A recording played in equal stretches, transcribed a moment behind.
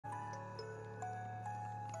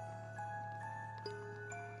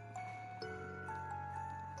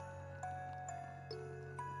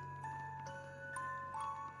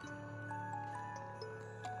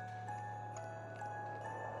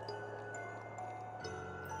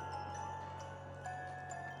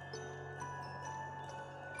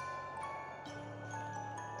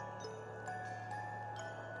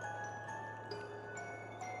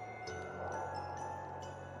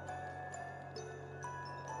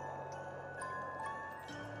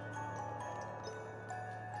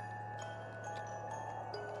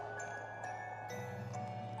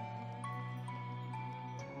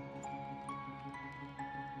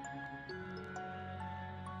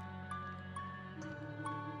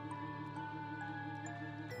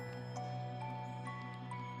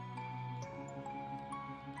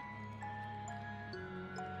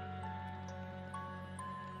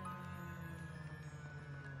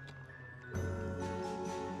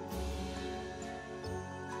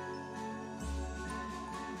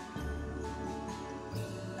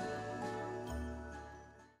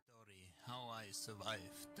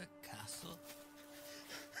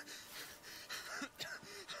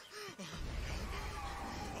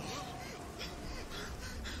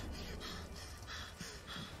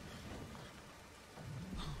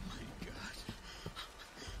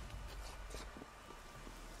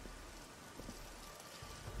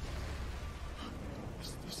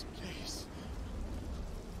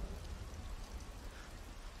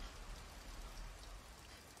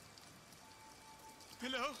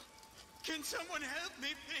Can someone help me,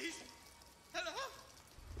 please? Hello?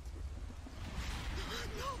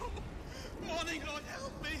 No! Morning, Lord,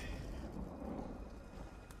 help me!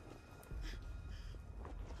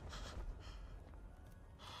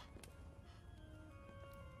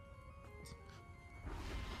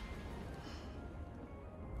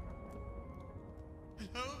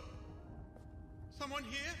 Hello? Someone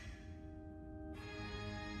here?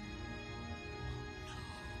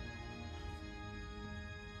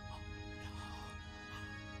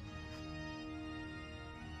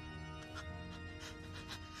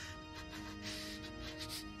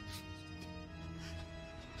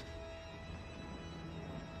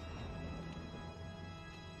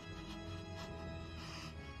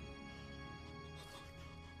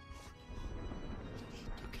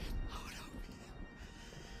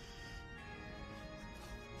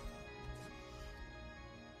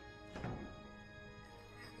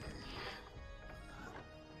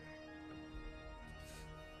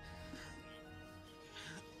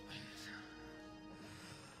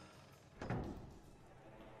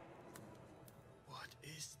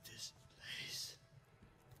 Is this place?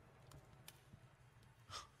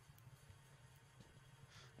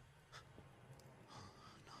 Oh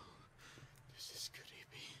no, this is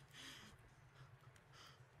creepy. Oh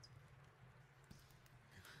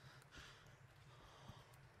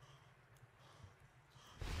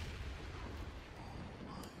my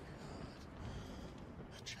God.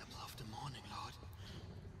 A tremble of the morning, Lord.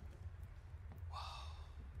 Wow.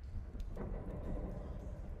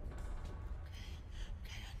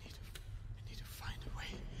 Okay, I need to find a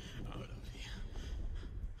way out of here.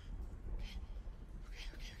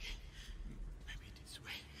 Okay. Maybe this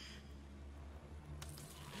way.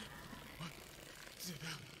 What? Is it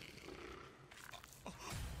oh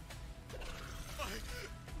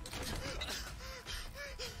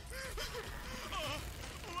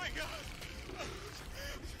my God!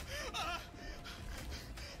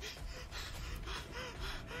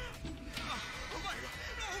 Oh my God!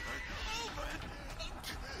 Open! Oh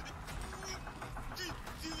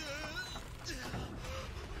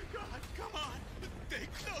my God! Come on! They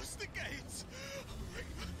closed the gates! Oh my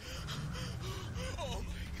God!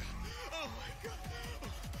 Oh my God!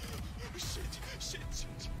 Oh, shit!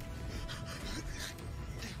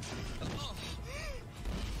 Oh.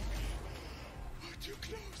 Oh, too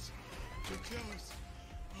close!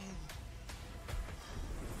 Oh.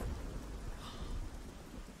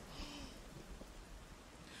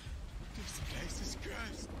 This place is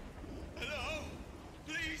cursed. Hello?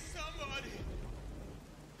 Please, somebody.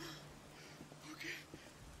 Okay.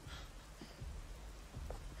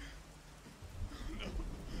 No.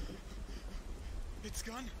 It's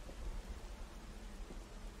gone.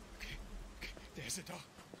 Okay. There's a door.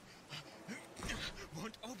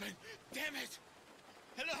 Won't open. Damn it.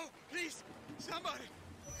 Hello? Please. Somebody.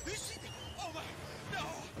 Oh my. No.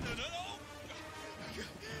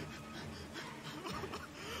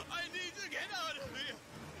 I need to get out of here.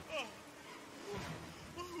 Oh.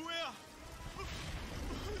 Where?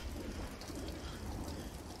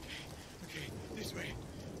 Okay, this way.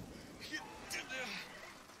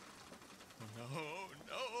 No.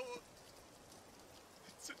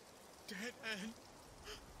 It's a dead end.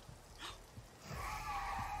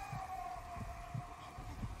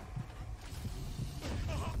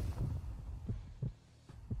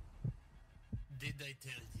 Did I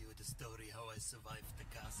tell you the story how I survived the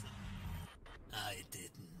castle? I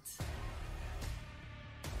didn't.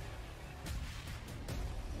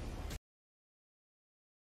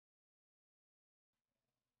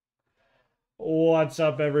 What's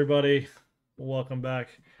up, everybody? Welcome back.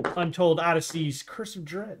 Untold Odyssey's Curse of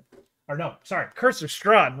Dread. Or no, sorry, Curse of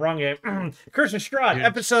Strahd. Wrong game. Curse of Strahd,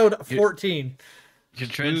 episode 14. Curse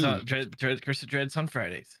of Dread's on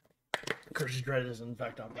Fridays. Curse of Dread is in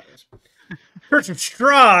fact on Fridays. Curse of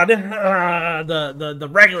Strahd, the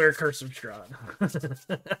regular Curse of Strahd.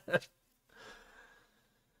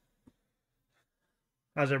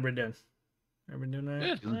 How's everybody doing? Everybody doing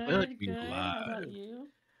all right? Good. How about you?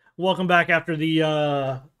 Welcome back after the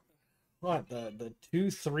the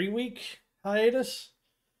 2-3 week hiatus.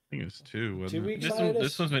 I think it was 2. Wasn't 2 it? weeks This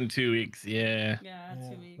hiatus? one's been 2 weeks. Yeah. Yeah,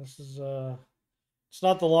 2 weeks. This is it's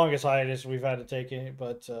not the longest hiatus we've had to take it,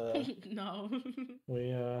 but No.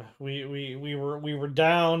 we were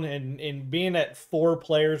down and being at 4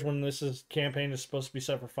 players when campaign is supposed to be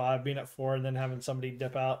set for 5, being at 4 and then having somebody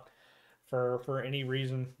dip out for any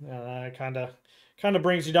reason kind of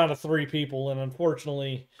brings you down to 3 people, and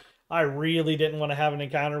unfortunately I really didn't want to have an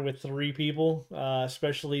encounter with 3 people,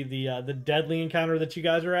 especially the deadly encounter that you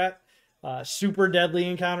guys are at. Super deadly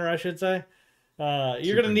encounter, I should say. You're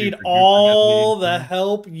Super gonna need duper duper all deadly. the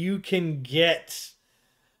help you can get.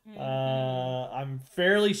 Mhm. I'm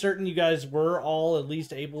fairly certain you guys were all at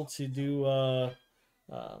least able to do um,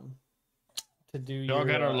 all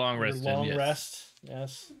got our long your rest in, long yes. rest.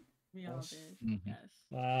 Yes. We all Yes. did. Mhm. Yes.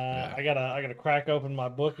 Yeah. I gotta crack open my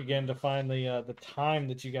book again to find the time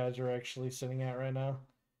that you guys are actually sitting at right now.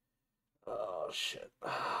 Oh shit.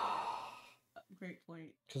 Great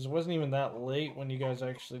point. Because it wasn't even that late when you guys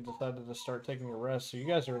actually decided to start taking a rest. So you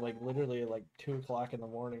guys are like literally at like 2 o'clock in the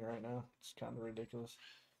morning right now. It's kind of ridiculous.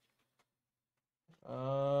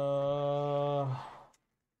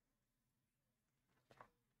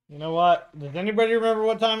 You know what? Does anybody remember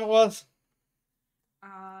what time it was?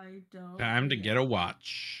 I don't. Time to get a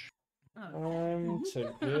watch. Time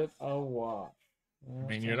to get a watch. I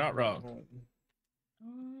mean, you're not wrong.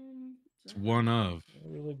 It's one of I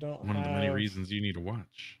really don't one of the many have- reasons you need a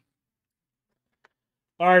watch.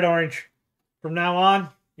 All right, Orange. From now on,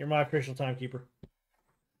 you're my official timekeeper.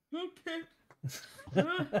 Okay.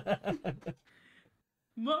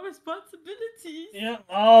 More responsibilities. Yeah,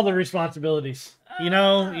 all the responsibilities. You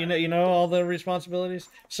know all the responsibilities.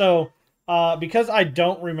 So, because I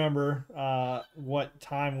don't remember what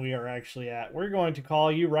time we are actually at, we're going to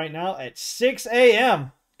call you right now at 6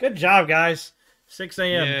 a.m. Good job, guys. 6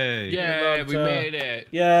 a.m. Yay. Yeah, we made it.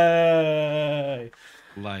 Yay.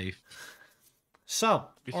 Life. So,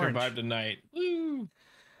 We Orange. survived the night. Woo!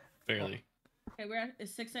 Barely. Okay, we're at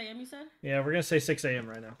 6 a.m. You said? Yeah, we're gonna say 6 a.m.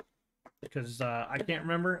 right now because I can't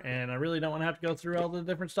remember, and I really don't want to have to go through all the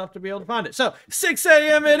different stuff to be able to find it. So 6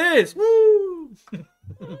 a.m. it is. Woo!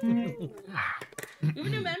 You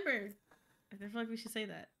remembered. I feel like we should say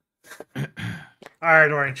that. All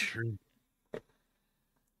right, Orange. True.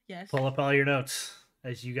 Yes. Pull up all your notes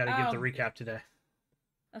as you got to give the Oh. recap today.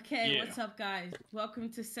 Okay, Yeah. what's up, guys? Welcome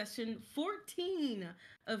to session 14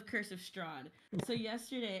 of Curse of Strahd. So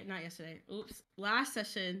last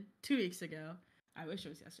session, 2 weeks ago. I wish it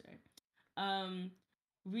was yesterday.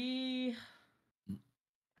 We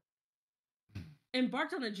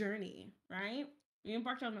embarked on a journey, right? We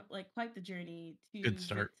embarked on like quite the journey to Good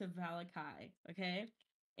start. get to Valakai, okay?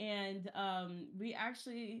 And we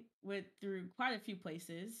actually went through quite a few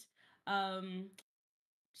places.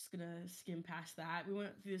 Just gonna skim past that. We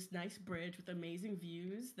went through this nice bridge with amazing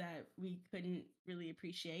views that we couldn't really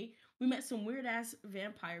appreciate. We met some weird ass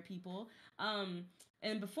vampire people. And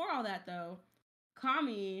before all that though,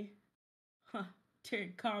 Kami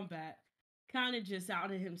during combat kind of just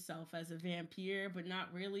outed himself as a vampire, but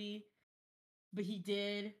not really. But he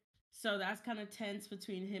did. So that's kind of tense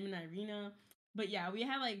between him and Irina. But yeah, we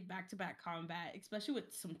had like back-to-back combat, especially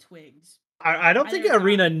with some twigs. I don't I think did not-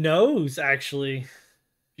 Arena knows actually.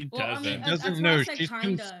 He Well, I doesn't. mean, Doesn't that's why know. I said She's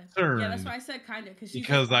kinda. concerned. Yeah, that's why I said kinda because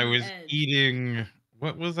Because I was edge. eating.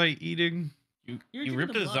 What was I eating? You're you drinking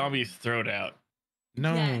ripped the a blood. zombie's throat out.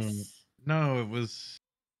 No. Yes. No, it was.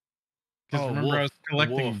 Because Oh, remember, I was wolf.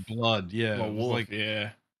 collecting Wolf. blood. Yeah. Well, It was wolf, like.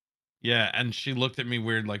 yeah. Yeah. And she looked at me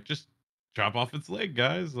weird, like, just chop off its leg,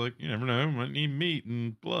 guys. Like, you never know. Might need meat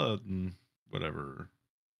and blood and whatever.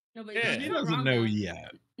 No, but Yeah. it's She not doesn't wrong, know though.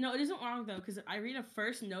 yet. No, it isn't wrong though, because Irina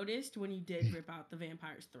first noticed when you did rip out the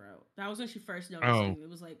vampire's throat. That was when she first noticed. Oh. It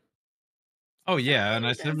was like, Oh, yeah. And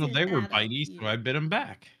I Something said, well, they doesn't were add up bitey, so I here. bit them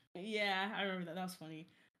back. yeah, I remember that. That was funny.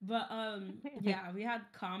 But yeah, we had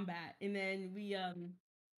combat, and then we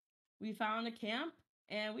found a camp,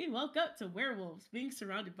 and we woke up to werewolves, being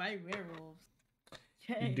surrounded by werewolves.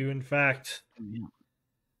 You Okay. do in fact,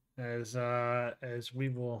 as we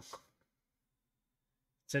will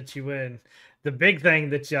set you in. The big thing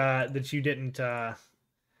that you didn't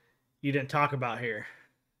talk about here.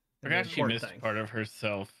 I and the forgot she important missed thing. part of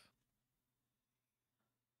herself.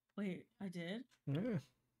 Wait, I did. Yeah.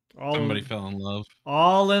 Somebody fell in love.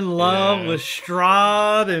 all in love Yeah. with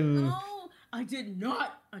Strahd, and No, I did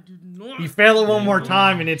not. I did not. you fail it one more Yeah.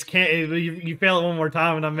 time, and it's can't. You fail it one more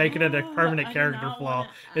time, and I'm making it a Oh, permanent I did character not flaw.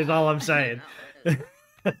 wanna- Is all I'm I did saying. not wanna-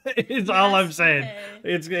 It's all I'm Yes, saying. okay.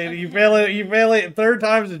 It's you Okay. fail it. You fail it third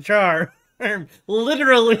time's a charm.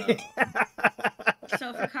 Literally.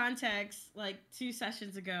 So for context, like 2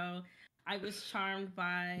 sessions ago, I was charmed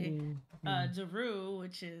by Daru,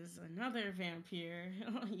 which is another vampire.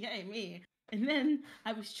 Yay me. And then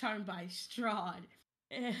I was charmed by Strahd.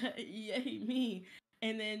 Yay me.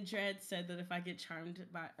 And then Dread said that if I get charmed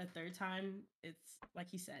by a third time, it's like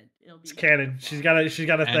he said, it'll be It's canon. She's got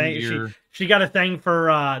a And thing. you're- She got a thing for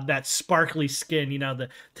that sparkly skin. You know, the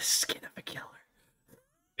skin of a killer.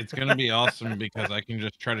 It's gonna be awesome because I can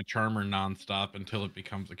just try to charm her nonstop until it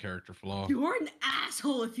becomes a character flaw. You're an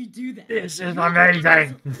asshole if you do that. This is You're an amazing.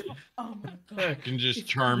 asshole. Oh my I can just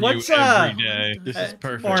charm What's, you every day. This is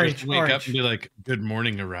perfect. Orange, Just wake up orange. and be like, "Good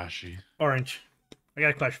morning, Arashi." Orange. I got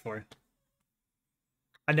a question for you.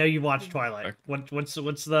 I know you watched Twilight. What's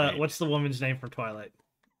the woman's name from Twilight?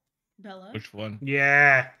 Bella. Which one?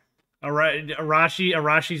 Yeah.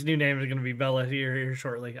 Arashi's new name is gonna be Bella here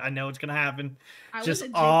shortly. I know it's gonna happen. I Just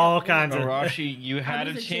was a all Jacob kinds of woman. Arashi, you had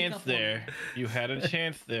a was a chance Jacob there. woman. You had a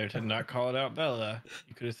chance there to not call it out Bella.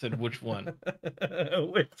 You could have said which one.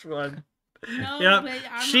 Which one? No, Yep. but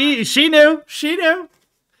I'm She not, knew.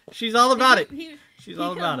 She's all about it. She's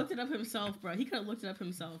all he about looked it. it up himself, bro. He could have looked it up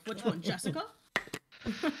himself. Which one, Jessica?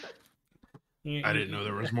 I didn't know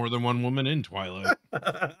there was more than one woman in Twilight.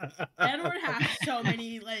 Edward has so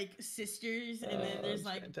many like sisters, and then there's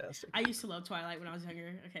like fantastic. I used to love Twilight when I was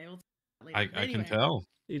younger. Okay, we'll later. I But can anyway, tell.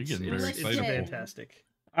 It's, You're getting very it's excitable. fantastic.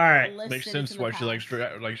 All right. listen, Makes it's sense in the why she likes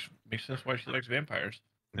past. makes sense why she likes vampires.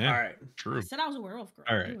 Yeah, All right. I true. said I was a werewolf girl.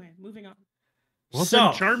 All right. Anyway, moving on. Well, So-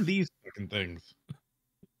 then charm these fucking things.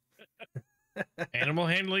 Animal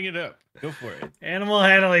handling it up. Go for it. Animal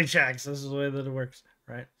handling checks. This is the way that it works,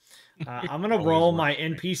 right? I'm gonna Always roll works my for me.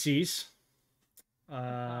 NPCs.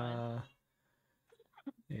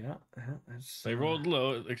 Yeah, that's, They rolled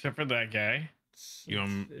low, except for that guy. You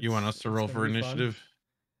want us to roll for initiative?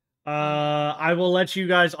 I will let you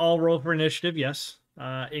guys all roll for initiative. Yes,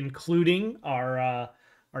 including our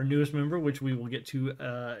newest member, which we will get to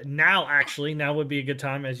now. Actually, now would be a good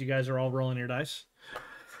time as you guys are all rolling your dice.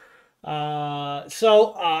 As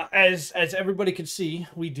everybody can see,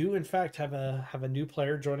 we do in fact have a new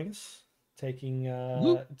player joining us, taking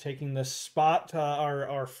the spot,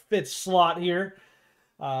 our fifth slot here.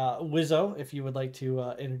 Wizzo, if you would like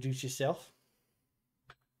to introduce yourself.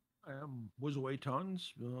 I am Wizaway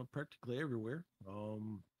tons, practically everywhere.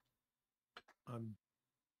 I'm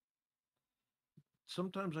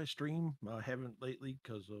sometimes I stream. I haven't lately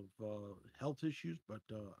because of health issues, but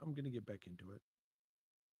I'm gonna get back into it.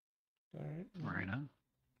 All right. Right on.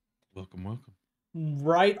 Welcome.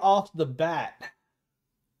 Right off the bat,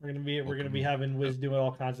 we're gonna be Welcome. having Wiz doing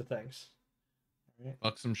all kinds of things. All right.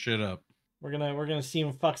 Fuck some shit up. We're gonna see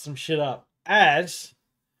him fuck some shit up as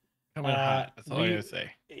Coming hot. That's all I gotta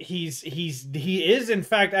say. he is in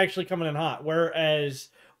fact actually coming in hot. Whereas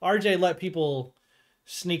RJ let people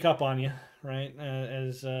sneak up on you, right?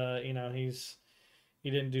 He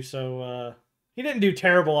didn't do so. He didn't do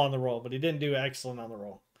terrible on the roll, but he didn't do excellent on the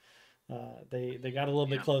roll. They got a little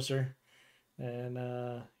bit closer,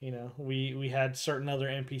 and we had certain other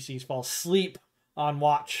NPCs fall asleep on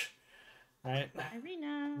watch, right?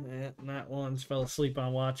 Irina. Yeah, not once fell asleep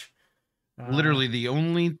on watch. Literally the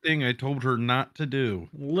only thing I told her not to do.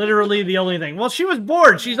 Literally the only thing. Well, she was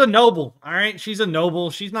bored. She's a noble, all right? She's a noble.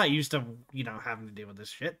 She's not used to, having to deal with this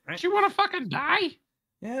shit, right? You want to fucking die?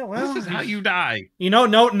 Yeah, well, This is how you die.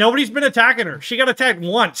 Nobody's been attacking her. She got attacked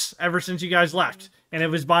once ever since you guys left, and it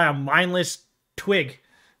was by a mindless twig,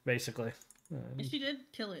 basically. And she did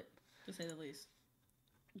kill it, to say the least.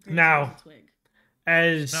 Now- Grace was a twig.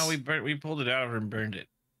 As No, we pulled it out of her and burned it.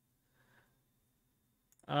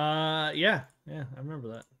 yeah, I remember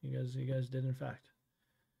that. You guys did in fact.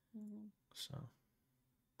 Mhm. So,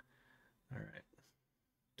 all right.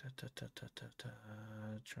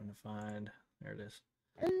 Trying to find. There it is.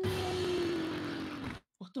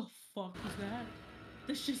 What the fuck was that?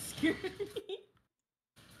 This shit scared me.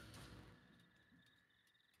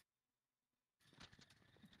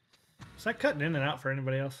 Is that cutting in and out for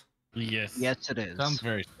anybody else? Yes. Yes, it is. Sounds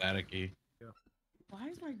very staticky. Why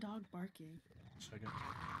is my dog barking? Second.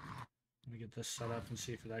 Let me get this set up and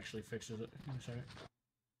see if it actually fixes it. Give me a second.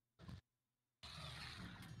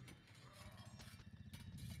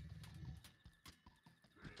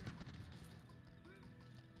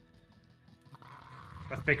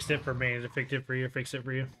 I fixed it for me. Did it fix it for you? Fix it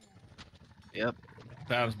for you? Yep.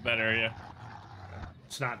 Sounds better, yeah.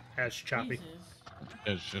 It's not as choppy. Jesus.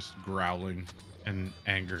 It's just growling and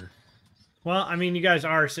anger. Well, I mean, you guys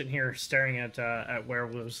are sitting here staring at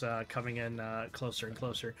werewolves coming in closer and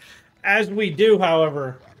closer. As we do,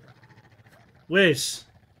 however, Wiz,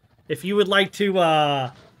 if you would like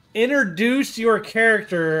to introduce your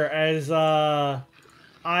character as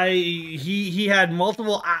he had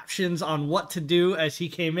multiple options on what to do as he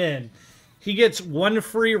came in. He gets one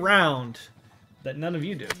free round that none of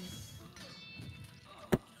you do.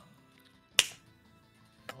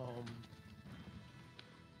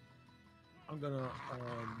 I'm gonna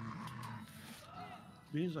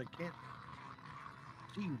because I can't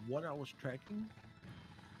see what I was tracking.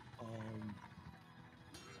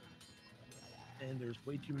 And there's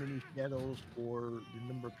way too many shadows for the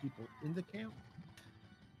number of people in the camp.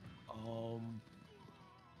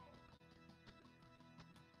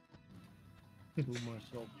 Move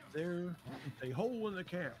myself there and say, hole in the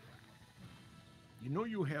cap. You know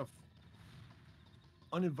you have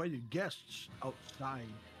uninvited guests outside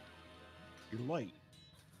your light,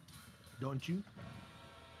 don't you?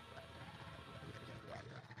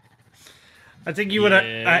 I think you would have.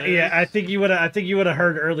 Yeah, I Yes. think you would have. I think you would have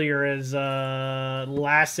heard earlier as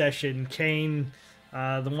last session, Kane,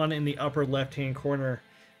 the one in the upper left-hand corner,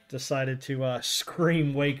 decided to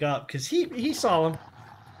scream, "Wake up!" because he saw him.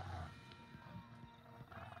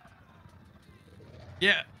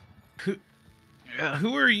 Yeah.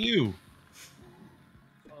 Who are you?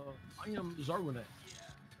 I am Zarwanek,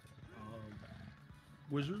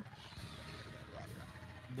 wizard,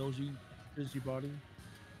 nosy, busybody.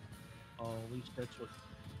 At least that's what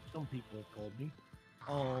some people have called me.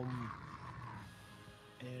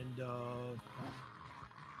 And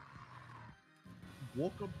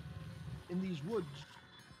woke up in these woods,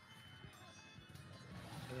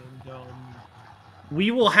 and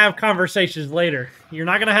We will have conversations later. You're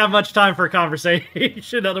not gonna have much time for a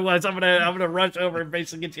conversation. Otherwise, I'm gonna rush over and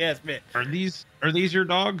basically get your ass bit. Are these your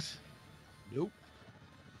dogs? nope.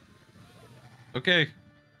 Okay.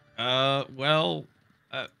 Well,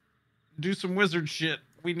 do some wizard shit.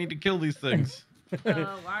 We need to kill these things.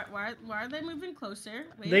 Why are they moving closer?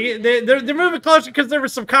 Wait a They're moving closer because there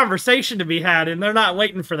was some conversation to be had, and they're not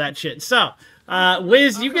waiting for that shit. So,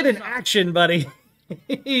 Wiz, you get an action, buddy,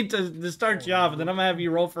 to start you off, and then I'm gonna have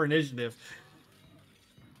you roll for initiative.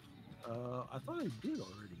 I thought I did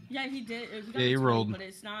already. Yeah, he did. He got Yeah, he 20, rolled. but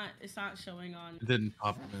it's not showing on It didn't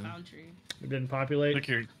pop in. Foundry. It didn't populate.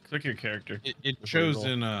 Click your character. It Before you shows roll.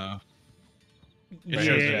 in It shows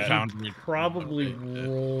Yeah, in he Foundry. probably Okay.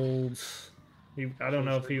 rolled. I don't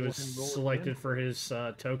know if he was Go ahead and roll it selected then. for his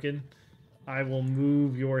token. I will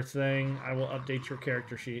move your thing. I will update your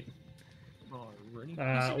character sheet. Already.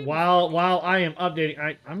 While I am updating,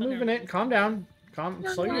 I'm Oh, moving never it. Calm down.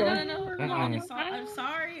 Slow your roll. No. I'm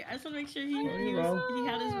sorry. I just want to make sure he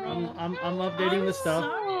had his roll. I'm updating the stuff.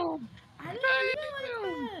 Sorry. I didn't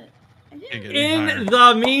realize that. I didn't Can't get In any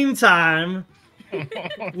the meantime,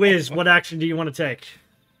 Wiz, what action do you want to take?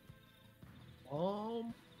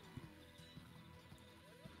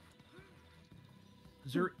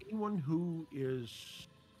 Is there anyone who is?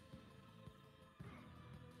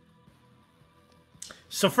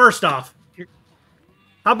 So first off,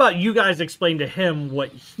 how about you guys explain to him what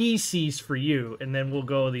he sees for you, and then we'll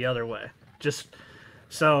go the other way. Just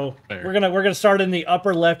so Fair. we're gonna start in the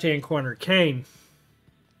upper left hand corner. Kane.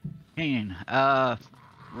 Kane,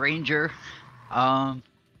 Ranger, kind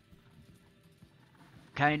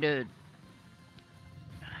of.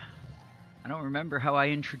 I don't remember how I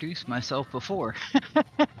introduced myself before.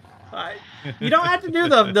 You don't have to do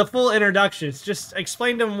the full introductions. Just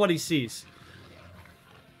explain to him what he sees.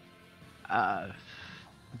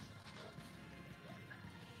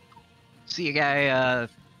 See a guy,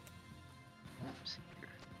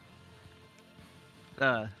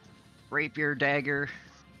 rapier, dagger,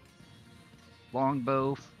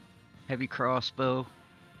 longbow, heavy crossbow,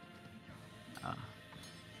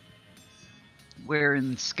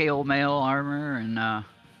 wearing scale mail armor, and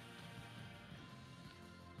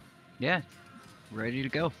yeah, ready to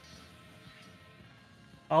go.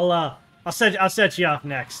 I'll set you off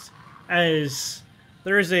next, as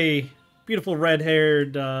there is a beautiful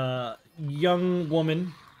red-haired young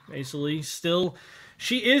woman, basically. Still,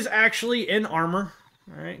 she is actually in armor,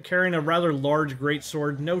 all right, carrying a rather large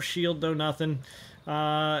greatsword, no shield, no nothing.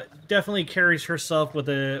 Definitely carries herself with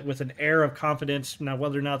an air of confidence. Now,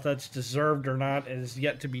 whether or not that's deserved or not is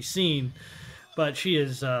yet to be seen, but she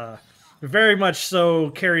is very much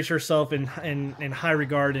so carries herself in high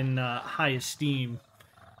regard and high esteem,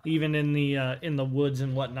 even in the woods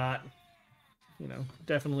and whatnot. You know,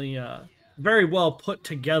 definitely very well put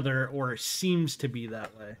together, or seems to be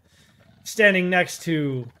that way. Standing next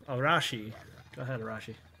to Arashi. Go ahead,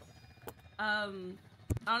 Arashi.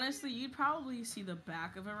 Honestly, you'd probably see the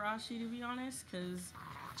back of Arashi, to be honest, because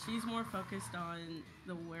she's more focused on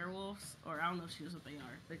the werewolves, or I don't know if she knows what they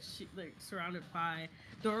are. Like surrounded by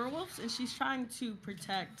the werewolves, and she's trying to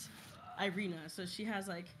protect Irina. So she has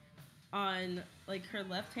on her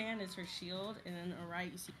left hand is her shield, and then her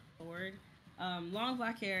right you see the sword. Long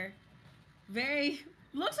black hair, very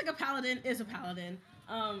looks like a paladin. Is a paladin.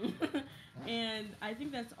 And I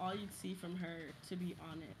think that's all you'd see from her, to be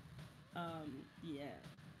honest. Yeah.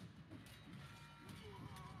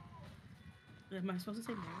 Am I supposed to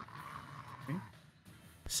say no?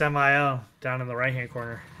 Samael, down in the right-hand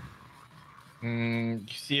corner. You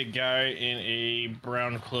see a guy in a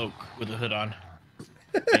brown cloak with a hood on.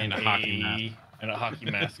 And a hockey mask. And a hockey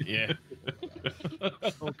mask, yeah.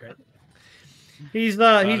 Okay. He's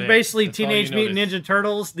it. basically That's all Teenage you Mutant notice. Ninja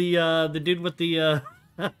Turtles, the dude with the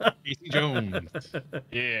Casey Jones.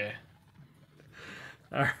 Yeah.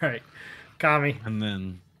 All right, Kami. And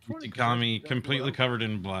then Funny 'cause Kami that's completely what covered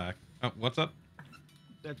in black. Oh, what's up?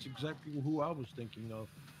 That's exactly who I was thinking of.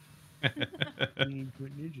 Teenage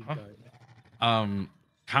Mutant Ninja Huh? guy.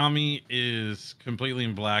 Kami is completely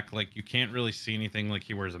in black. Like you can't really see anything. Like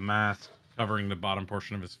he wears a mask covering the bottom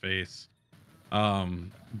portion of his face.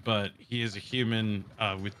 But he is a human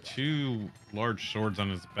with two large swords on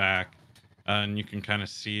his back, and you can kind of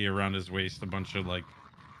see around his waist a bunch of like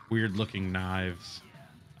weird-looking knives.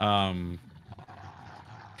 Kind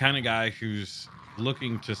of guy who's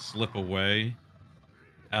looking to slip away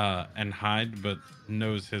and hide, but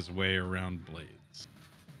knows his way around blades.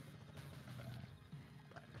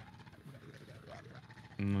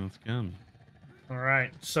 And that's Kami. All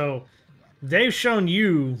right, so they've shown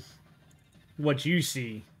you what you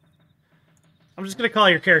see. I'm just gonna call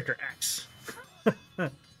your character X. All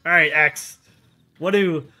right, X. What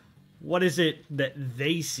is it that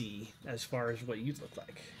they see as far as what you look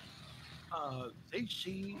like? They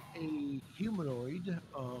see a humanoid,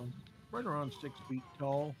 right around 6 feet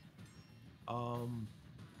tall,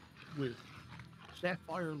 with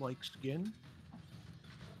sapphire-like skin,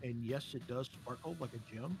 and yes, it does sparkle like a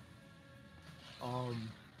gem.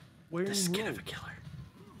 Wearing The skin of a robes. killer.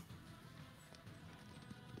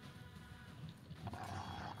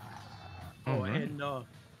 Oh, Alright. and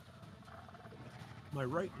my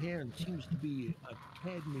right hand seems to be a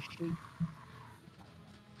tad misshapen.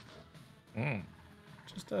 Mm.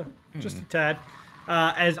 Just a tad.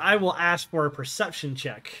 As I will ask for a perception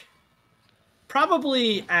check,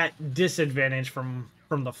 probably at disadvantage from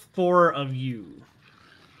the four of you.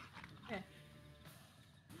 Okay.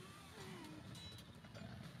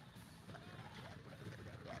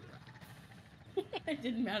 It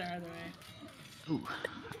didn't matter either way. Ooh,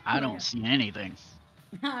 I don't see anything.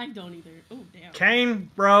 I don't either. Oh, damn.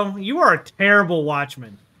 Kane, bro, you are a terrible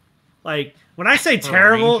watchman. Like, when I say For a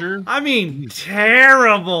terrible, ranger? I mean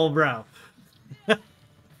terrible, bro.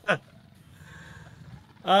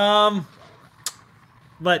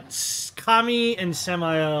 But Kami and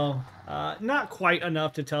Samael, not quite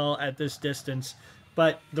enough to tell at this distance,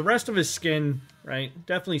 but the rest of his skin, right,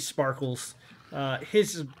 definitely sparkles.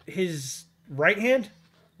 His right hand,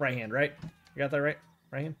 right? You got that right?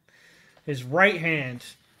 Right hand. His right hand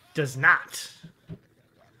does not,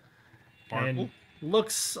 Sparkle? and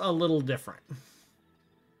looks a little different.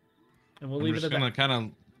 And we'll leave I'm it just at gonna kind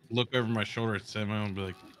of look over my shoulder at Samuel and be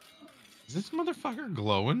like, "Is this motherfucker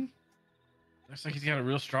glowing?" Looks like he's got a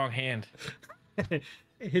real strong hand. that.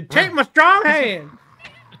 Take my strong hand.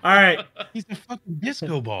 All right. He's a fucking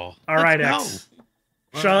disco ball. All right, Let's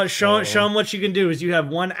X. go. Show them what you can do. Is you have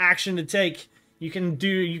one action to take. You can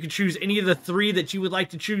choose any of the three that you would like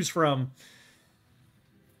to choose from.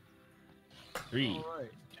 3. All right.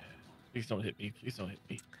 Please don't hit me. Please don't hit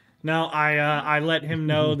me. Now I let him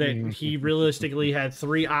know that he realistically had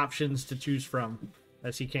 3 options to choose from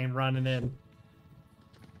as he came running in.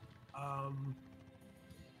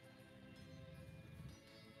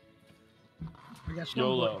 I guess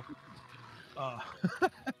YOLO.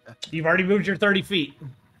 You've already moved your 30 feet.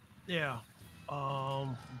 Yeah.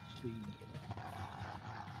 Let's see.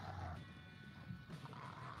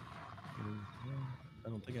 I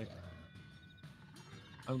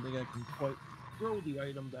don't think I can quite throw the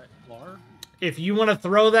item that far. If you want to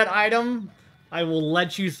throw that item, I will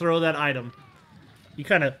let you throw that item. You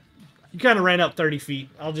kind of ran up 30 feet.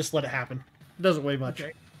 I'll just let it happen. It doesn't weigh much.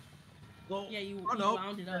 Okay. Well, Yeah, you run up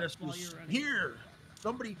wound it and up it's while just, you're running. here.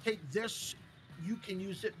 Somebody take this. You can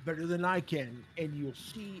use it better than I can, and you'll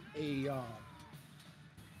see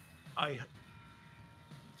I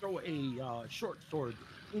throw a short sword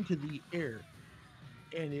into the air,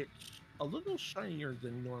 and it's a little shinier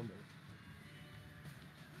than normal.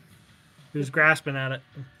 Who's grasping at it?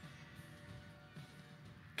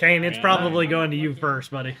 Kane, it's probably going to you first,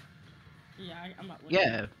 buddy. Yeah, I'm not looking.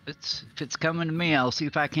 Yeah, if it's coming to me, I'll see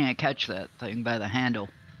if I can't catch that thing by the handle.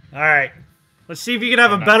 All right. Let's see if you can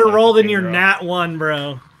have a Not better like roll the than your finger nat 1,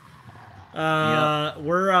 bro.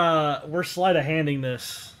 We're sleight of handing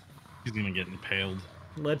this. He's gonna get impaled.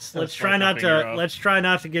 Let's Let's try slice not that finger to off. let's try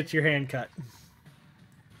not to get your hand cut.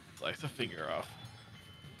 Slice the finger off.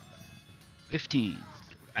 15.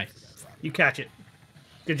 Nice. You catch it.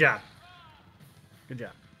 Good job. Good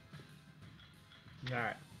job. All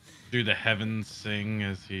right. Do the heavens sing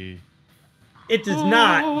as he? It does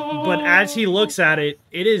not, but as he looks at it,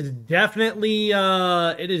 it is definitely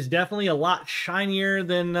a lot shinier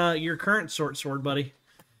than your current short sword, buddy.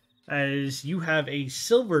 As you have a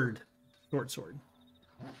silvered short sword.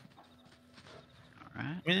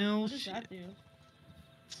 Well, What does shit. that do?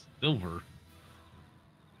 Silver.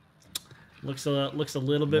 Looks a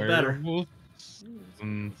little bit better. Werewolves Ooh,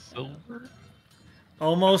 and silver.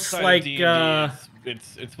 Almost Outside like of D&D,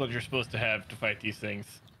 it's what you're supposed to have to fight these things.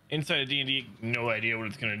 Inside of D&D, no idea what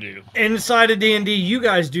it's gonna do. inside of D&D, you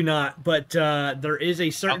guys do not, but there is a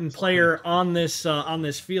certain Outside. player on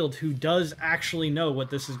this field who does actually know what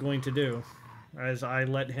this is going to do, as I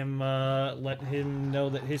let him know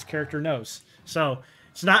that his character knows. So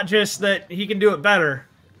it's not just that he can do it better.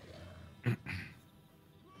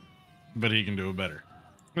 But he can do it better.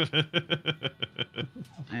 I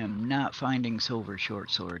am not finding silver short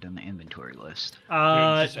sword in the inventory list.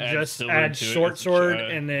 Just add Just silver add to it. short It's, sword,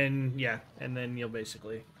 and then you'll I think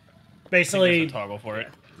basically there's a toggle for it.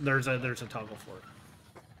 there's a toggle for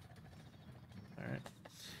it.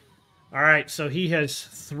 All right. So he has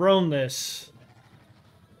thrown this.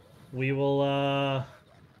 We will.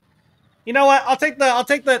 You know what? I'll take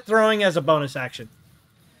that throwing as a bonus action.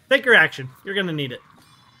 Take your action. You're gonna need it.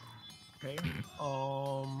 Okay.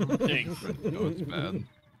 Thanks. No, it's bad.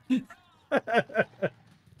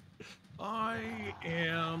 I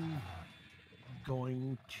am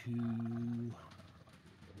going to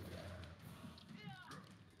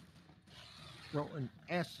throw an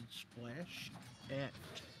acid splash at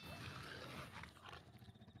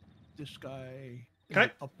this guy in Okay.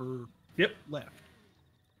 the upper Yep. left.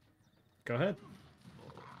 Go ahead.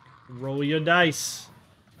 Roll your dice.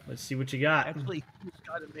 Let's see what you got. Actually, he's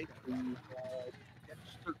got to make the Dex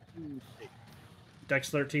 13 save. Dex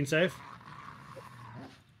 13 save.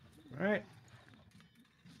 All right.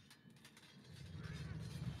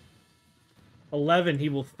 11. He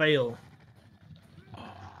will fail.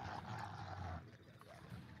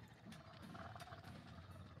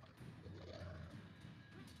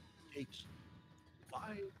 Takes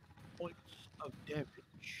 5 points of damage.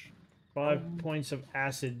 5 points of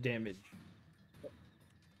acid damage.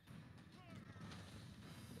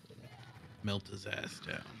 Melt his ass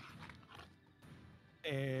down.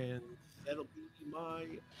 And that'll be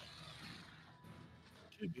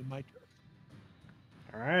should be my turn.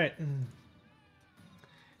 All right.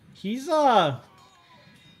 He's gonna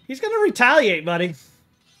retaliate, buddy.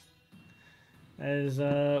 As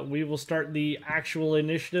we will start the actual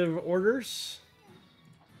initiative orders.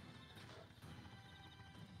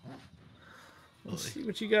 Let's see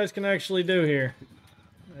what you guys can actually do here.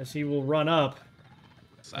 As he will run up.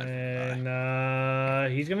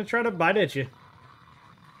 And he's gonna try to bite at you.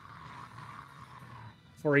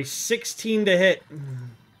 For a 16 to hit.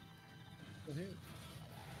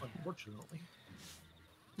 Unfortunately.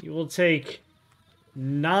 You will take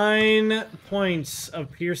 9 points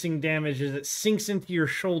of piercing damage as it sinks into your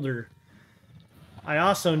shoulder. I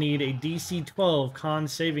also need a DC 12 con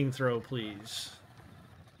saving throw, please.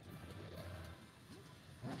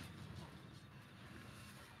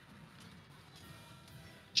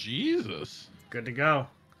 Jesus. Good to go.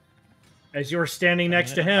 As you're standing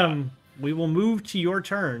next to him, we will move to your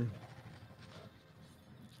turn.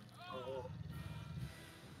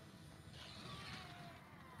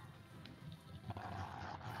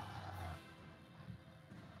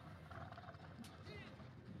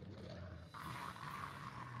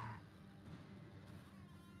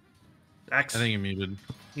 X. I think you're muted.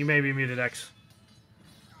 You may be muted, X.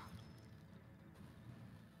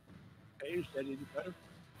 Okay, is that any better?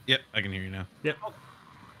 Yep, I can hear you now. Yep.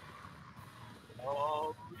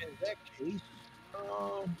 In that case,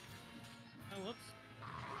 Oh, whoops.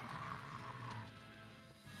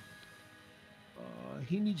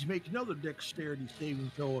 he needs to make another dexterity saving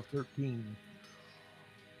throw of 13.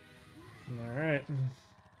 All right.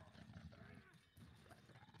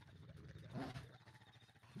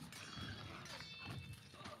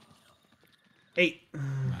 Eight.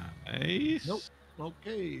 Nice. Nope.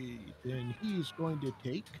 Okay, then he's going to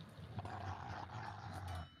take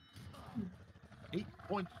 8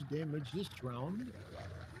 points of damage this round,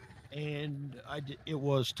 and it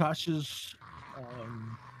was Tasha's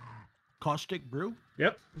caustic brew,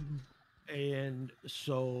 Yep. and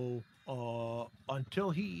so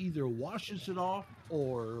until he either washes it off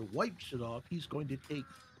or wipes it off, he's going to take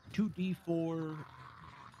 2d4.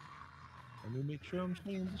 Let me make sure I'm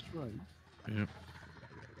saying this right. Yep.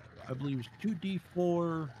 I believe it's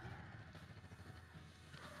 2d4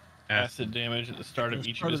 Acid damage at the start of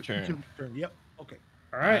each of his turn. Yep. Okay.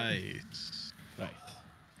 All right. Nice. Nice.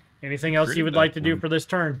 Anything else you would Pretty like to nice do one. for this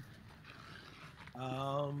turn?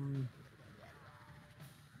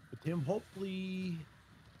 With him, hopefully,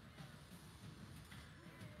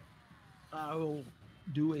 I'll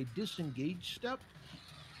do a disengage step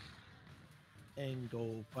and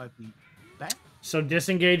go 5 feet back. So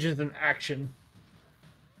disengage is an action.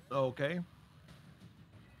 Okay.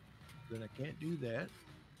 Then I can't do that.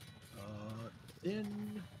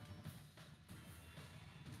 Then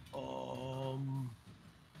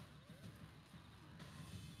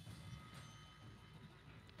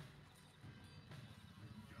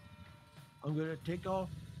I'm gonna take off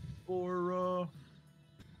for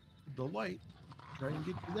the light. Try and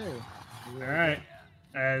get you there. All right.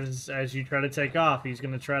 As you try to take off, he's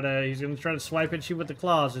gonna try to swipe at you with the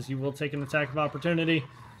claws, as you will take an attack of opportunity,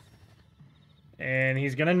 and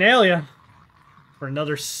he's gonna nail you for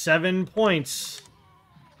another 7 points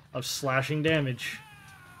of slashing damage.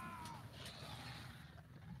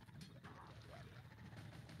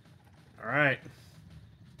 All right.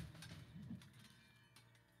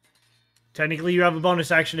 Technically, you have a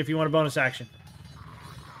bonus action if you want a bonus action.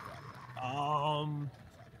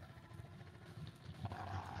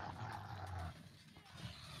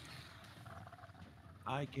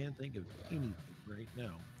 I can't think of anything right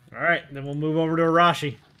now. All right, then we'll move over to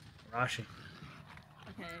Arashi. Arashi.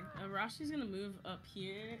 Okay, Arashi's gonna move up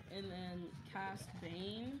here and then cast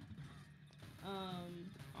Bane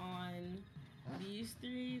on these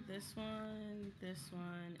three, this one, and this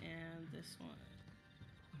one.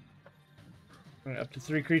 All right, up to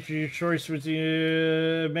 3 creatures of your choice with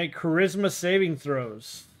you make charisma saving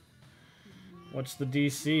throws. What's the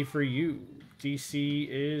DC for you? DC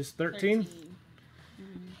is 13?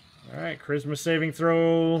 All right, charisma saving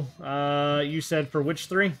throw. You said for which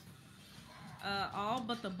 3? All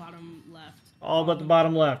but the bottom left. All but the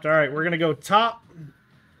bottom left. All right, we're gonna go top.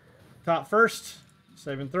 Top first,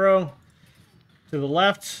 saving throw. To the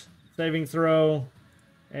left, saving throw,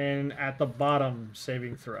 and at the bottom,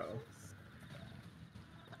 saving throw.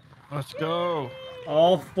 Let's go.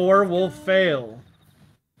 All 4 will fail.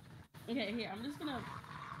 Okay, here, I'm just gonna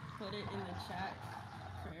put it in the chat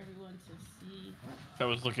for everyone to see. I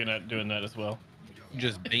was looking at doing that as well. You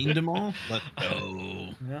just baned them all? Let's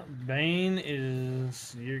go. Yep, Bane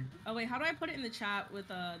is your. Oh wait, how do I put it in the chat with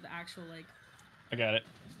the actual like? I got it.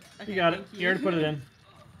 Okay, You got it. thank You already put it in.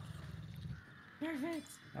 Perfect.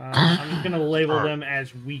 I'm just gonna label them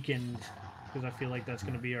as weakened because I feel like that's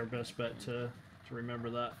gonna be our best bet to remember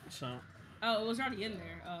that. So. Oh, it was already in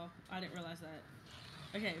there. Oh, I didn't realize that.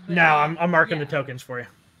 Okay. But, No, I'm marking the tokens for you.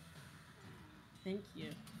 Thank you.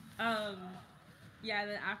 Yeah.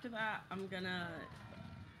 Then after that, I'm gonna.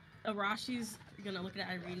 Arashi's gonna look at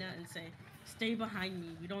Irina and say, "Stay behind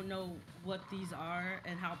me. We don't know what these are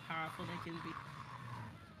and how powerful they can be."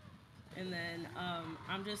 And then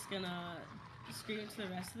I'm just gonna scream to the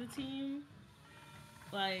rest of the team,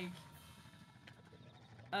 like,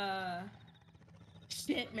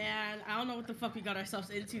 shit, man. I don't know what the fuck we got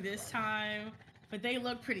ourselves into this time, but they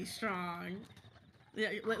look pretty strong.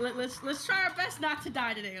 Yeah, let's try our best not to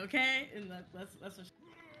die today, okay? And that's what.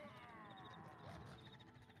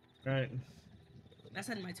 Right. That's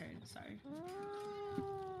ending my turn. Sorry.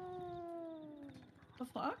 The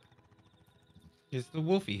fuck? It's the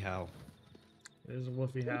wolfie howl. It is a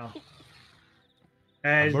woofy howl.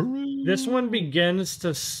 As this one begins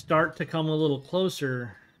to start to come a little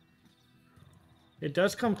closer, it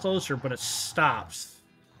does come closer, but it stops.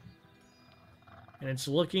 And it's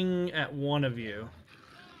looking at one of you.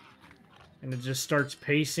 And it just starts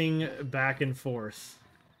pacing back and forth.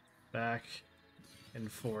 Back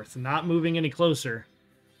and forth. Not moving any closer.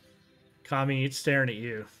 Kami, it's staring at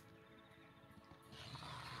you.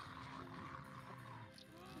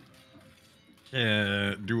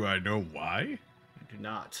 Do I know why? You do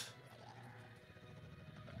not.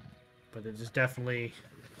 But it is definitely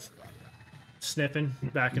sniffing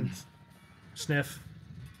back and sniff.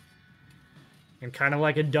 And kind of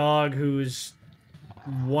like a dog who's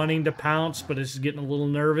wanting to pounce but is getting a little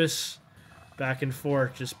nervous. Back and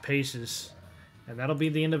forth, just paces. And that'll be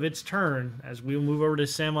the end of its turn as we'll move over to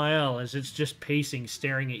Samael as it's just pacing,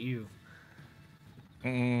 staring at you.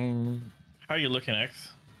 How are you looking,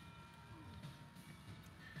 X?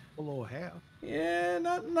 Below half. Yeah,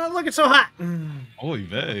 not looking so hot. Oy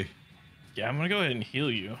vey. Yeah, I'm gonna go ahead and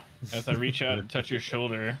heal you as I reach out and touch your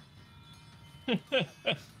shoulder. There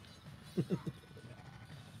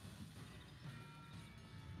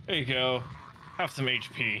you go. Have some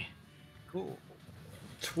HP. Cool.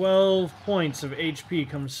 12 points of HP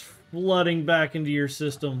comes flooding back into your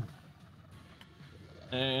system.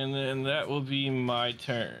 And then that will be my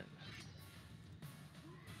turn.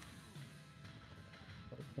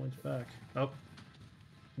 12 points back. Oh.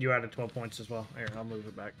 You added 12 points as well. Here, I'll move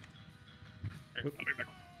it back. I'll be back.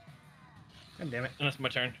 God damn it. And that's my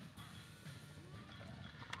turn.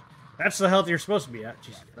 That's the health you're supposed to be at.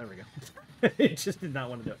 Jeez, there we go. It just did not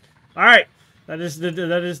want to do it. All right. That is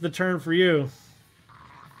the turn for you.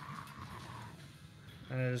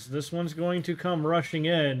 As this one's going to come rushing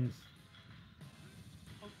in.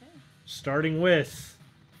 Okay. Starting with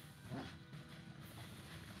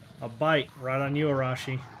a bite right on you,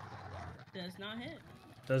 Arashi. Does not hit.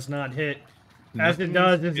 Does not hit. As it Nothing's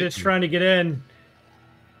does, as it's hitting. trying to get in,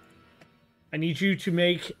 I need you to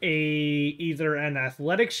make either an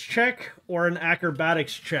athletics check or an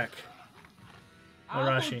acrobatics check. I'll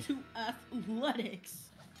go Arashi. to athletics.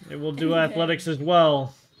 It will do Okay. athletics as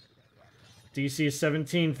well. DC is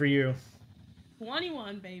 17 for you.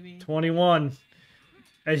 21, baby. 21.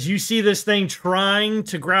 As you see this thing trying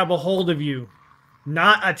to grab a hold of you,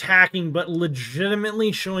 not attacking, but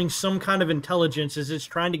legitimately showing some kind of intelligence as it's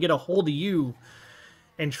trying to get a hold of you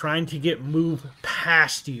and trying to get moved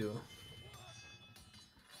past you.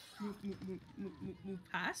 Move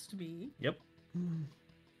past me. Yep.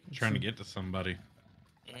 Trying to get to somebody.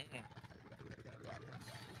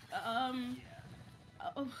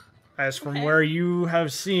 Oh, As from okay. where you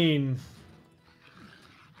have seen,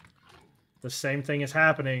 the same thing is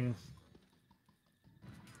happening.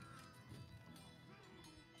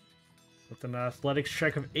 With an athletics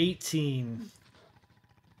check of 18.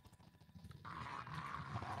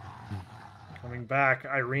 Coming back,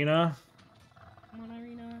 Irina Come on,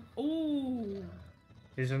 Irina. Ooh.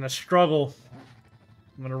 is in a struggle.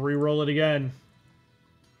 I'm going to re-roll it again.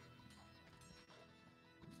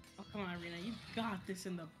 Oh, come on, Irina. You got this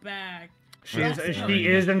in the bag. She Let's is, go. she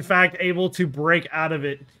is, in fact, able to break out of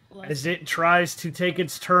it. As it tries to take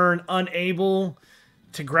its turn, unable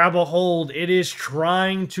to grab a hold. It is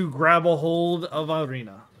trying to grab a hold of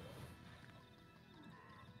Irina.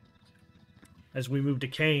 As we move to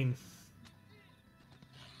Kane.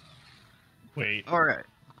 Wait. All right.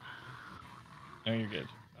 No, you're good.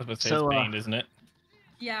 I was about to say So, it's Bane, isn't it?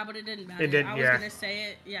 Yeah, but it didn't matter. It didn't, I was yeah. gonna say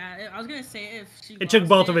it. Yeah, I was gonna say it if she. It took lost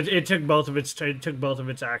both of it. It took both of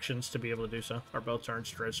its actions to be able to do so. Or both turns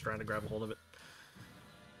trying to grab a hold of it.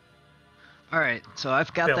 All right. So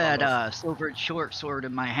I've got Failed on that both. silver short sword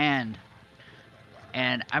in my hand,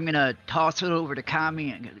 and I'm gonna toss it over to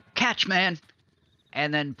Kami and go, catch, man,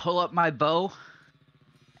 and then pull up my bow.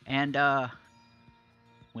 And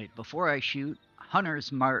wait, before I shoot,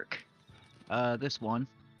 Hunter's Mark. This one.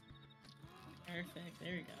 Perfect.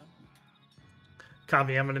 There we go.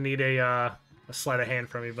 Kavi, I'm gonna need a sleight of hand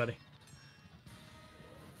from you, buddy.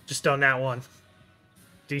 Just on that one.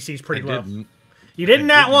 DC's pretty low. Didn't. You didn't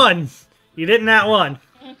that one. You didn't that one.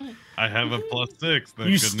 I have a +6. Thank You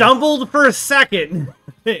goodness. stumbled for a second.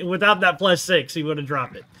 Without that +6, he would have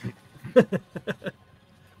dropped it.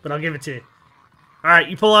 But I'll give it to you. All right,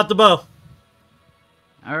 you pull out the bow.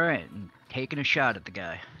 All right, and taking a shot at the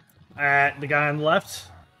guy. At the guy on the left.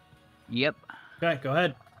 Yep, Okay, go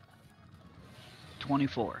ahead.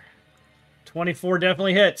 24. 24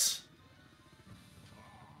 definitely hits.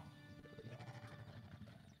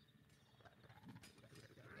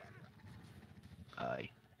 I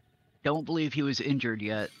don't believe he was injured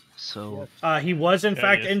yet, so... He was in Yeah,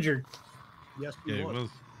 fact he is. injured. Yes, Yeah, he it was. was.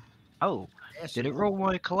 Oh, Yes, did he it was. roll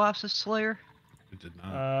my Colossus Slayer? It did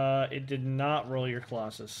not. It did not roll your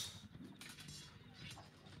Colossus.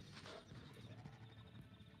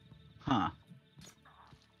 Huh.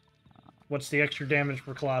 What's the extra damage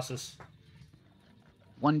for Colossus?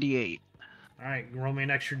 1d8. All right, roll me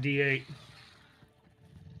an extra D8.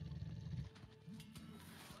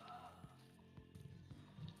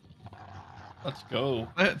 Let's go.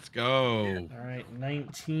 Let's go. All right,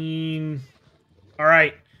 19. All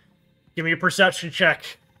right, give me a perception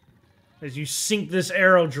check as you sink this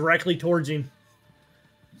arrow directly towards him.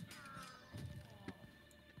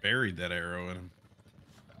 Buried that arrow in him.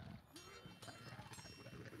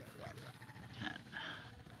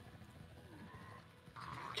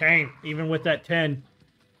 Kane, even with that 10,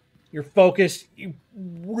 you're focused. You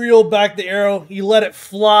reel back the arrow. You let it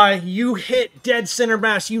fly. You hit dead center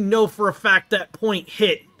mass. You know for a fact that point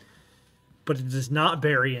hit. But it does not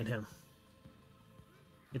bury in him.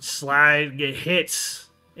 It hits.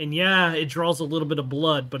 And yeah, it draws a little bit of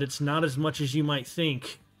blood, but it's not as much as you might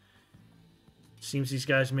think. Seems these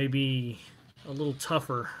guys may be a little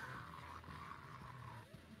tougher.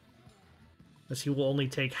 As he will only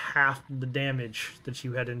take half the damage that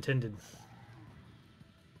you had intended.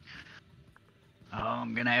 Oh,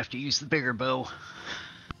 I'm gonna have to use the bigger bow.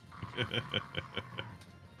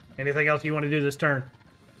 Anything else you want to do this turn?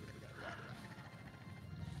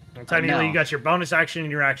 Well, technically, no. you got your bonus action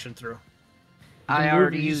and your action through. I move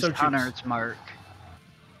already if you used so choose. Hunter's Mark.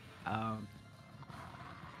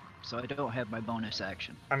 So I don't have my bonus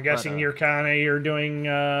action. I'm guessing But, you're doing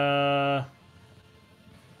Yeah,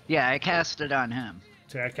 I cast it on him.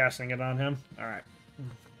 casting it on him. All right.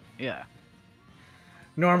 Yeah.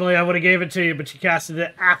 Normally I would have gave it to you, but you casted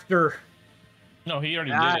it after. No, he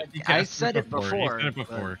already I, did it. I said it He before. said it but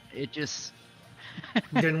before. It just.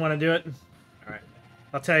 Didn't want to do it? Alright.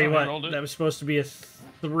 I'll tell you Oh, he rolled what, it. that was supposed to be a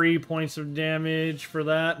 3 points of damage for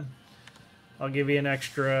that. I'll give you an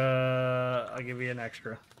extra.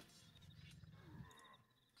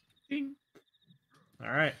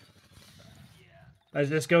 Alright. As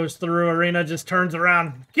this goes through, Arena just turns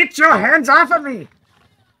around. Get your hands off of me!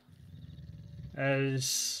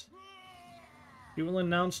 As he will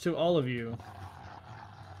announce to all of you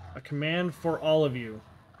a command for all of you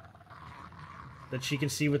that she can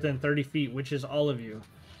see within 30 feet, which is all of you.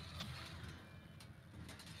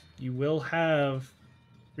 You will have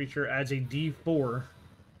creature adds a D4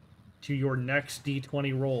 to your next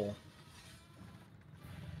D20 roll.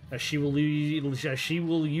 As she will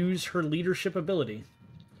use her leadership ability.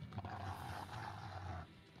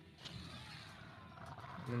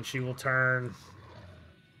 And then she will turn,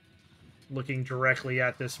 looking directly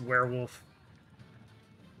at this werewolf.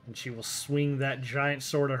 And she will swing that giant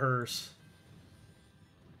sword of hers.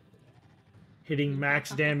 Hitting max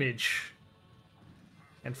damage.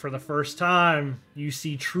 And for the first time, you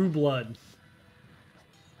see true blood.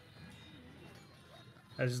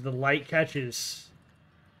 As the light catches,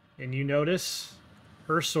 and you notice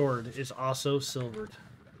her sword is also silvered.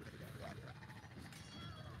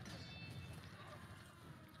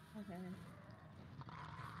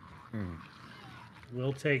 Okay.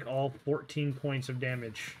 Will take all 14 points of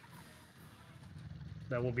damage.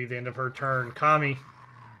 That will be the end of her turn. Kami.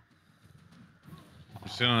 I'm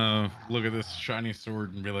just gonna look at this shiny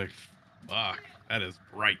sword and be like, fuck, that is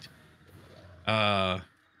bright.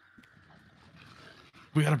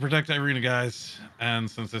 We gotta protect Irina, guys.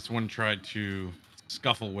 And since this one tried to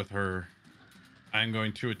scuffle with her, I'm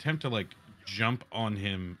going to attempt to, like, jump on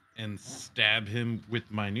him and stab him with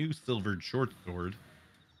my new silvered short sword.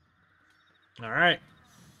 Alright.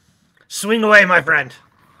 Swing away, my friend.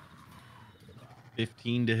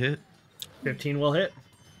 15 to hit. 15 will hit.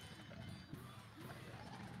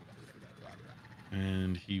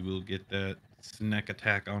 And he will get that snack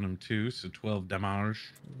attack on him too, so 12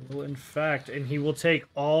 damage. Well, in fact, and he will take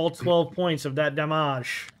all 12 points of that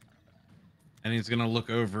damage. And he's gonna look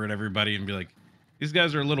over at everybody and be like, these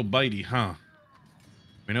guys are a little bitey, huh?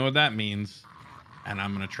 We know what that means. And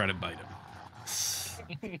I'm gonna try to bite him.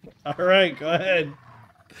 Alright, go ahead.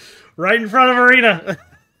 Right in front of Arena.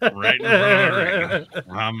 Right in front of Arena.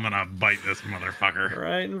 I'm gonna bite this motherfucker.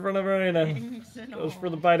 Right in front of Arena. Goes for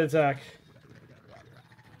the bite attack.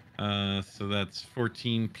 So that's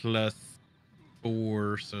 14 plus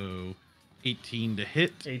 4, so 18 to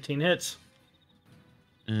hit. 18 hits.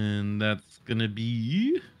 And that's gonna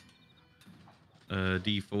be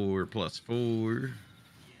D4 plus 4.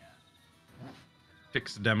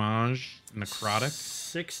 6 damage, necrotic.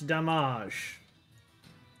 6 damage.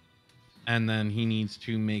 And then he needs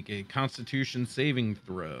to make a Constitution saving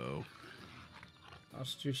throw.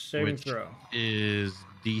 Constitution saving which throw. Is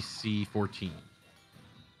DC 14.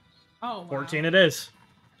 Oh, wow. 14 it is.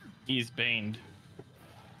 He's baned.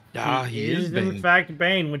 Ah, he is in Bane. fact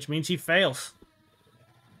Bane, which means he fails.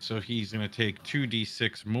 So he's going to take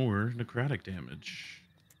 2d6 more necrotic damage.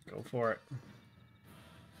 Go for it.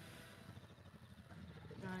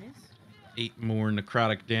 Nice. 8 more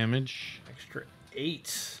necrotic damage. Extra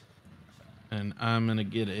 8. And I'm going to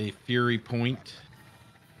get a fury point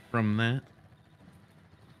from that.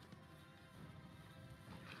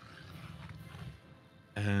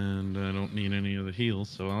 And I don't need any of the heals,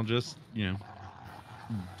 so I'll just,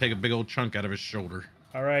 take a big old chunk out of his shoulder.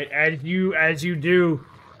 All right, as you do,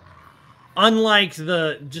 unlike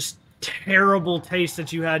the just terrible taste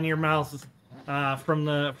that you had in your mouth from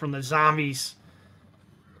the zombies,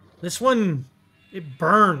 this one, it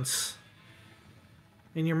burns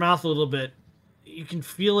in your mouth a little bit. You can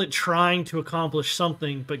feel it trying to accomplish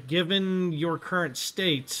something, but given your current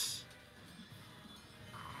state,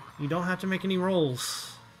 you don't have to make any rolls.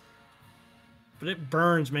 But it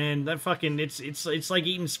burns, man. That fucking it's like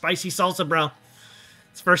eating spicy salsa, bro.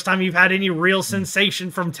 It's the first time you've had any real sensation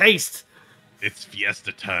from taste. It's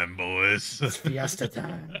fiesta time, boys. It's fiesta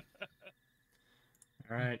time.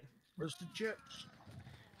 All right. Where's the chips?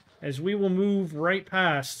 As we will move right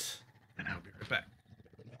past. And I'll be right back.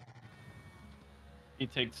 He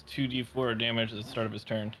takes 2d4 damage at the start of his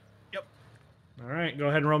turn. All right, go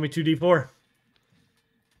ahead and roll me 2d4. Boy.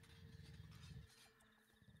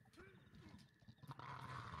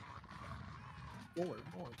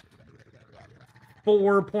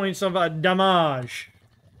 4 points of damage.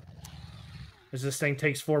 As this thing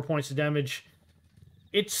takes 4 points of damage,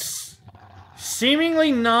 it's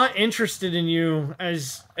seemingly not interested in you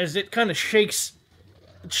as it kind of shakes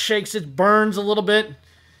It shakes, it burns a little bit,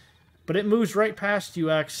 but it moves right past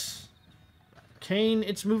you, X. Kane,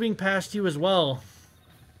 it's moving past you as well.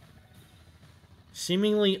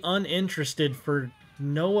 Seemingly uninterested for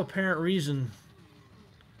no apparent reason.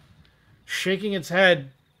 Shaking its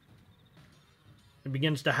head, it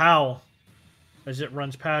begins to howl as it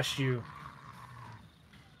runs past you.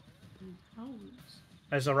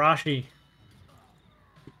 As Arashi,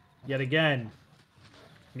 yet again,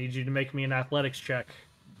 need you to make me an athletics check.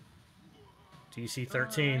 DC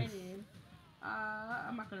 13.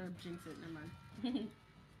 I'm not gonna jinx it. Never mind.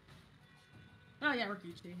 Oh yeah, we're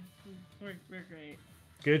Gucci. We're great.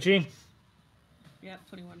 Gucci? Yep,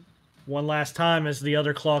 21. One last time as the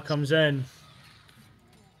other claw comes in.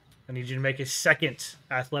 I need you to make a second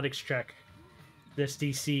athletics check. This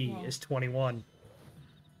DC is 21.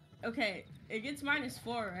 Okay, it gets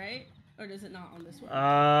 -4, right? Or does it not on this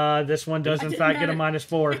one? This one does in fact get a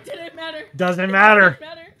 -4. It didn't matter. Doesn't matter.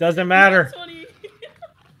 Doesn't matter. 20.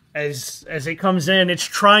 As it comes in, it's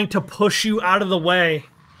trying to push you out of the way.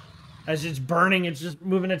 As it's burning, it's just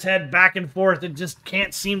moving its head back and forth. It just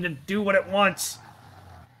can't seem to do what it wants.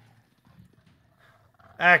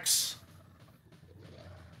 X.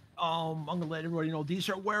 I'm gonna let everybody know these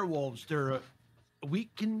are werewolves. They're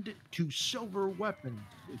weakened to silver weapons.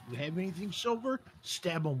 If you have anything silver,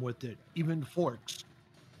 stab them with it, even forks.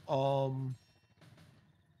 And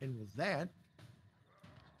with that,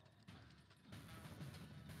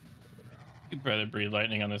 You'd rather breathe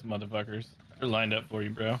lightning on those motherfuckers. They're lined up for you,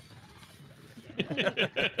 bro. hey,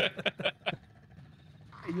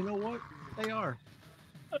 you know what? They are.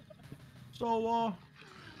 So,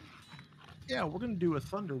 yeah, we're gonna do a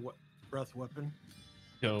thunder breath weapon.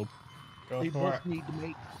 Dope. Go They for both it. need to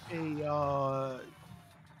make a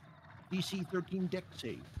DC 13 deck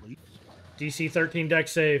save, please. DC 13 deck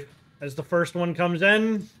save. As the first one comes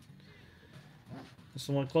in, this is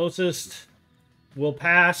the one closest. Will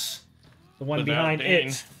pass. The one Without behind Bane.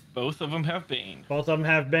 it. Both of them have Bane. Both of them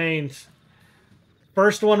have Banes.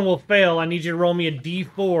 First one will fail. I need you to roll me a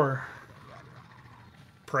D4.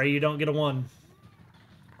 Pray you don't get a 1.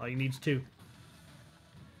 All you need is 2.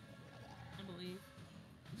 I believe.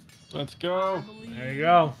 Let's go. There you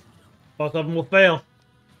go. Both of them will fail.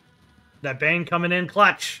 That Bane coming in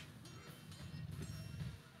clutch.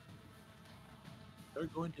 They're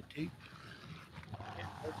going to take.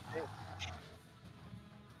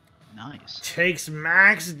 Nice. Takes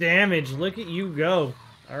max damage. Look at you go.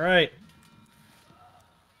 All right.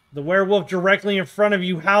 The werewolf directly in front of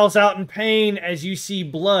you howls out in pain as you see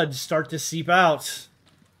blood start to seep out.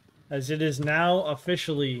 As it is now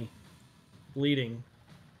officially bleeding.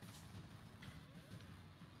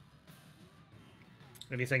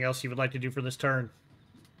 Anything else you would like to do for this turn?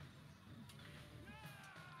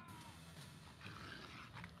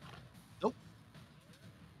 Nope.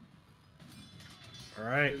 All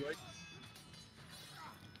right.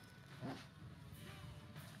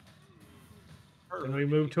 Then we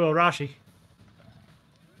move to Arashi.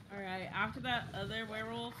 Alright, after that other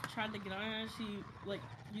werewolf tried to get on her, she, like,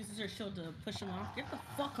 uses her shield to push him off. Get the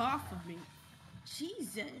fuck off of me.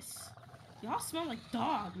 Jesus. Y'all smell like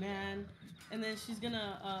dog, man. And then she's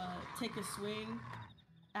gonna, take a swing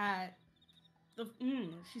at the,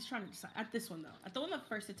 she's trying to decide. At this one, though. At the one that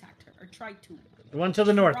first attacked her, or tried to. The one to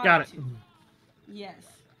the north. Tried Got it. to. Yes.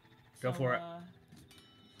 Go for it.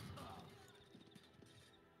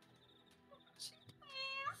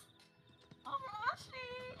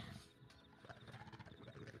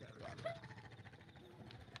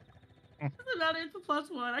 This is not into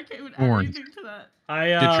 +1. I can't even add Orange. anything to that.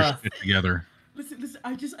 Get your shit together. Listen,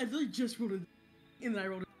 I literally just wrote it, and then I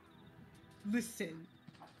wrote it. Listen.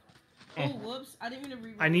 Oh, whoops. I didn't mean to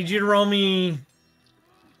rewrite I need it. you to roll me.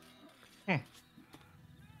 I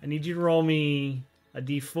need you to roll me a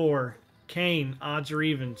D4. Kane, odds or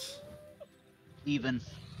evens? Even.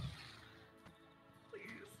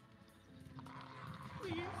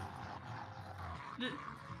 Please.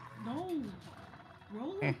 No.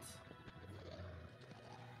 Roll it.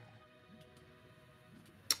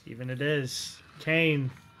 Even it is.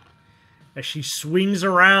 Kane, as she swings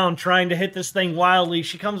around trying to hit this thing wildly,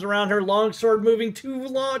 she comes around her longsword moving too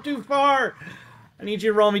far. I need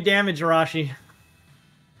you to roll me damage, Arashi.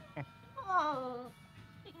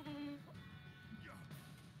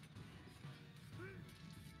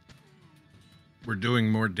 We're doing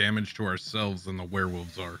more damage to ourselves than the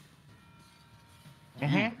werewolves are.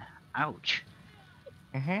 Ouch.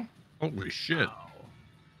 Holy shit.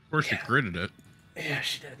 Of course she critted it. Yeah,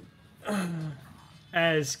 she did.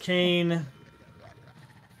 As Kane...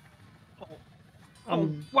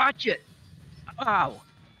 Watch it. Ow.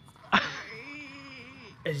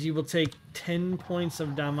 as you will take 10 points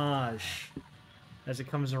of damage as it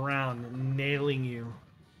comes around, nailing you.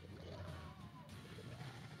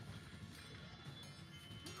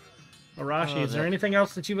 Arashi, is there anything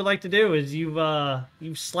else that you would like to do as you've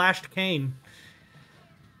slashed Kane?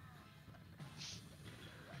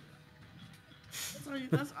 Sorry,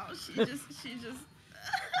 that's all. She just.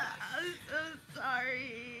 I'm so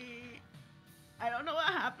sorry. I don't know what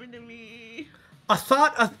happened to me. A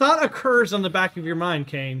thought occurs on the back of your mind,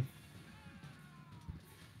 Kane.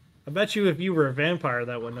 I bet you if you were a vampire,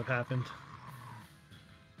 that wouldn't have happened.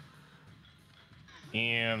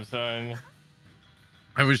 Damn, son.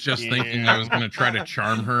 I was just thinking I was going to try to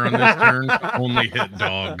charm her on this turn, but only hit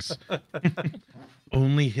dogs.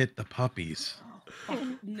 Only hit the puppies.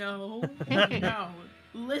 No.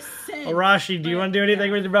 Listen. Arashi, do you want to do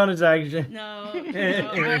anything with your bonus action? No.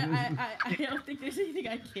 I don't think there's anything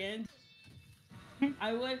I can.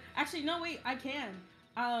 I would actually. No, wait. I can.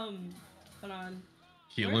 Hold on.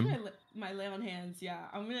 Heal Where's him. my lay on hands? Yeah,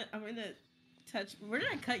 I'm gonna touch. Where did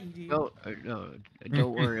I cut you, dude?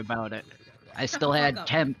 Don't worry about it. I still had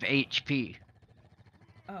temp HP.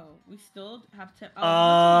 Oh, we still have temp.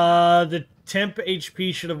 The temp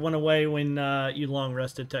HP should have went away when you long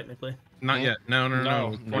rested, technically. Not yet.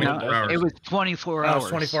 No. 24 hours. It was 24 Oh, hours. it was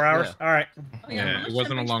 24 hours? Yeah. All right. Oh, Yeah, it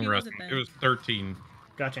wasn't a long rest. It was 13.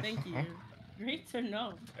 Gotcha. Thank you. Great to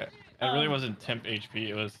know. It really wasn't temp HP.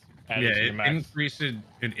 It was added Yeah, to your max.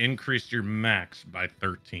 it increased your max by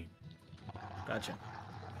 13. Gotcha.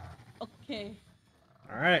 Okay.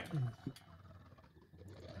 All right.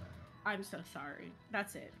 I'm so sorry.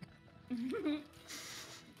 That's it.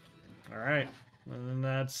 All right. And then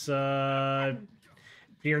that's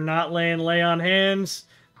if you're not laying lay on hands,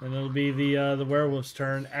 then it'll be the werewolf's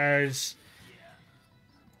turn. As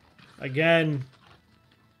again,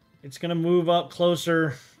 it's gonna move up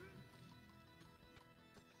closer,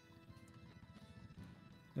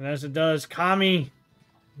 and as it does, Kami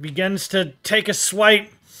begins to take a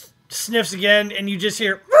swipe, sniffs again, and you just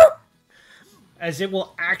hear as it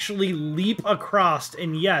will actually leap across.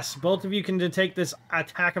 And yes, both of you can take this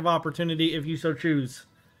attack of opportunity if you so choose.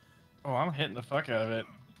 Oh, I'm hitting the fuck out of it.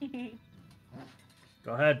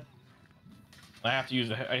 Go ahead. I have to use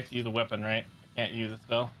the weapon, right? I can't use a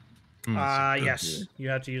spell. Yes, you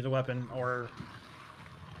have to use a weapon or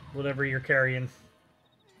whatever you're carrying.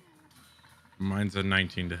 Mine's a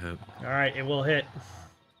 19 to hit. All right, it will hit.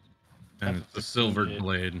 And it's a silvered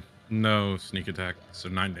blade. No sneak attack, so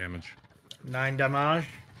 9 damage. 9 damage.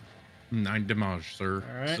 9 damage, sir.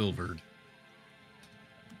 All right. Silvered.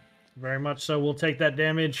 Very much so. We'll take that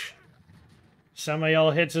damage. Samael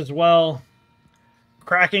hits as well.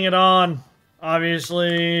 Cracking it on. Obviously,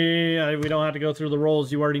 we don't have to go through the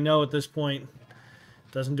rolls. You already know at this point.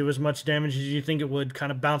 Doesn't do as much damage as you think it would.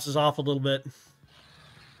 Kind of bounces off a little bit.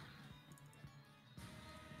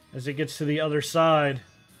 As it gets to the other side.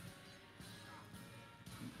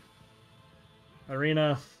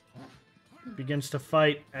 Irina begins to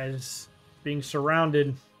fight as being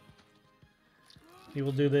surrounded. He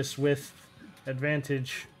will do this with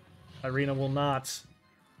advantage. Irina will not.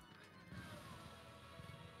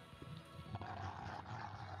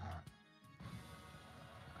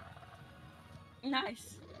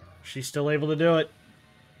 Nice. She's still able to do it.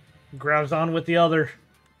 Grabs on with the other.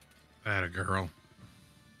 Atta girl.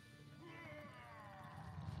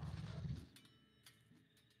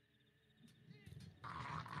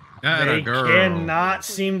 They cannot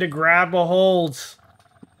seem to grab a hold.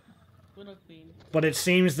 Little queen. But it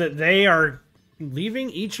seems that they are leaving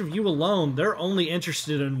each of you alone. They're only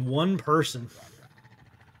interested in one person.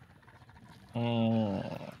 Oh.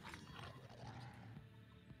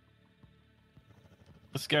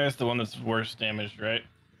 This guy's the one that's worst damaged, right?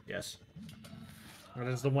 Yes. That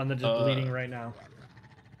is the one that is bleeding right now.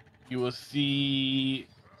 You will see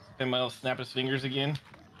Samuel snap his fingers again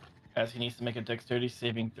as he needs to make a dexterity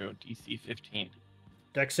saving throw, DC 15.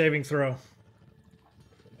 Dex saving throw.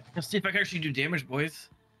 Let's see if I can actually do damage, boys.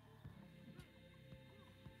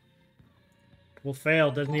 Will fail.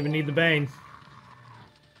 Doesn't even need the Bane.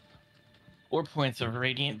 4 points of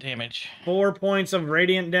radiant damage. 4 points of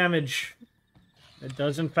radiant damage. It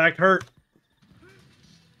does in fact hurt.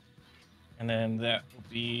 And then that will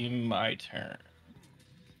be my turn.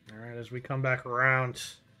 Alright, as we come back around.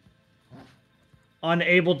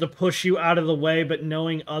 Unable to push you out of the way, but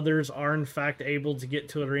knowing others are in fact able to get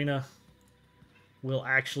to Irina, will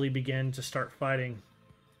actually begin to start fighting.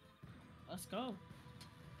 Let's go.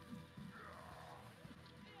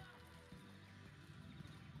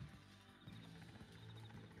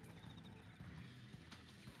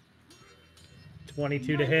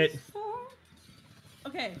 .22 to hit.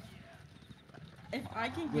 Okay. If I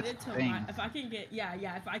can get With it to my, Bane. if I can get,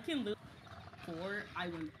 if I can lose 4, I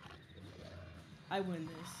win. I win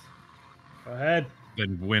this. Go ahead.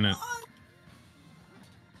 Then win it.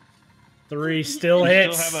 3 still You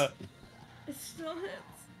hits. still have It still hits.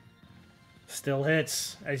 Still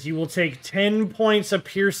hits, as you will take 10 points of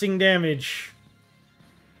piercing damage.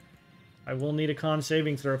 I will need a con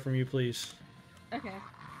saving throw from you, please. Okay.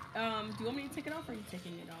 Do you want me to take it off, or are you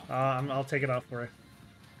taking it off? I'll take it off for you.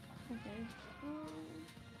 Okay.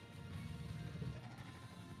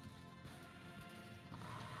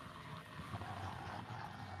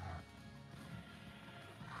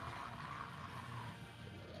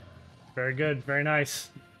 Very good, very nice.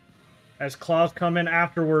 As claws come in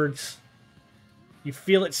afterwards, you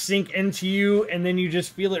feel it sink into you, and then you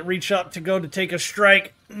just feel it reach up to go to take a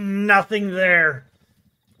strike. Nothing there.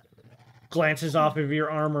 Glances off of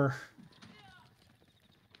your armor.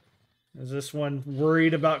 Is this one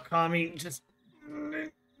worried about Kami? Just...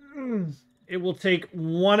 It will take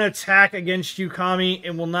 1 attack against you, Kami.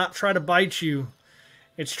 It will not try to bite you.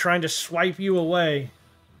 It's trying to swipe you away.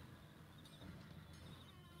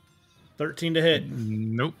 13 to hit.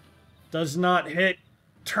 Nope. Does not hit.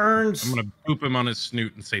 Turns. I'm gonna boop him on his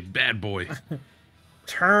snoot and say, "Bad boy."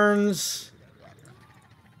 Turns.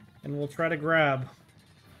 And we'll try to grab.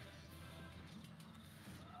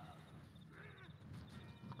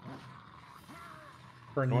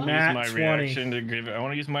 For I want to nat use my 20. reaction to give. I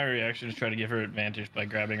want to use my reaction to try to give her advantage by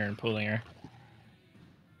grabbing her and pulling her,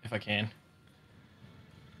 if I can.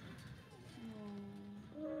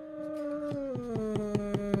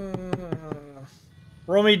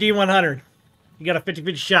 Roll me D100. You got a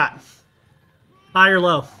 50-50 shot. High or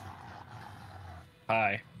low?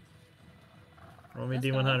 Hi. Roll me Let's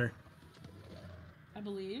D100. I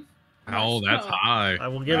believe. Oh, that's go. high. I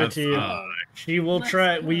will give it That's to you. high. She will Let's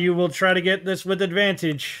try. go. You will try to get this with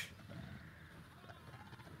advantage.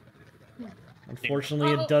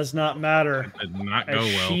 Unfortunately, it does not matter. Did not go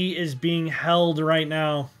As well. she is being held right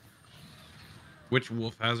now. Which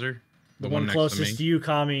wolf has her? The one next closest to me? you,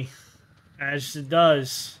 Kami. As it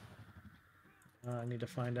does. I need to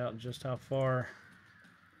find out just how far.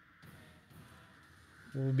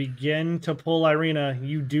 We'll begin to pull Irina.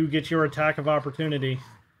 You do get your attack of opportunity.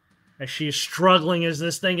 As she is struggling as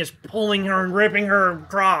this thing is pulling her and ripping her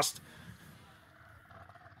across.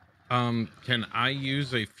 Can I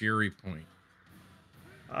use a fury point?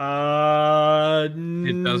 It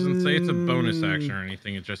It doesn't say it's a bonus action or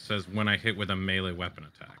anything. It just says when I hit with a melee weapon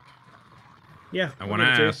attack. Yeah. I want to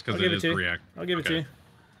ask because it is react. I'll give it to you.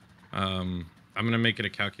 I'm gonna make it a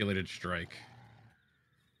calculated strike.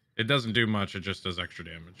 It doesn't do much. It just does extra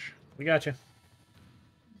damage. We got you.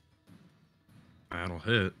 That'll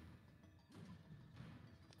hit.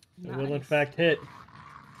 It will in fact hit.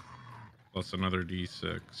 Plus another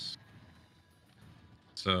d6.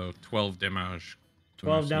 So 12 damage.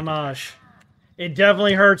 12 damage. It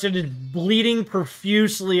definitely hurts. It is bleeding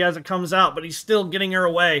profusely as it comes out, but he's still getting her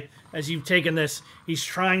away as you've taken this. He's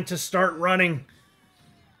trying to start running.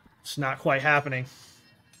 It's not quite happening.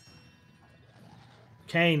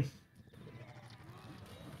 Kane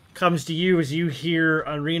comes to you as you hear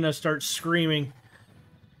Irina start screaming.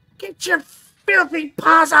 Get your filthy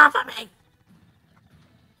paws off of me!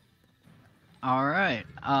 All right.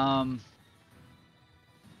 I'm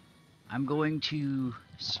going to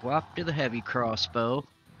swap to the heavy crossbow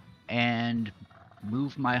and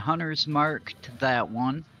move my hunter's mark to that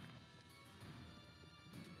one.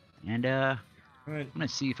 And Right. I'm gonna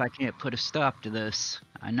see if I can't put a stop to this.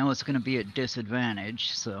 I know it's gonna be at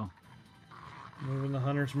disadvantage, so Moving the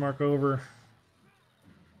hunter's mark over.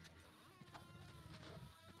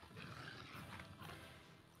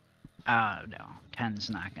 no, 10's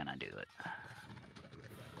not gonna do it.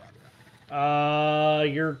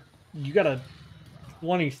 You got a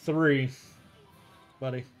 23,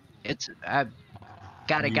 buddy. I've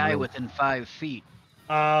got a You guy will. within 5 feet.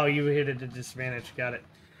 Oh, you hit it at disadvantage. Got it.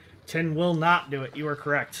 10 will not do it. You are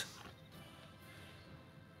correct.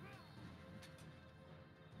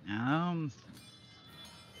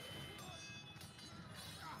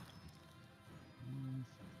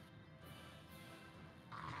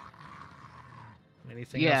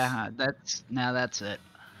 Anything else? Yeah, that's it.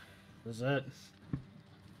 Is it?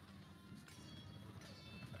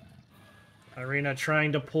 Irina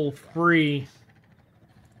trying to pull free.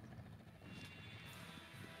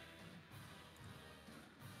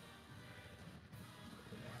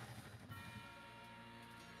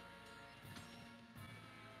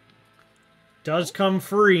 Does come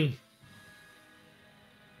free.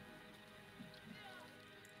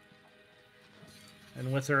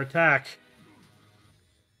 And with her attack,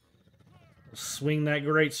 swing that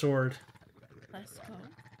greatsword. Let's go.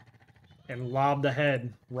 and lob the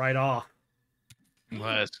head right off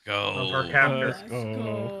Let's go. of her captor. Let's go.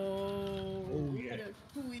 Oh, yeah. What a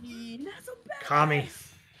queen. That's a badass. Kami.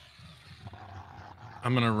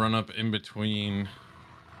 I'm gonna run up in between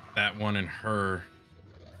that one and her.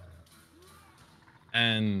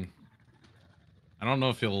 And I don't know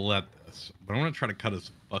if he'll let this, but I'm gonna try to cut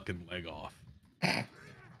his fucking leg off. All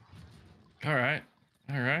right.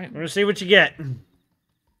 All right. We're gonna see what you get.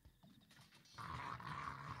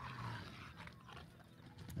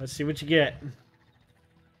 Let's see what you get.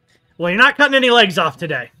 Well, you're not cutting any legs off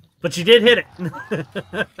today, but you did hit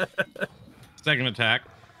it. Second attack.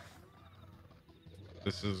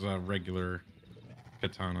 This is a regular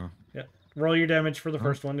katana. Yep. Roll your damage for the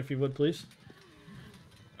first one, if you would, please.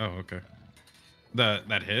 Oh, okay.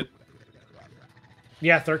 That hit?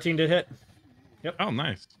 Yeah, 13 did hit. Yep. Oh,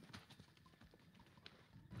 nice.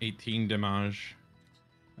 18 damage.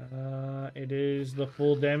 It is the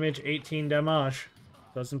full damage, 18 damage.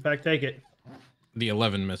 Does in fact take it. The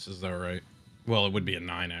 11 misses though, right? Well, it would be a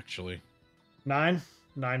 9 actually. 9?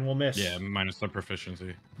 9 will miss. Yeah, minus the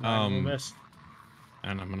proficiency. 9 will miss.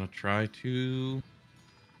 And I'm gonna try to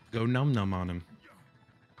go num num on him.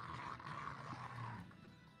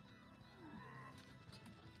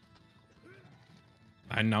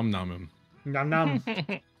 I num num him. Nom nom.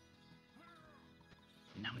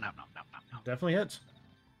 No. Definitely hits.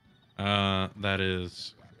 That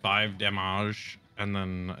is 5 damage, and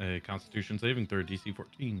then a Constitution saving throw, DC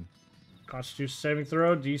 14. Constitution saving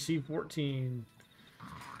throw, DC 14.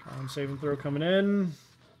 Con saving throw coming in.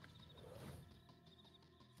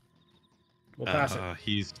 We'll pass it.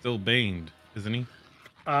 He's still baned, isn't he?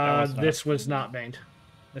 This was not baned.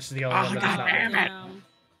 This is the only one that was not baned. Damn.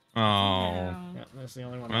 Oh, Damn. Yeah, that's the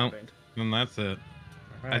only one Well, not baned. then that's it.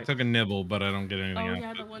 All I right. took a nibble, but I don't get Oh anything yeah,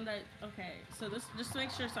 else. the one that. Okay, so this just to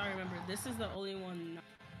make sure, so I remember. This is the only one.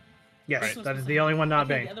 Yes, This was that is supposed the to only be- one not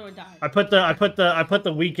okay, banged. The other one died. I put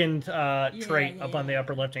the weakened trait yeah, up on the yeah.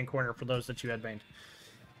 upper left hand corner for those that you had banged.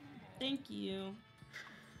 Thank you.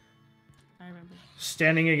 I remember.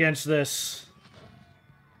 Standing against this,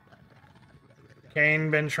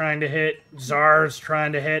 Kane been trying to hit, Czar's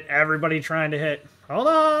trying to hit, everybody trying to hit. Hold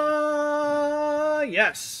on!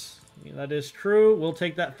 Yes, that is true. We'll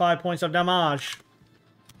take that 5 points of damage.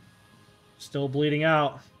 Still bleeding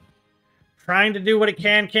out. Trying to do what it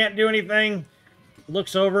can, can't do anything.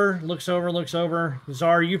 Looks over, looks over, looks over.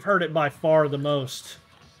 Czar, you've heard it by far the most.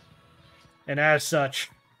 And as such,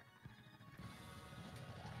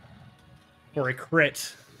 for a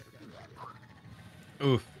crit,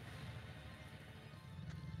 Oof.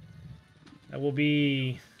 that will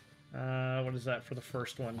be, what is that for the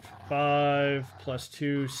first one? 5 plus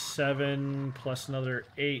 2, 7 plus another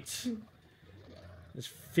 8. There's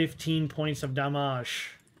 15 points of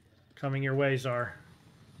damage coming your way, Czar.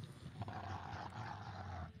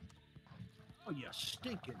 Oh, you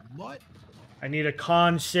stinking mutt. I need a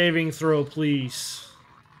con saving throw, please.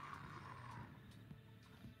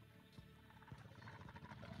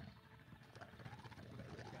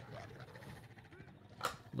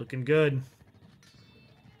 Looking good.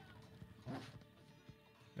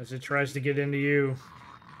 As it tries to get into you.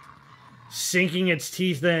 Sinking its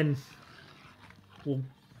teeth in. Will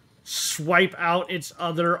swipe out its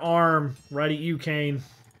other arm right at you, Kane.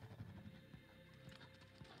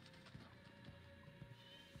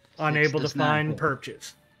 Unable to does not find hit.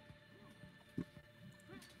 purchase.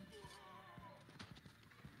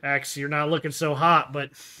 Axe, you're not looking so hot,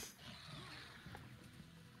 but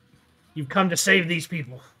you've come to save these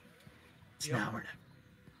people. It's now or never.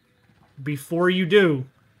 Before you do,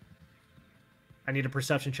 I need a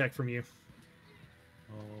perception check from you.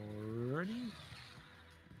 Alrighty.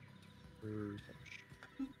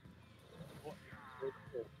 Perception.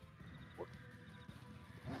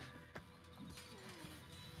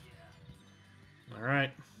 All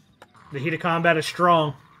right. The heat of combat is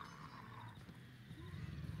strong.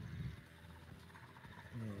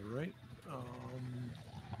 Alright.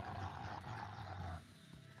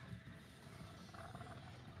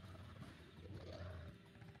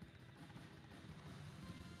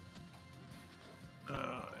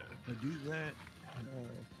 If I do that,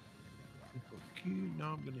 Q,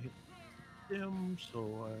 now I'm going to hit them,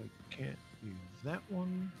 so I can't use that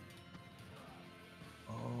one.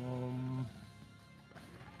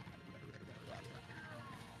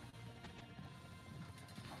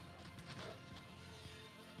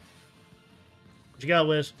 What you got,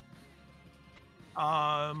 Wiz?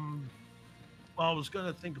 Well, I was going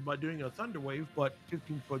to think about doing a thunder wave, but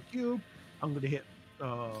 15-foot cube, I'm going to hit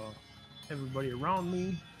everybody around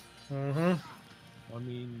me. Mm-hmm. I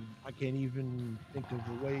mean, I can't even think of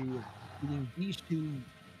a way of getting these two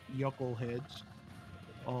yuckleheads.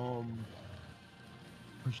 I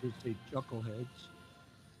should say chuckleheads.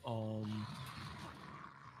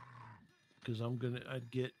 Because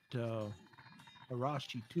I'd get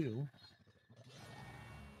Arashi too.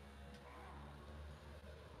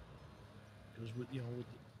 Because with it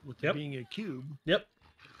Yep. being a cube. Yep.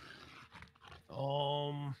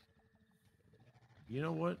 You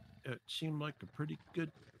know what? It seemed like a pretty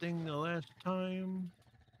good thing the last time.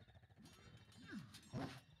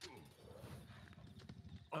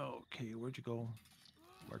 Okay, where'd you go?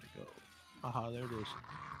 Where'd it go? Aha, there it is.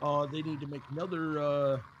 They need to make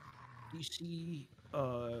another DC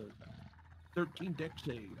 13 deck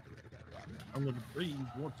save. I'm gonna breathe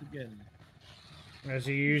once again. As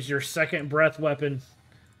you use your second breath weapon.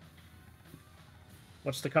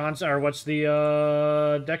 What's the what's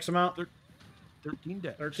the dex amount? 13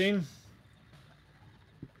 decks. 13.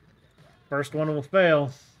 First one will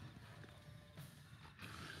fail.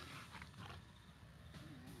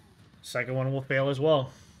 Second one will fail as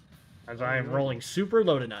well. As I am rolling super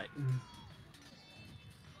low tonight.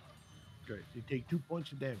 Great. You take 2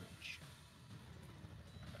 points of damage.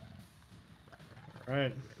 All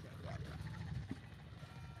right.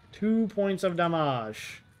 2 points of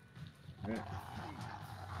damage.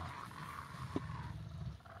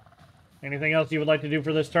 Anything else you would like to do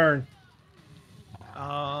for this turn?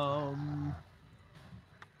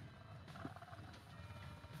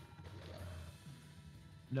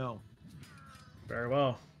 No. Very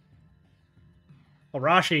well.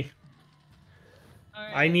 Arashi, All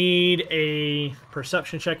I right. need a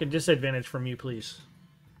perception check at disadvantage from you, please.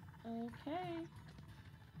 Okay.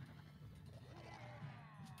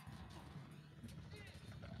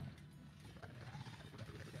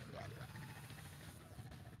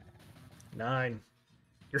 Nine.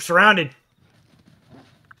 You're surrounded.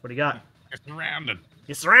 What do you got? You're surrounded.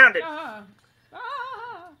 You're surrounded. Ah.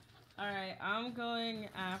 Ah. All right, I'm going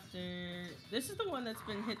after. This is the one that's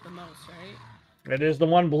been hit the most, right? It is the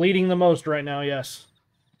one bleeding the most right now, yes.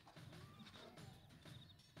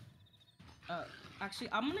 Actually,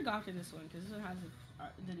 I'm gonna go after this one because this one hasn't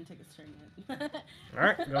didn't take its turn yet. All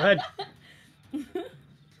right, go ahead.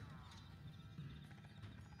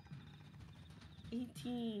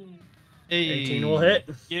 18. Hey. 18 will hit.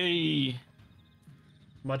 Yay.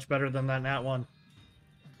 Much better than that nat one.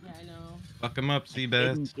 Yeah, I know. Fuck him up, Seabass.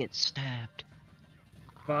 Didn't get stabbed.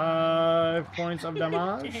 5 points of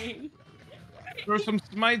damage. Dang. Throw some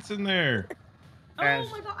smites in there. Oh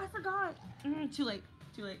As- my god, I forgot. Too late.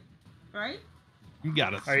 Too late. Right? You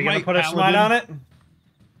got a Are you going to smite, put a smite paladin. on it?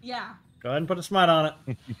 Yeah. Go ahead and put a smite on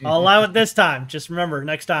it. I'll allow it this time. Just remember,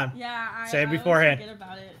 next time. Yeah, I Say it always beforehand. forget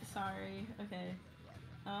about it. Sorry. Okay.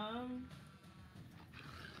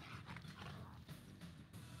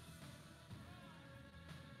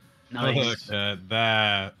 Nice. Look at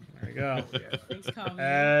that. There you go. Thanks, Kami.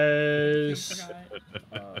 As...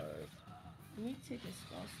 Let me take a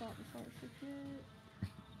spell slot before I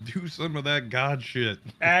forget. Do some of that god shit.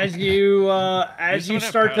 As you some of that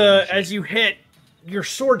start paladin shit. as you hit, your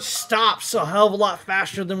sword stops a hell of a lot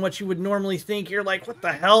faster than what you would normally think. You're like, what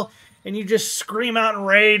the hell? And you just scream out in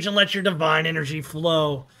rage and let your divine energy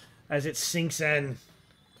flow as it sinks in.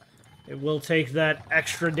 It will take that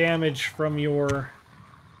extra damage from your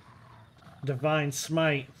divine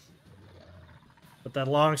smite. But that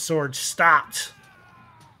long sword stopped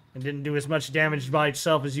and didn't do as much damage by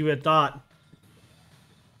itself as you had thought.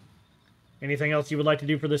 Anything else you would like to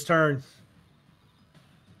do for this turn?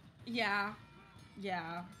 Yeah.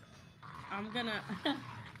 I'm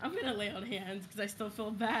gonna lay on hands because I still feel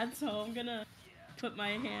bad, so I'm gonna put my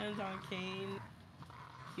hands on Kane,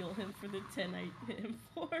 heal him for the 10 I hit him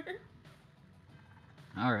for.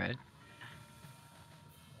 All right.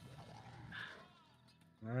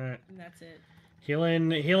 Alright. And that's it.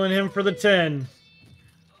 Healing him for the 10.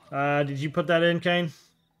 Did you put that in, Kane?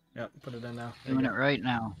 Yep, put it in now. There you Doing go. it right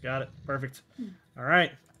now. Got it. Perfect.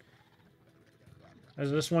 Alright.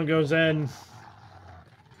 As this one goes in,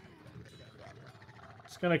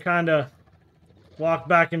 it's going to kind of walk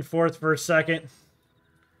back and forth for a second.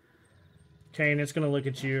 Kane, it's going to look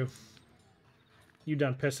at you. You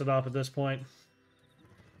done pissed it off at this point.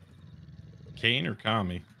 Kane or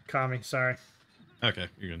Kami? Kami, sorry. Okay,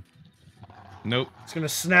 you're good. Nope. It's going to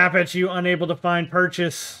snap at you, unable to find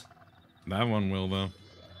purchase. That one will, though.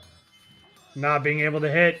 Not being able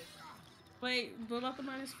to hit. Wait, what about the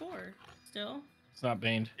 -4? Still? It's not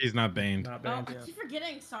baned. He's not baned. Not Oh, bad. I keep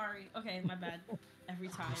forgetting. Sorry. Okay, my bad. Every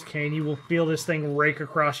time. Kane, you will feel this thing rake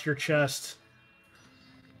across your chest.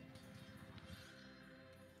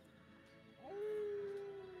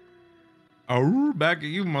 Oh, back at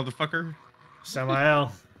you, motherfucker.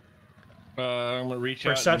 Samael. I'm gonna reach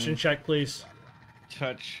Perception out check, please.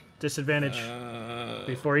 touch. Disadvantage.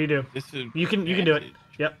 Before you do. You can do it. Disadvantage.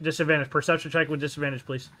 Yep, disadvantage. Perception check with disadvantage,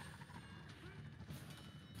 please.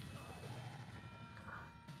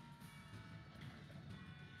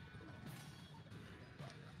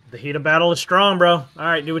 The heat of battle is strong, bro. All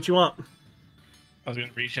right, do what you want. I was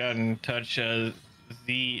gonna reach out and touch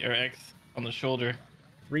Z or X on the shoulder.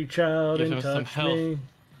 Reach out Give and him some touch health. me.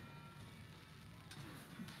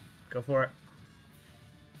 Go for it.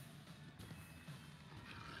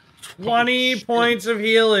 20 shit. points of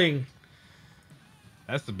healing.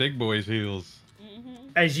 That's the big boy's heals.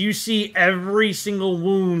 As you see every single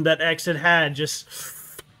wound that X had just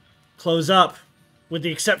close up, with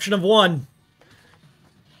the exception of one.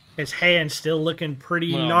 His hand still looking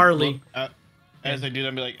pretty Well, gnarly. look, as I do that,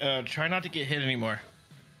 I'll be like, try not to get hit anymore.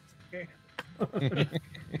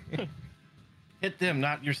 Hit them,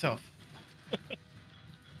 not yourself.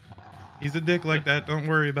 He's a dick like that. Don't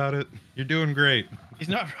worry about it. You're doing great. He's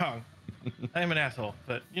not wrong. I am an asshole,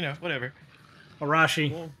 but you know, whatever.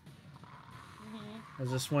 Arashi.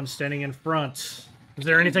 Is this one standing in front? Is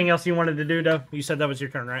there anything else you wanted to do, Dove? You said that was your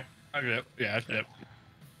turn, right? Yeah.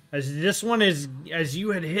 As this one is, as you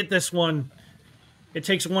had hit this one, it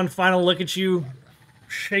takes one final look at you,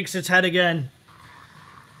 shakes its head again.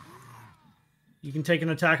 You can take an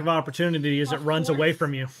attack of opportunity as it runs away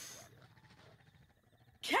from you.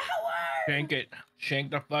 Coward! Shank it.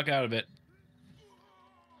 Shank the fuck out of it.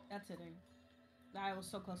 That's hitting. I was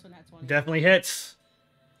so close on that 20. Definitely hits.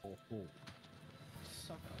 So close.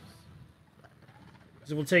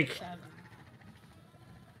 It will take 7.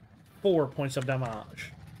 4 points of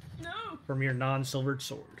damage No! from your non-silvered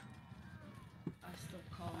sword. I still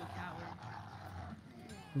call him a coward.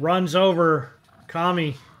 Runs over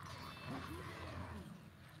Kami,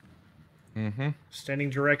 standing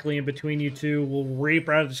directly in between you two, will reap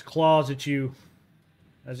out its claws at you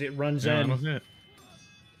as it runs Yeah, in that'll hit.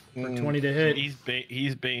 for 20 to hit. He's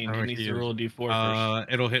Bane. Oh, He needs he to is. roll a d4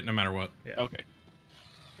 first. It'll hit no matter what. Yeah. Okay.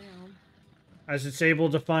 Damn. As it's able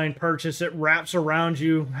to find purchase, it wraps around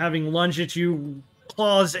you, having lunged at you,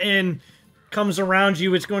 claws in, comes around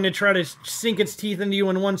you. It's going to try to sink its teeth into you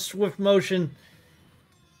in one swift motion.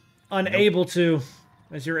 Unable to,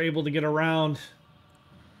 as you're able to get around.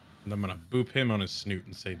 And I'm gonna boop him on his snoot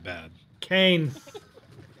and say bad. Kane,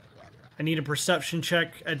 I need a perception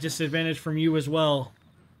check at disadvantage from you as well.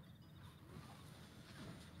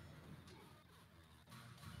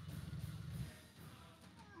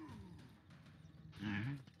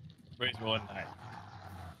 Raise one 9.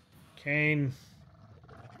 Kane,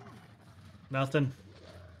 nothing.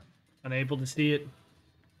 Unable to see it.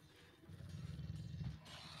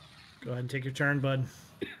 Go ahead and take your turn, bud.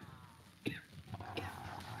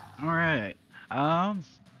 All right. I'm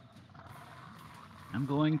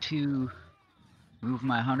going to move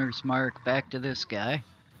my hunter's mark back to this guy.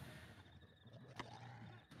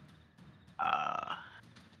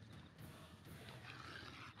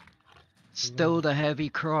 Stow the heavy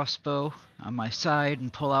crossbow on my side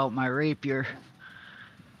and pull out my rapier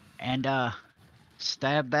and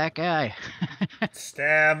stab that guy.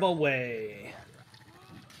 Stab away.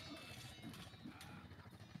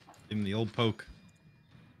 Give him the old poke.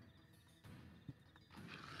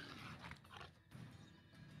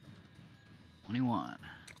 21.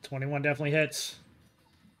 21 definitely hits.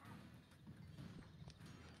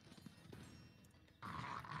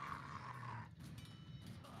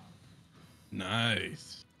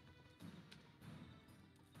 Nice.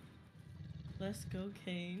 Let's go,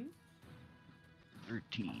 Kane.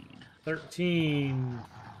 13. 13.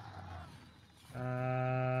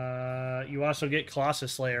 You also get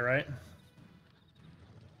Colossus Slayer, right?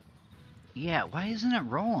 Yeah, why isn't it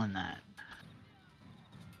rolling that?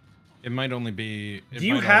 It might only be. Do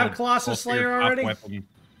you have Colossus Slayer already?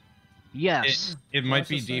 Yes. It might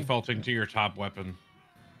be Colossus Slayer. defaulting to your top weapon,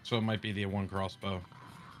 so it might be the one crossbow.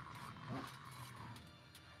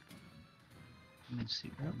 Let me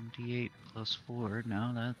see. 1d8 plus 4.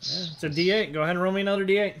 No, that's. It's a D8. Go ahead and roll me another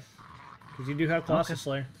D8. Because you do have Colossus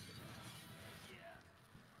Slayer.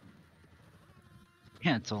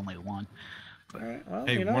 Yeah, it's only 1. All right. Well,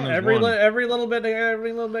 Hey, you know, one is every one. every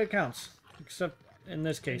little bit counts, except in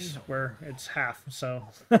this case where it's half. So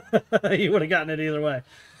you would have gotten it either way.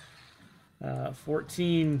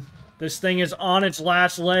 14. This thing is on its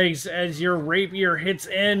last legs as your rapier hits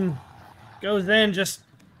in, goes in, just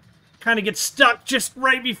kind of gets stuck just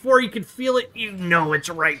right before you can feel it. You know it's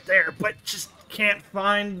right there, but just can't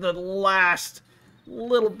find the last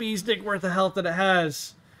little bee's dick worth of health that it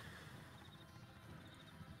has.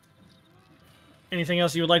 Anything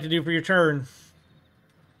else you would like to do for your turn?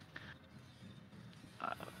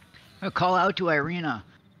 I'll call out to Irina.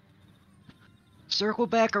 Circle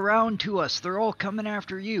back around to us. They're all coming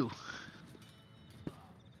after you.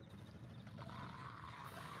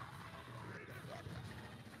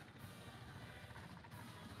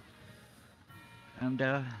 And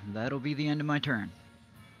that'll be the end of my turn.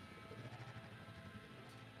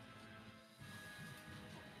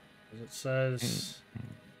 As it says,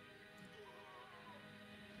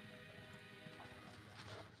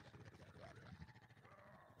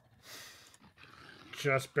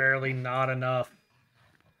 just barely not enough.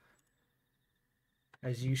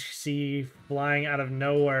 As you see flying out of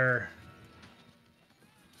nowhere,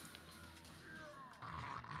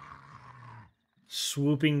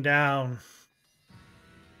 swooping down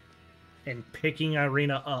and picking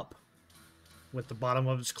Irina up with the bottom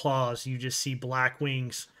of its claws, you just see black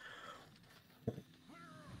wings.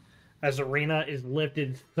 As Irina is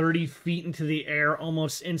lifted 30 feet into the air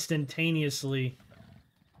almost instantaneously.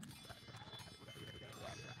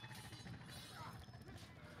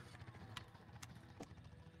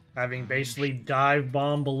 Having basically dive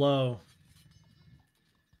bomb below.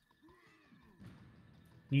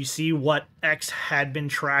 You see what X had been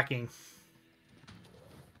tracking.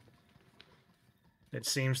 It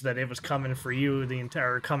seems that it was coming for you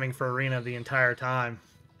coming for Irina the entire time.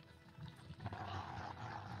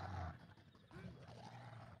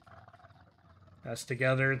 As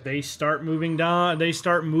together, they start moving down. They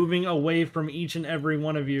start moving away from each and every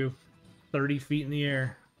one of you. 30 feet in the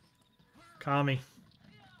air. Kami.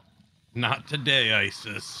 Not today,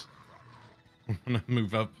 Isis. I'm gonna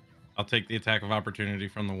move up. I'll take the attack of opportunity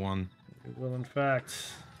from the one. It will, in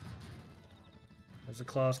fact. As the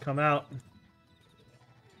claws come out.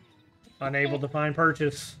 Unable to find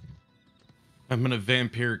purchase. I'm gonna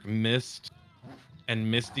vampiric mist and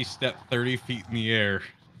misty step 30 feet in the air.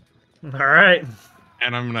 All right.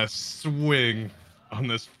 And I'm gonna swing on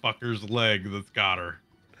this fucker's leg that's got her.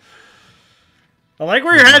 I like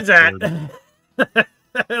where your head's at.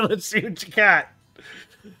 Let's see what you got.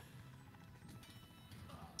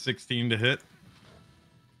 16 to hit.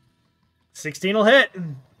 16 will hit.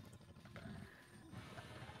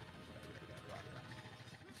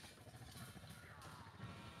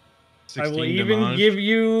 I will even give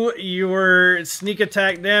you your sneak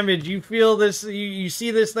attack damage. You feel this, you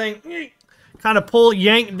see this thing kind of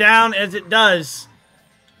yank down as it does.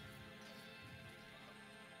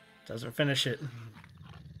 Doesn't finish it.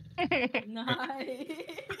 Nice.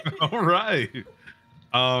 All right.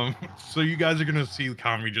 So you guys are gonna see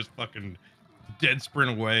Kami just fucking dead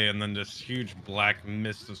sprint away, and then this huge black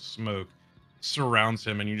mist of smoke surrounds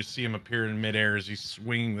him, and you just see him appear in midair as he's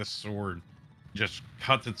swinging this sword. Just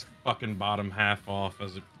cuts its fucking bottom half off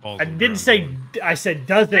as it falls. I didn't say. I said,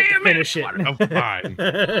 does it finish it? Oh, fine.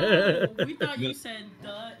 We thought you said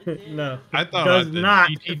no. I thought does I not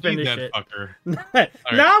GTG finish that it. fucker.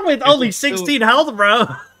 Not with only 16 health, bro.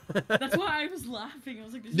 That's why I was laughing. I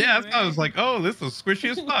was like, yeah, I was like, oh, this is squishy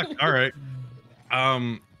as fuck. All right.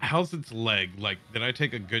 How's its leg? Like, did I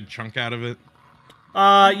take a good chunk out of it?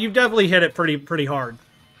 You've definitely hit it pretty hard.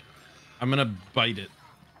 I'm gonna bite it.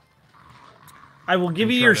 I will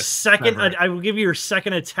give you your second. I will give you your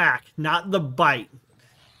second attack, not the bite.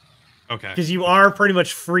 Okay. Because you are pretty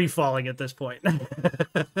much free falling at this point.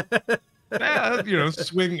 Yeah,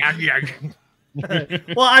 swing.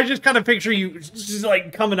 Well, I just kind of picture you just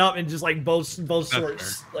like coming up and just like both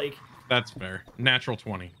swords. Like that's fair. Natural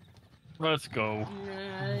 20. Let's go.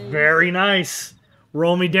 Nice. Very nice.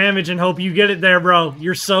 Roll me damage and hope you get it there, bro.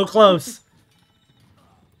 You're so close.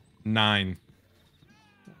 9.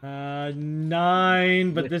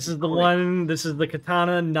 9, but this is the one. This is the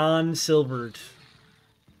katana non-silvered.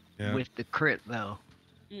 Yeah. With the crit, though.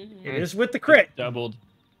 Mm-hmm. It is with the crit. Doubled.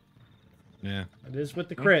 Yeah. It is with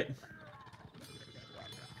the crit.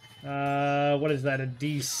 What is that? A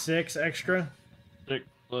D6 extra? 6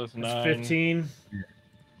 plus 9. That's 15.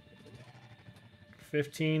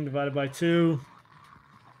 15 divided by 2.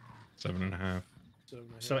 7.5.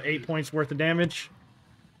 So 8 points worth of damage.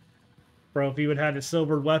 Bro, if you would have had a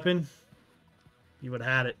silvered weapon, you would have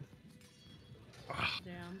had it.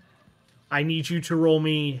 Damn. I need you to roll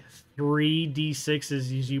me 3 D6s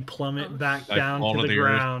as you plummet back down to the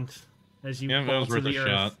ground. As you fall to the earth.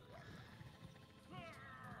 Shot.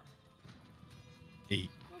 8.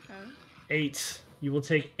 Okay. 8. You will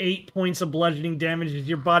take 8 points of bludgeoning damage as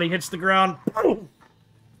your body hits the ground. Boom!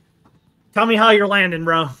 Tell me how you're landing,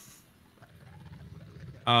 bro.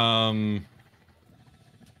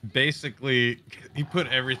 Basically, he put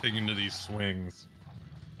everything into these swings,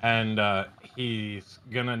 and he's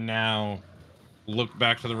gonna now look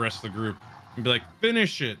back to the rest of the group and be like,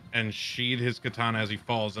 finish it, and sheathe his katana as he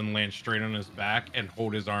falls and land straight on his back and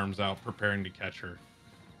hold his arms out, preparing to catch her.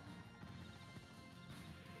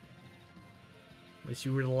 As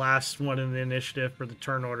you were the last one in the initiative for the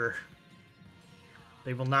turn order.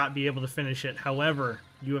 They will not be able to finish it. However,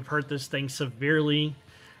 you have hurt this thing severely,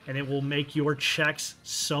 and it will make your checks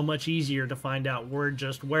so much easier to find out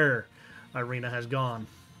where Irina has gone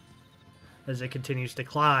as it continues to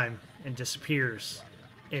climb and disappears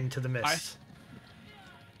into the mist.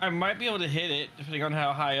 I might be able to hit it, depending on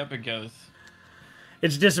how high up it goes.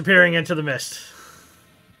 It's disappearing into the mist.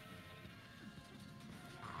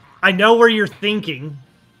 I know where you're thinking.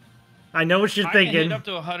 I know what you're I thinking. can hit up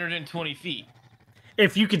to 120 feet.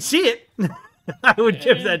 If you could see it, I would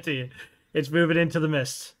give that to you. It's moving into the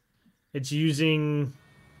mist. It's using...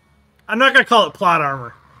 I'm not going to call it plot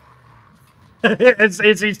armor.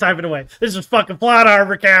 He's typing away. This is fucking plot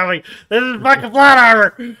armor, Callie. This is fucking plot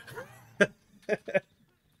armor.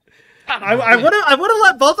 I would have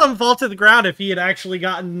let both of them fall to the ground if he had actually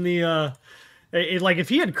gotten the... like, if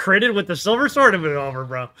he had critted with the silver sword, it would have been over,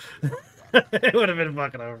 bro. It would have been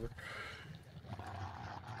fucking over.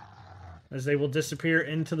 As they will disappear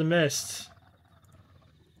into the mist.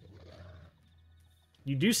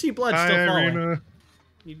 You do see blood still falling. Irina.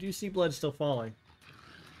 You do see blood still falling.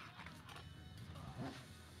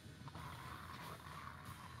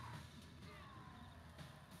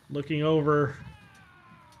 Looking over.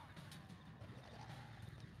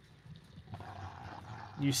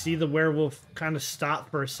 You see the werewolf kind of stop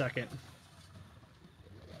for a second.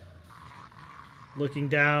 Looking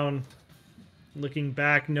down. Looking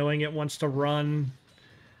back, knowing it wants to run.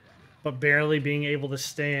 But barely being able to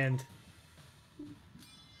stand. I'm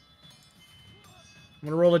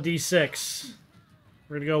going to roll a d6.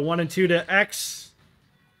 We're going to go 1 and 2 to X.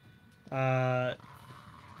 3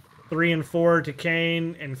 and 4 to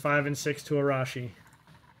Kane. And 5 and 6 to Arashi.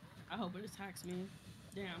 I hope it attacks me.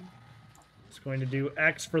 Damn. It's going to do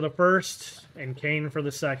X for the first. And Kane for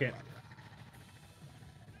the second.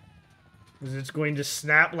 It's going to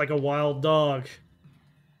snap like a wild dog.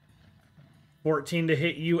 14 to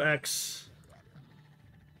hit you, X.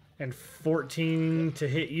 And 14 to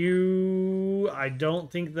hit you. I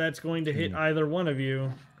don't think that's going to hit either one of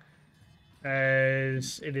you.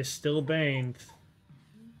 As it is still baned.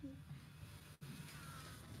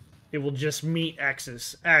 It will just meet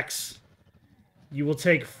X's. X. You will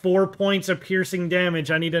take 4 points of piercing damage.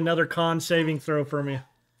 I need another con saving throw from you.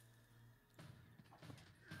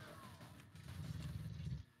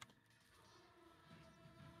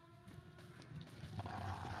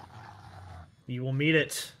 You will meet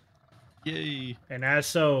it. Yay. And as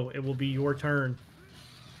so, it will be your turn.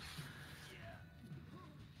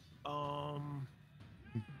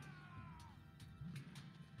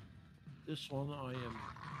 This one I am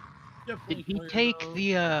Did definitely he cleared take of.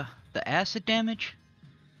 the acid damage?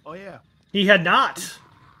 Oh yeah. He had not.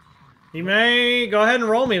 He may go ahead and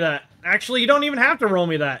roll me that. Actually, you don't even have to roll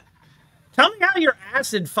me that. Tell me how your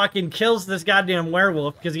acid fucking kills this goddamn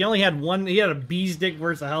werewolf, because he only had one, he had a bee's dick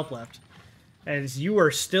worth of health left. As you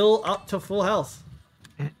are still up to full health.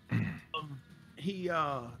 He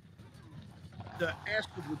the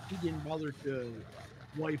acid which he didn't bother to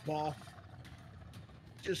wipe off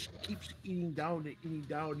just keeps eating down and eating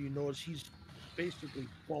down. You notice he's basically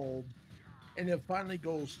bald, and it finally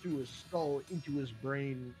goes through his skull into his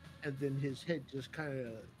brain, and then his head just kind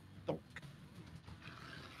of thunk.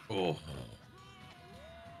 Oh.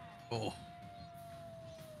 Oh.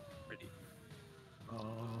 Pretty.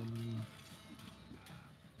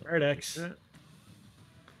 Alright, X. And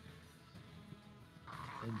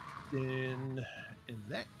then in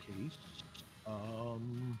that case,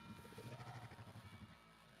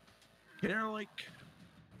 can I like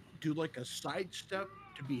do like a sidestep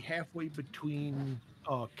to be halfway between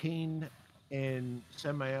Kane and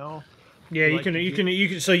Samael? Yeah, Like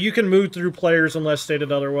you can move through players unless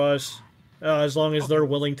stated otherwise. As long as they're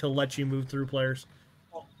willing to let you move through players.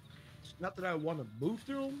 Well, it's not that I want to move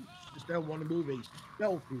through them, it's just that I want to move a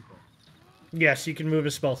spell through them. Yes, you can move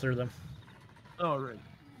a spell through them. All right.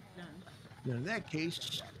 Done. Then in that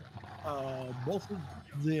case, both of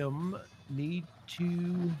them need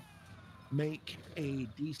to make a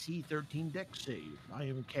DC 13 dex save. I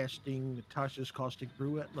am casting Natasha's Caustic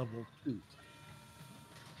Brew at level 2.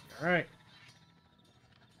 Alright.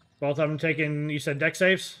 Both of them taking, you said dex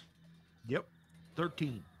saves? Yep,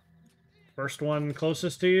 13. First one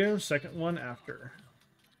closest to you, second one after.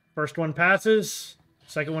 First one passes,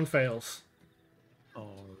 second one fails.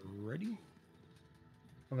 Alrighty.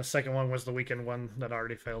 And the second one was the weakened one that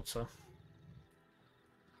already failed, so.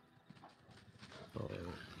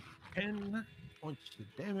 10 points of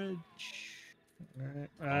damage.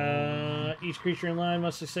 Alright. Each creature in line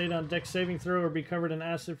must succeed on dex saving throw or be covered in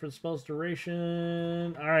acid for the spell's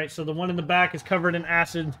duration. Alright, so the one in the back is covered in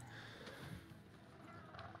acid.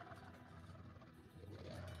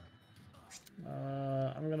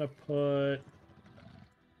 I'm gonna put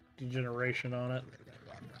degeneration on it.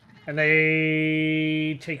 And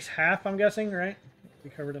they takes half, I'm guessing, right? Be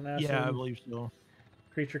covered in acid. Yeah, I believe so.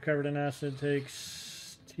 Creature covered in acid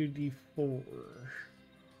takes 2d4.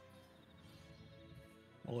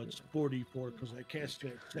 Oh, it's 44 because I cast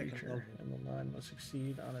it at second level. Creature in the line must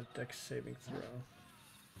succeed on a dex saving throw.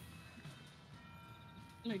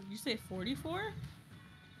 Like, you say 44?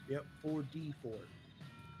 Yep, 4d4.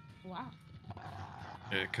 Wow.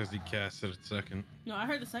 Yeah, because he cast it at second. No, I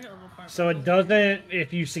heard the second level part. So it doesn't.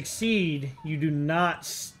 If you succeed, you do not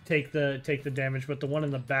take the damage, but the one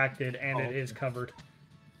in the back did, and it is covered.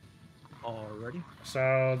 Already?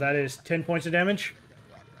 So that is 10 points of damage.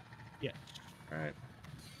 Yeah. All right.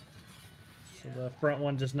 So the front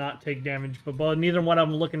one does not take damage, but neither one of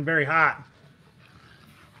them looking very hot.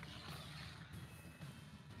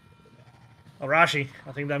 Arashi,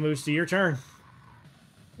 I think that moves to your turn.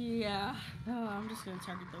 Yeah. Oh, I'm just gonna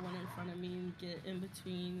target the one in front of me and get in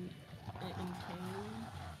between it and Kane.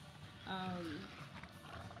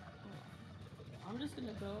 I'm just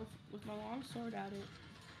gonna go with my long sword at it.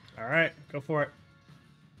 All right, go for it.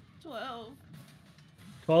 12.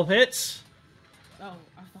 12 hits. Oh,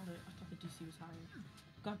 I thought the DC was higher.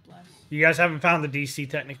 God bless. You guys haven't found the DC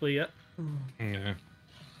technically yet. Yeah.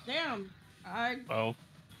 Damn. I Oh.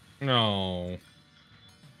 No.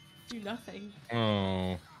 do nothing.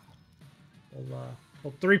 Oh.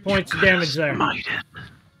 Well, 3 points of damage there.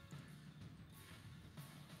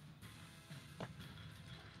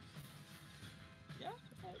 Yeah,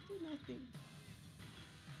 I do nothing.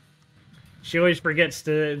 She always forgets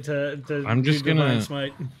to I'm just do Divine gonna-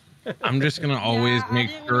 Smite. I'm just gonna always I make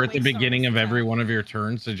didn't sure wanna at the waste all beginning this of every time. one of your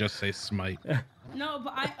turns to just say smite. No,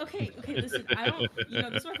 but okay, listen, I don't,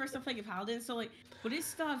 this is my first time playing a Paladin, so, like, would it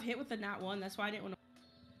still have hit with the nat 1? That's why I didn't want to,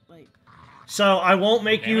 like... So I won't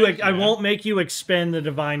make you. Damage, I yeah. won't make you expend the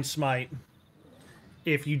Divine Smite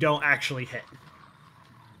if you don't actually hit.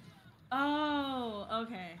 Oh,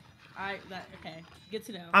 okay. Okay, good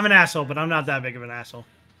to know. I'm an asshole, but I'm not that big of an asshole.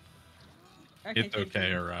 Okay, It's thank okay,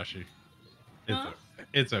 you. Arashi. It's Huh? okay.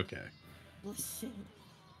 It's okay. Listen.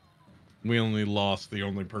 We only lost the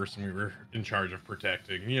only person we were in charge of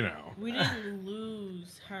protecting, you know. We didn't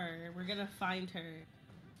lose her. We're gonna find her.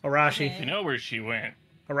 Arashi, Okay. You know where she went.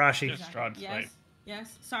 Arashi, Just Strahd Yes. swipe.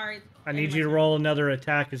 Yes. Sorry. I need you to roll another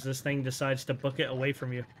attack as this thing decides to book it away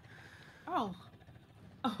from you. Oh.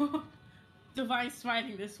 Oh. Divine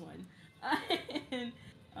smiting this one. And,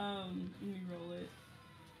 let me roll it.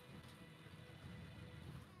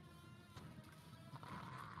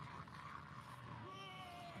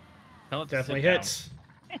 Tell it to Definitely sit down. hits.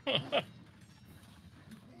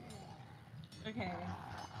 Okay.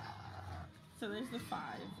 So there's the 5,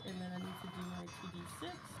 and then I need to do my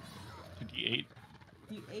 2d6. D8.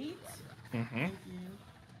 D8. Mm-hmm. Thank you.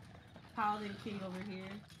 Paladin King over here.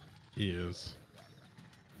 He is.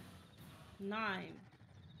 9.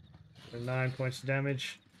 For 9 points of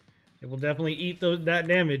damage. It will definitely eat that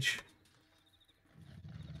damage.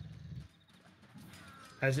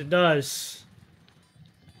 As it does,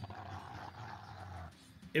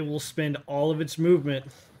 it will spend all of its movement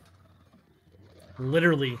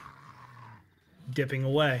literally dipping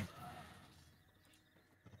away.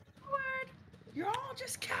 Coward! You're all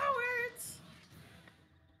just cowards!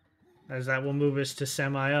 As that will move us to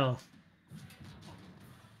Samael.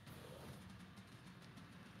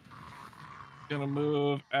 Gonna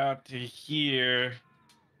move out to here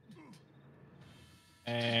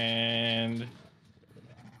and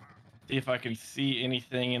see if I can see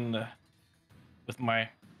anything in the with my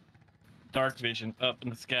dark vision up in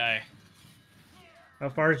the sky. How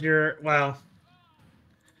far is your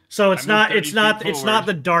So it's I moved not 30 it's not feet it's not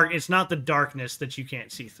forward. it's not the darkness that you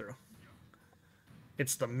can't see through.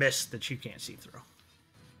 It's the mist that you can't see through.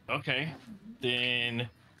 Okay, then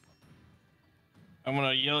I'm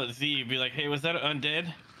gonna yell at Z, be like, "Hey, was that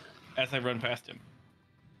undead?" As I run past him.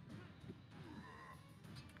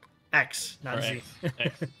 X, not Or Z. X.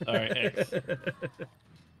 X. All right, X.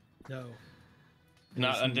 No.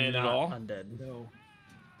 Not It's undead at not all. Undead. No.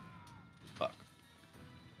 Fuck.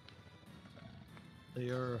 They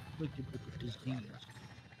are afflicted with a disease.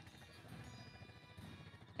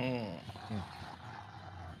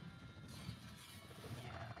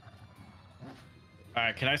 All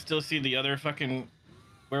right, can I still see the other fucking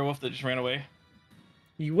werewolf that just ran away?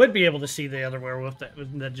 You would be able to see the other werewolf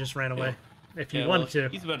that just ran away if you Yeah, wanted well, to.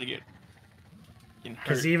 He's about to get Getting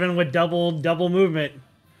Because hurt. even with double movement,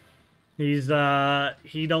 he'd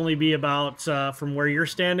only be about from where you're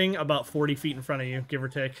standing about 40 feet in front of you, give or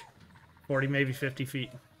take, 40 maybe 50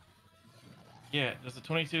 feet. Yeah, does the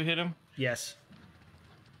 22 hit him? Yes.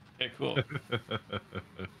 Okay, cool.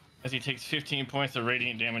 As he takes 15 points of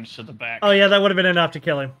radiant damage to the back. Oh yeah, that would have been enough to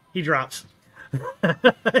kill him. He drops.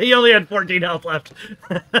 He only had 14 health left.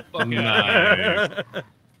 Nice.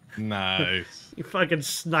 Nice. You fucking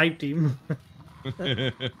sniped him.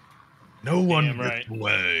 No one Damn right. gets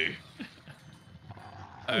away.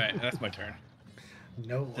 All right, that's my turn.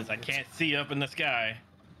 No. Since I can't see up in the sky.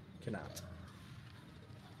 Cannot.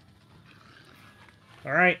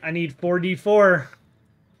 All right, I need 4d4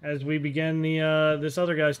 as we begin the this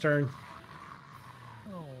other guy's turn.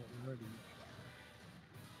 Alrighty.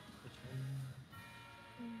 This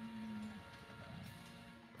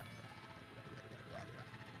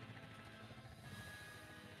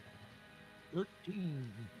one.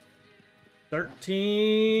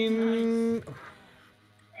 13.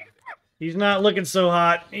 He's not looking so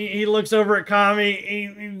hot. He looks over at Kami.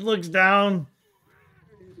 He looks down.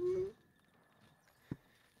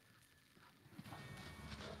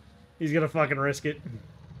 He's gonna fucking risk it.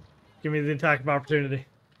 Give me the attack of opportunity.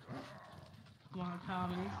 Come on,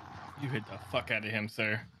 Tommy. You hit the fuck out of him,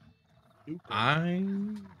 sir. I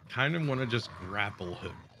kind of want to just grapple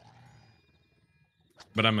him.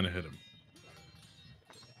 But I'm going to hit him.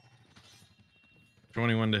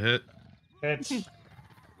 21 to hit. Hits.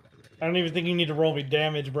 I don't even think you need to roll me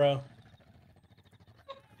damage, bro.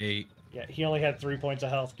 8. Yeah, he only had 3 points of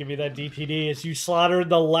health. Give me that DPD as you slaughtered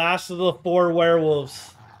the last of the 4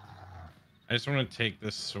 werewolves. I just want to take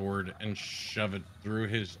this sword and shove it through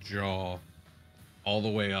his jaw all the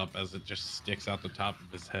way up as it just sticks out the top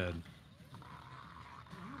of his head.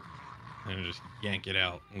 And just yank it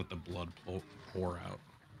out and let the blood pour out.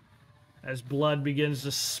 As blood begins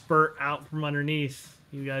to spurt out from underneath,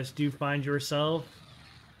 you guys do find yourself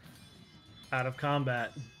out of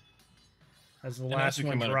combat. As the And last as we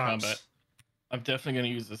one come out of drops. combat, I'm definitely going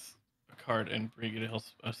to use this card and bring it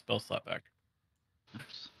a spell slot back.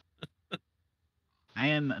 I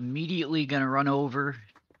am immediately going to run over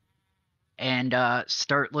and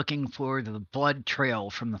start looking for the blood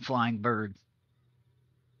trail from the flying bird.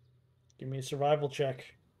 Give me a survival check.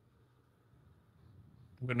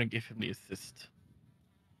 I'm going to give him the assist.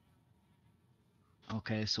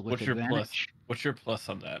 Okay, so with What's your plus? advantage, What's your plus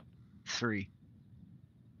on that? 3.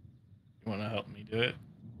 You want to help me do it?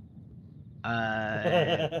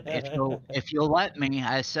 If you'll let me,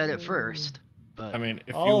 I said it first. But I mean,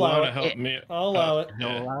 if I'll you allow want to it. help me, I'll allow it. you'll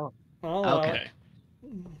yeah. allow it. I'll allow Okay. it.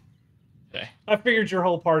 Okay. I figured your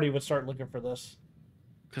whole party would start looking for this.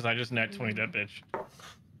 Because I just nat 20 that bitch.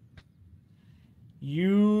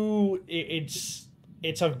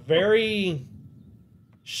 It's a very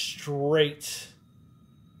straight.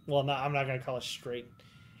 Well, no, I'm not gonna call it straight.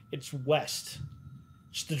 It's west.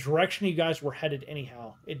 It's the direction you guys were headed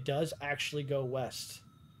anyhow. It does actually go west.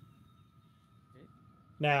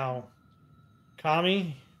 Now,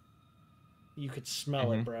 Kami, you could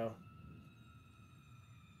smell it, bro.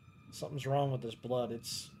 Something's wrong with this blood.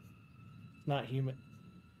 It's not human.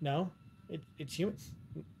 No, it's human.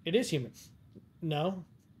 It is human. No,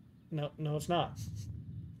 it's not.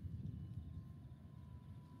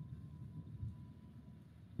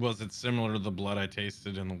 Was it similar to the blood I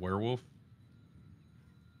tasted in the werewolf?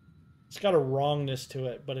 It's got a wrongness to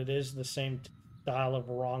it, but it is the same style of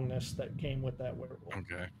wrongness that came with that werewolf.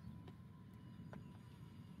 Okay.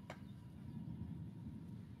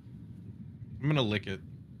 I'm gonna lick it.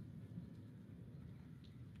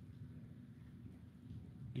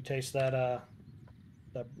 You taste that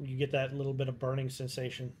you get that little bit of burning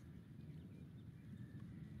sensation.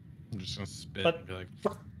 I'm just gonna spit But and be like,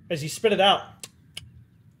 as you spit it out,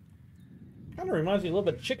 kind of reminds me a little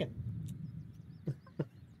bit of chicken.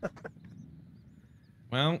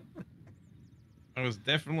 well, it was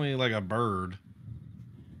definitely like a bird.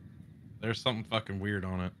 There's something fucking weird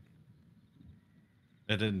on it.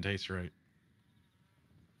 It didn't taste right.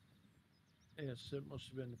 Yes, it must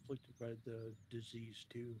have been afflicted by the disease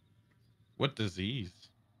too. What disease?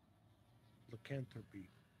 Lycanthropy.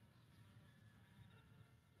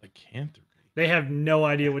 Lycanthropy. They have no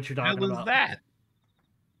idea what you're How talking was about. that?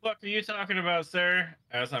 What are you talking about, sir?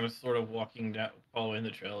 As I'm sort of walking down, following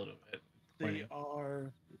the trail a little bit. They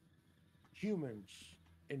are humans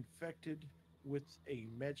infected with a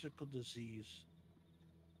magical disease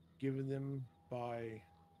given them by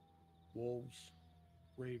wolves,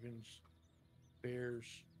 ravens, bears,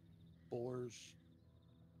 boars,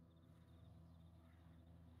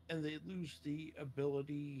 and they lose the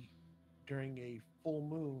ability during a full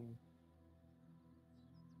moon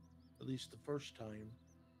at least the first time,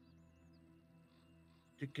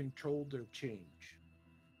 to control their change.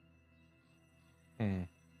 Hmm.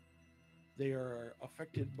 They are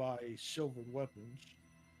affected by silver weapons.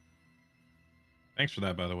 Thanks for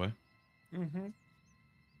that, by the way. Mm-hmm.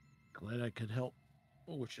 Glad I could help.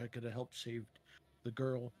 I wish I could have helped saved the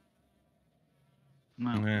girl.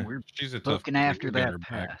 Well, Nah, we're she's a tough booking cookie. after We got that her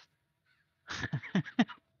back. path.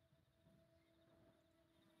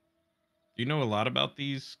 Do you know a lot about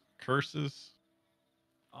these curses?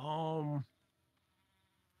 I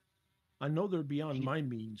know they're beyond my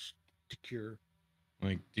means to cure.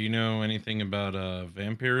 Like, do you know anything about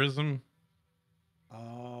vampirism?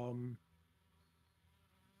 Um,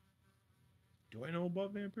 do I know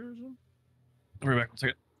about vampirism? We're back. 1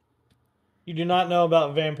 second. You do not know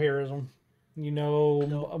about vampirism. You know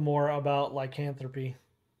No. more about lycanthropy.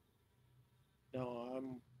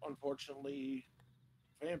 No, unfortunately,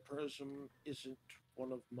 vampirism isn't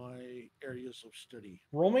one of my areas of study.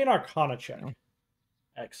 Roll me an Arcana check. No.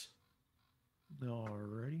 X.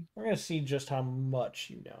 Alrighty. We're gonna see just how much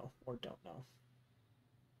you know or don't know.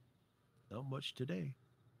 Not much today.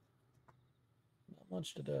 Not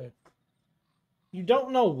much today. You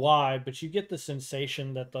don't know why, but you get the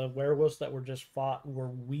sensation that the werewolves that were just fought were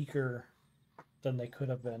weaker than they could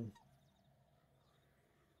have been.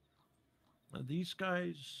 These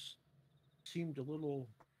guys seemed a little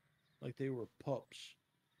like they were pups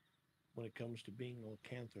when it comes to being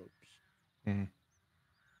lycanthropes.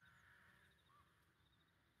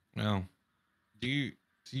 Well, you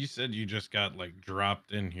said you just got like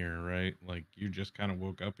dropped in here, right? Like you just kind of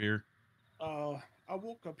woke up here. I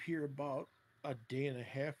woke up here about a day and a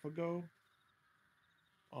half ago.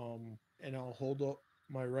 And I'll hold up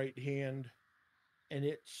my right hand, and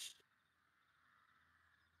it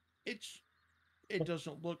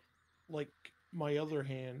doesn't look like my other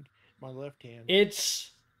hand, my left hand.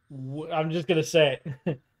 I'm just gonna say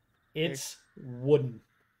it. It's wooden.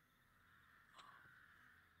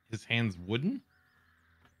 His hand's wooden.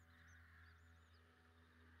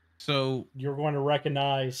 So You're going to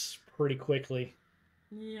recognize pretty quickly.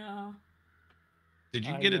 Yeah. did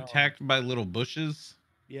you I get know. attacked by little bushes?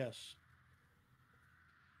 Yes.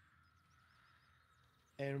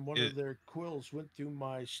 And one of their quills went through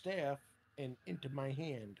my staff and into my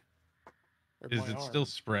hand. Is my it arm. still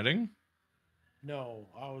spreading? No,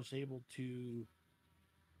 I was able to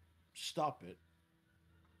stop it.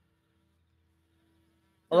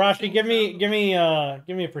 Arashi, give me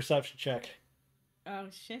a perception check. Oh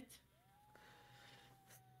shit.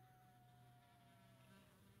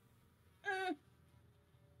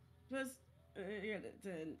 Was yeah,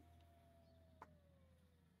 10.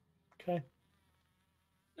 Okay.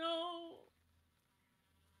 No.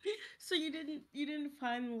 So you didn't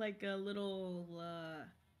find like a little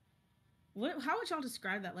what? How would y'all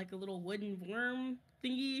describe that? Like a little wooden worm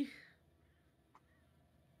thingy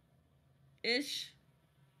ish.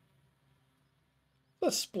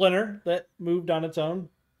 A splinter that moved on its own.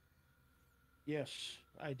 Yes,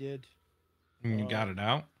 I did. And you got it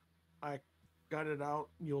out? I got it out.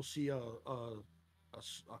 You'll see a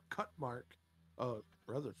cut mark, a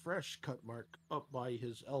rather fresh cut mark up by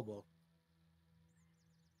his elbow.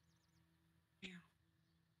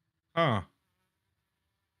 Huh.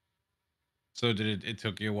 So it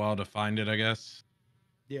took you a while to find it, I guess?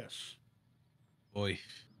 Yes. Boy.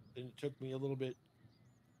 And it took me a little bit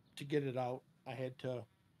to get it out. I had to.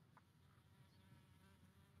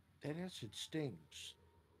 That acid stings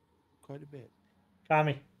quite a bit.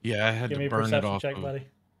 Kami. Yeah, I had Give to me a burn it perception off. check, buddy.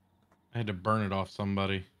 I had to burn it off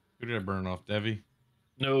somebody. Who did I burn it off? Devi?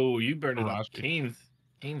 No, you burned it off Arashi.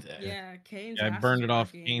 Kane's ass. Yeah, Kane's Yeah, I ass burned was it off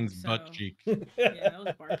barking, Kane's so... butt cheek. Yeah, that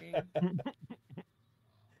was barking.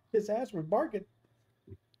 His ass was barking.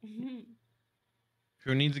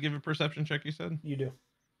 Who needs to give a perception check, you said? You do.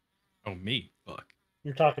 Oh, me. Fuck.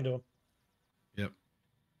 You're talking to him. Yep.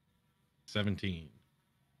 17.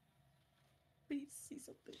 Please see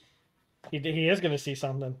something. He is going to see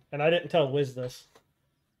something. And I didn't tell Wiz this.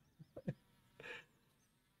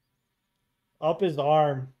 Up his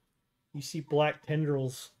arm, you see black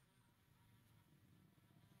tendrils.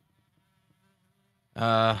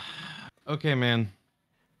 Okay, man.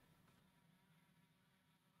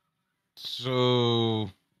 So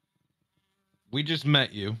we just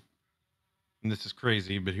met you. And this is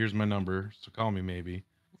crazy, but here's my number, so call me maybe.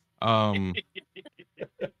 I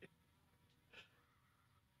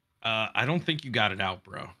don't think you got it out,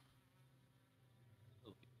 bro.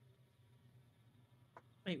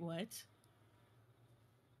 Wait, what?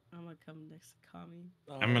 I'm gonna come next to Kami.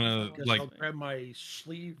 I'm gonna I'll grab my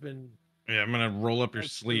sleeve and. Yeah, I'm gonna roll up your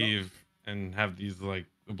Thanks, sleeve and have these like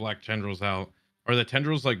the black tendrils out. Are the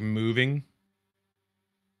tendrils like moving?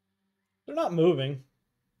 They're not moving.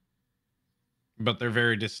 But they're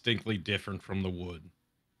very distinctly different from the wood.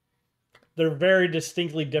 They're very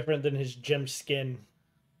distinctly different than his gem skin.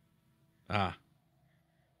 Ah.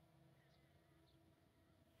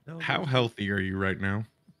 No, How those healthy are you right now?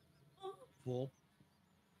 full.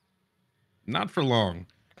 Not for long.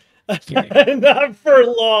 Not for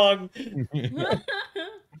long.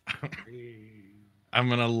 I'm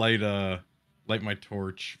gonna light my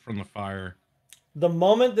torch from the fire. The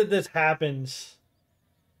moment that this happens,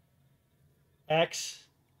 X,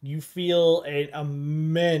 you feel an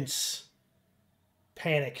immense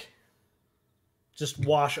panic just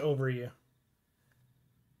wash over you.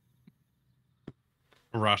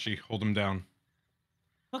 Arashi, hold him down.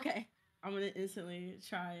 Okay. I'm gonna instantly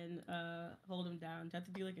try and hold him down. Do I have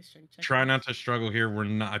to do like a strength check? Try not to struggle here. We're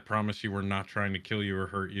not. I promise you, we're not trying to kill you or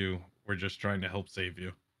hurt you. We're just trying to help save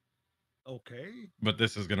you. Okay. But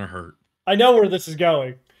this is gonna hurt. I know where this is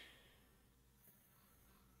going.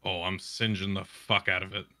 Oh, I'm singeing the fuck out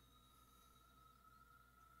of it.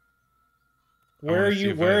 Where are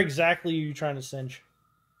you? if Where I- exactly are you trying to singe?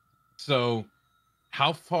 So,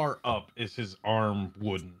 how far up is his arm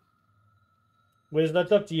wooden? Wiz,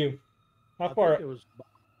 that's up to you. How I far? think it was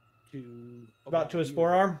About to his here.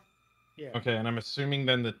 forearm? Yeah. Okay, and I'm assuming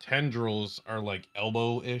then the tendrils are like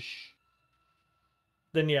elbow-ish.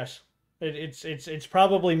 Then yes, it's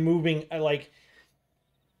probably moving. Like,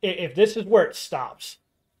 if this is where it stops,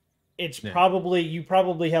 it's Yeah. probably you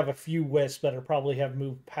probably have a few wisps that are probably have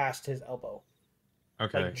moved past his elbow.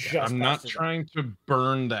 Okay, Like, just I'm not past his trying to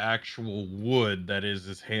burn the actual wood that is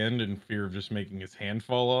his hand in fear of just making his hand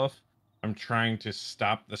fall off. I'm trying to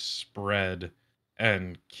stop the spread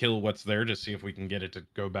and kill what's there to see if we can get it to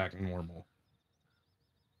go back normal.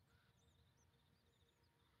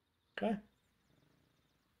 Okay,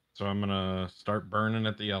 So I'm gonna start burning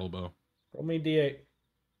at the elbow. roll me d8.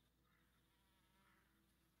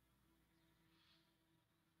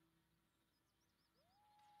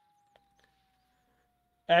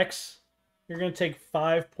 X, you're going to take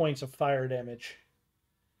 5 points of fire damage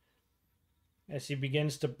as he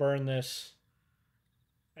begins to burn this.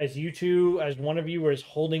 As you two, as one of you is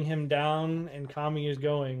holding him down and Kami is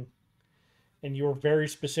going, and you're very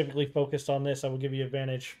specifically focused on this, I will give you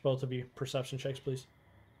advantage. Both of you, perception checks, please.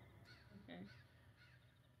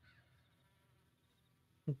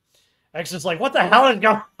 Okay. X is like, what the hell is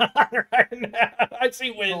going on right now? I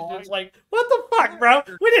see Wiz just like, what the fuck, bro?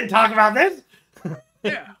 We didn't talk about this.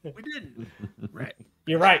 Yeah, we didn't. Right.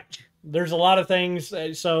 You're right. There's a lot of things.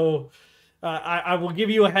 So I will give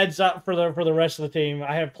you a heads up for the rest of the team.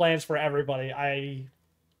 I have plans for everybody.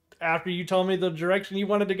 After you told me the direction you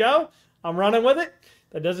wanted to go, I'm running with it.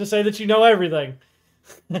 That doesn't say that you know everything.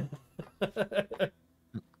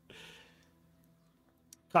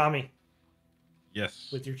 Tommy, Yes.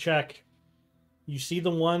 with your check, you see the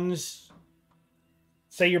ones.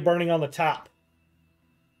 Say you're burning on the top.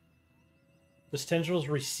 The tendrils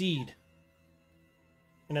recede.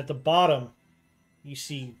 And at the bottom, you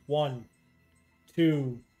see 1,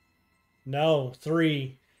 2, no,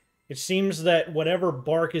 3. It seems that whatever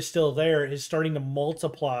bark is still there is starting to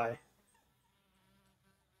multiply.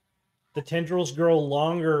 The tendrils grow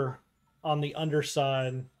longer on the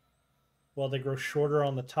underside while they grow shorter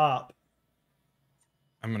on the top.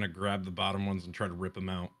 I'm gonna grab the bottom ones and try to rip them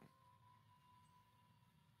out.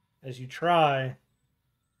 As you try,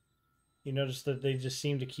 you notice that they just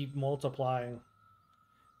seem to keep multiplying.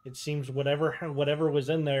 It seems whatever was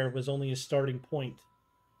in there was only a starting point.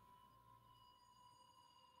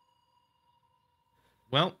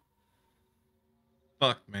 Well,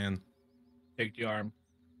 fuck, man. Take the arm.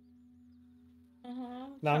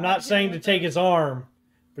 Now, I'm not saying to take his arm,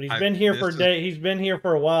 but he's been here for a day. He's been here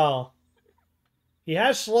for a while. He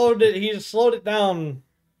has slowed it. He's slowed it down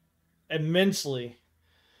immensely.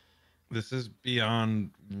 This is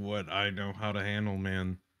beyond what I know how to handle,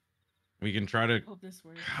 man. We can try to Hope this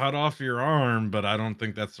works. cut off your arm, but I don't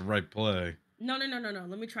think that's the right play. No.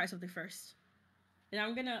 Let me try something first. And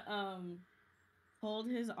I'm gonna hold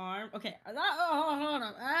his arm. Okay. Hold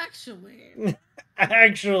on. Actually,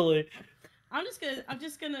 Actually, I'm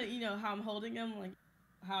just gonna, how I'm holding him, like,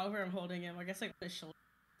 however I'm holding him. I guess like his shoulder,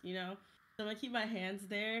 So I'm gonna keep my hands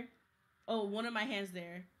there. Oh, one of my hands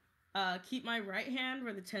there. Keep my right hand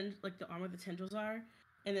where the arm where the tendrils are,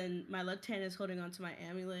 and then my left hand is holding onto my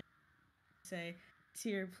amulet. Say,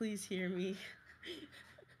 Tyr, please hear me.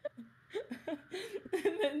 And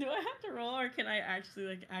then do I have to roll, or can I actually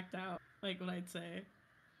like act out like what I'd say?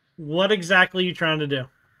 what exactly are you trying to do?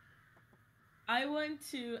 I want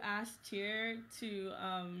to ask Tyr to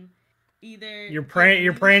either You're get praying.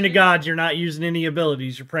 You're praying to leadership- gods. You're not using any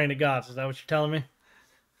abilities. You're praying to gods. Is that what you're telling me?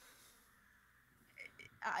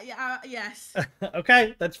 Yes.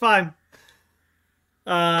 Okay, that's fine.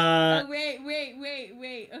 Oh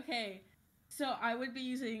wait. Okay, so I would be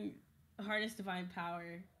using harness divine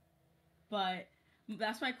power, but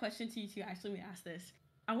that's my question to you too. Actually, let me ask this.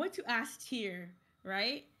 I want to ask Tyr,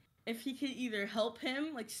 right? If he could either help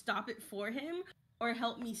him, like stop it for him, or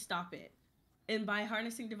help me stop it. And by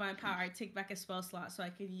harnessing divine power, I take back a spell slot so I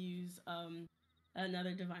could use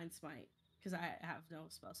another divine smite because I have no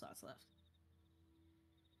spell slots left.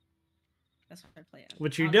 That's my plan.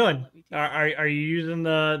 what you Obviously, doing? let me take Are you using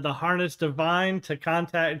the harness divine to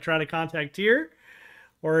try to contact Tyr,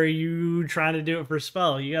 or are you trying to do it for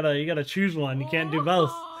spell? You gotta choose one. You can't do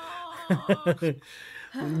both.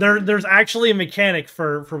 There's actually a mechanic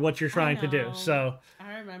for what you're trying to do. So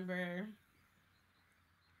I remember.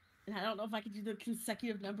 And I don't know if I can do the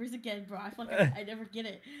consecutive numbers again, bro. I feel like I never get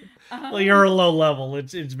it. well, you're a low level.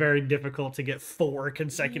 It's very difficult to get 4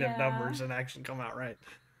 consecutive Yeah. numbers and actually come out right.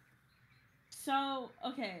 So,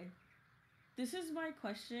 okay. This is my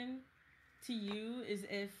question to you is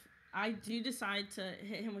if I do decide to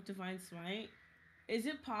hit him with Divine Smite, is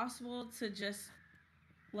it possible to just,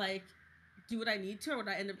 like, do what I need to, or would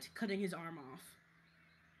I end up cutting his arm off?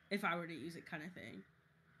 If I were to use it kind of thing.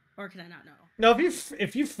 Or can I not know? No,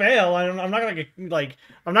 if you fail, I'm not gonna get,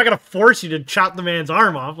 I'm not gonna force you to chop the man's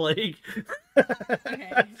arm off. Like,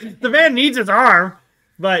 Okay. the man needs his arm,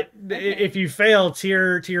 but Okay. if you fail,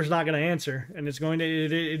 Tyr's not gonna answer, and it's going to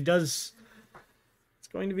it's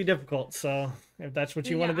going to be difficult. So if that's what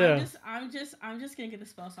you want to do, I'm just gonna get the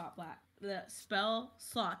spell slot back. The spell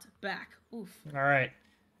slot back. Oof. all right,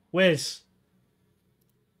 Wiz,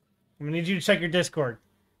 I'm gonna need you to check your Discord.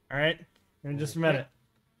 All right, in just a minute.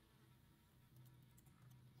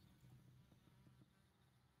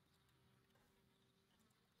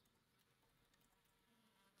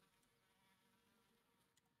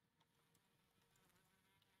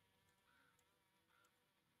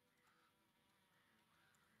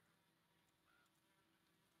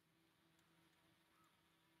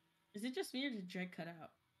 Is it just me or did Drake cut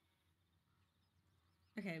out?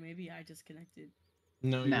 Okay, maybe I disconnected.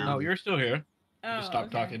 No, No. You're still here. You Oh, just stop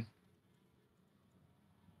okay. talking.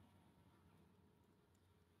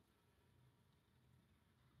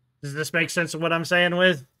 Does this make sense of what I'm saying,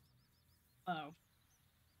 Wiz? Oh.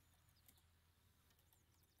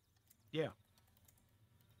 Yeah.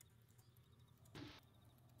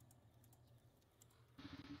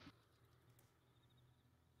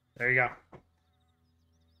 There you go.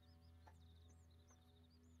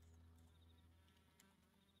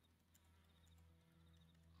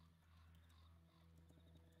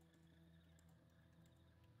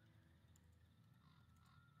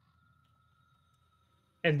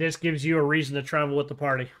 And this gives you a reason to travel with the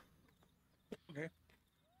party. Okay.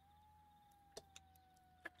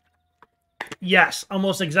 Yes,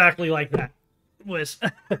 almost exactly like that. Wiz.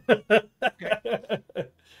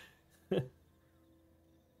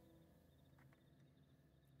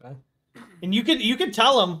 And you could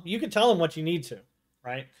tell them what you need to,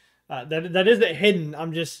 right? That isn't hidden.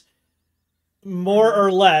 I'm just more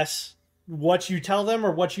or less what you tell them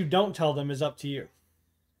or what you don't tell them is up to you.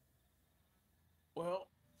 Well,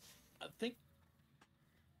 I think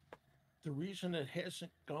the reason it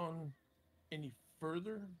hasn't gone any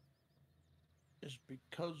further is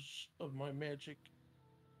because of my magic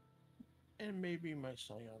and maybe my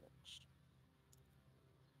psionics.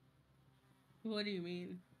 What do you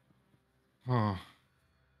mean? Huh.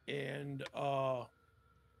 And I'm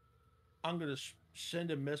going to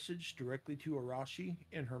send a message directly to Arashi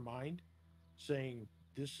in her mind saying,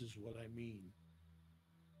 "This is what I mean."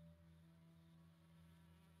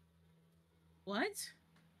 What?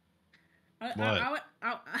 What?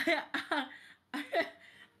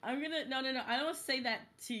 I'm gonna no. I don't say that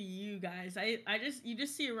to you guys. You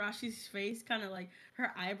just see Arashi's face, kind of like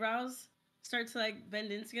her eyebrows start to like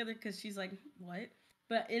bend in together because she's like, what?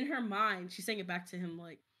 But in her mind, she's saying it back to him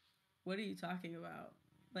like, what are you talking about?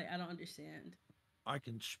 Like, I don't understand. I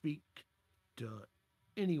can speak to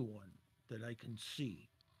anyone that I can see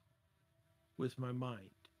with my mind.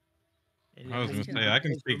 And I was it gonna is say I can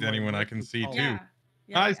because speak of to my anyone I can magic see power. too.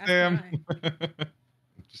 Yeah. Hi, like, ask Sam. Ryan.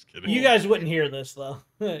 Just kidding. You guys wouldn't hear this though.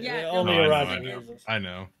 Yeah, Only no, Arashi I know. hears this. I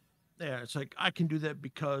know. Yeah, it's like I can do that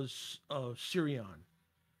because of Sirion,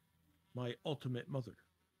 my ultimate mother.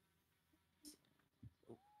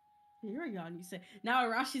 You're young, you say. Now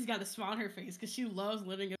Arashi's got a smile on her face because she loves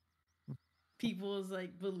living up people's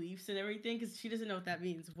like beliefs and everything because she doesn't know what that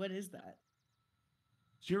means. What is that?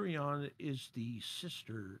 Sirion is the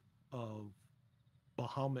sister of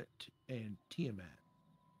Bahamut and Tiamat.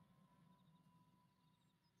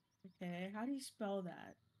 Okay, how do you spell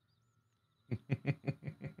that?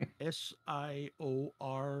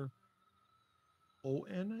 Siorron,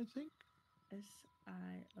 I think.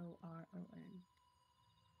 Siorron.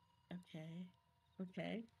 Okay.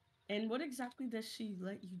 Okay. And what exactly does she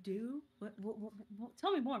let you do?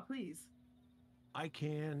 Tell me more, please. I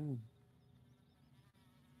can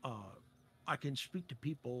uh I can speak to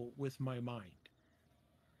people with my mind.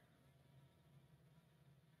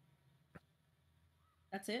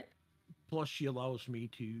 That's it? Plus she allows me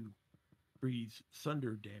to breathe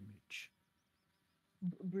thunder damage.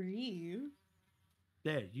 Breathe.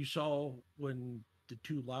 Dad, you saw when the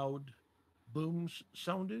two loud booms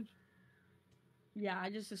sounded? Yeah, I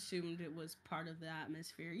just assumed it was part of the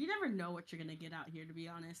atmosphere. You never know what you're gonna get out here, to be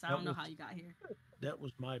honest. I That don't know was how you got here. that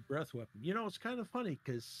was my breath weapon. You know, it's kind of funny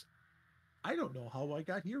because I don't know how I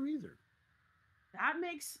got here either. That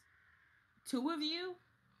makes two of you,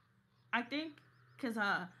 I think, because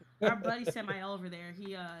our buddy Samael over there,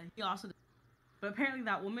 he also, but apparently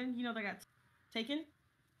that woman, that got taken.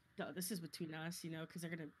 No, this is between us, because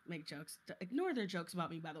they're gonna make jokes. Ignore their jokes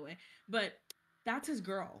about me, by the way. But that's his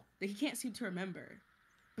girl that he can't seem to remember,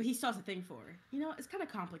 but he still has a thing for her. It's kind of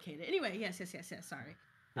complicated. Anyway, yes. Sorry,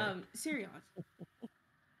 Sirion.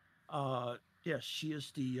 Yes, she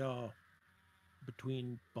is the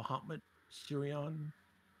between Bahamut, Sirion,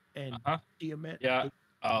 and Tiamat. Yeah.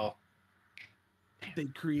 Oh. They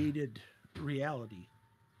created reality.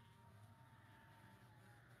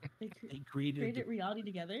 They created the reality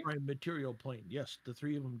together. prime material plane. Yes, the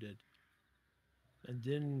three of them did. And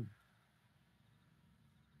then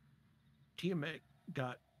Tiamat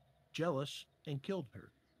got jealous and killed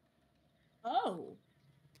her. Oh.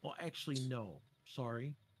 Well, actually, no.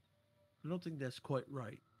 Sorry. I don't think that's quite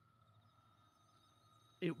right.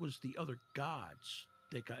 It was the other gods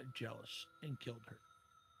that got jealous and killed her.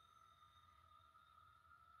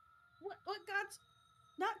 What gods?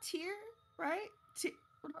 Not Tyr, right?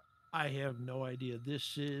 I have no idea.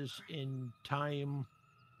 This is in time,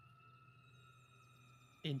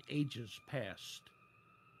 in ages past.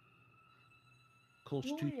 Close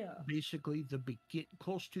to basically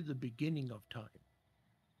close to the beginning of time.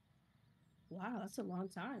 Wow, that's a long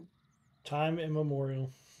time. Time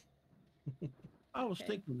immemorial. I was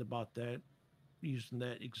thinking about that, using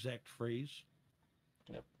that exact phrase.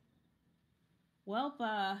 Yep. Well,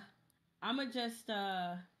 I'm gonna just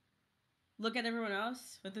look at everyone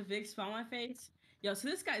else with a big smile on my face. Yo, so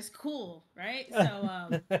this guy's cool, right?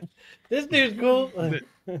 So this dude's cool.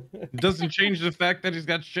 Doesn't change the fact that he's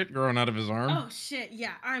got shit growing out of his arm. Oh shit,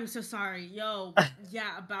 yeah, I'm so sorry. Yo,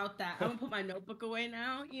 yeah, about that. I'm gonna put my notebook away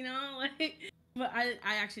now, but I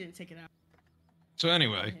actually didn't take it out. So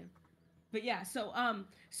anyway. But yeah, so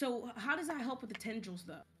how does that help with the tendrils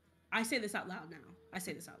though? I say this out loud now.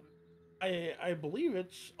 I believe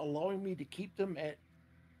it's allowing me to keep them at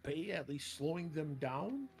bay, at least slowing them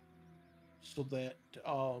down, so that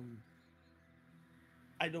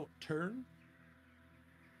I don't turn.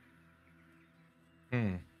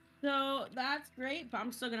 So that's great, but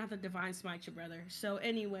I'm still gonna have to divine smite your brother. So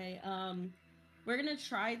anyway, we're gonna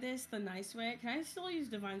try this the nice way. Can I still use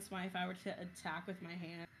divine smite if I were to attack with my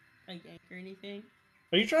hand, like yank or anything?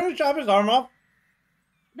 Are you trying to chop his arm off?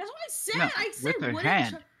 That's what I said. No, I said with her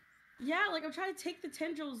hand. Yeah, like I'm trying to take the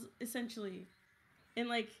tendrils essentially, and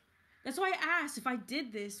like that's why I asked if I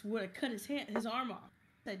did this would I cut his arm off.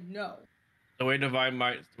 I said no. The way divine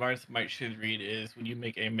smite should read is when you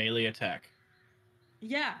make a melee attack.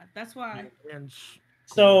 Yeah, that's why.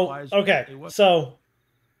 So okay, so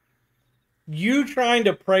you trying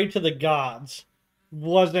to pray to the gods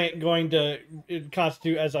wasn't going to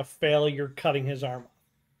constitute as a failure cutting his arm off.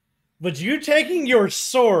 But you taking your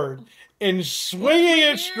sword and swinging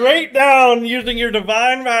it straight down using your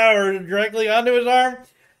divine power directly onto his arm,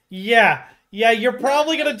 yeah, you're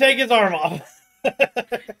probably going to take his arm off.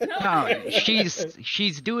 No,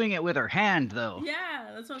 she's doing it with her hand, though. Yeah,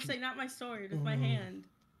 that's what I'm saying. Not my sword, with my hand.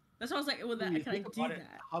 That's what I was like. Well, can I do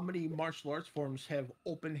that? How many martial arts forms have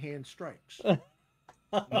open hand strikes?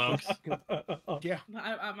 Monks. Yeah,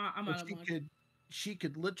 I'm out of monk. She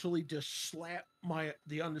could literally just slap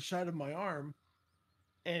the underside of my arm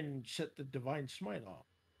and set the divine smite off.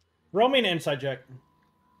 Roll me an insight check.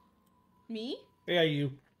 Me? Yeah,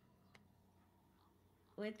 you.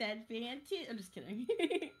 With that fancy... I'm just kidding.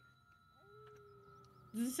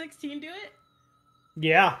 Does a 16 do it?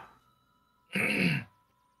 Yeah.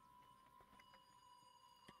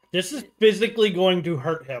 This is physically going to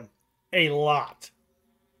hurt him a lot.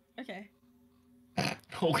 Okay.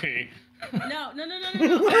 Okay. No.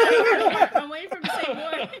 I'm waiting for him to say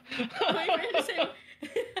more.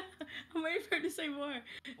 I'm waiting for her to say more.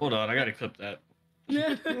 Hold on, I gotta clip that.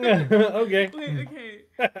 Okay. Wait, okay.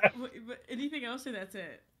 But anything else, or that's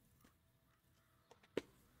it?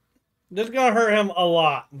 This is gonna hurt him a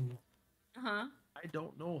lot. Huh? I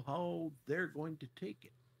don't know how they're going to take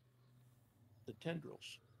it. The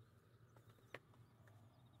tendrils.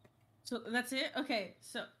 So that's it. Okay,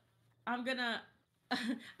 so I'm gonna.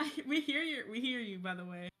 We hear you. We hear you. By the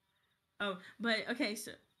way. Oh, but okay.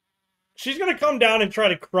 So She's gonna come down and try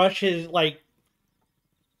to crush his, like,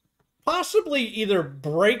 possibly either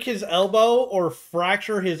break his elbow or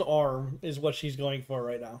fracture his arm is what she's going for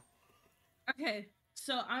right now. okay.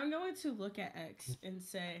 So I'm going to look at X and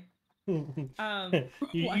say, you,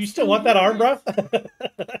 what's still the want that arm, bro?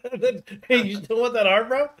 difference? Hey, you still want that arm,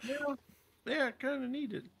 bro? Yeah, kind of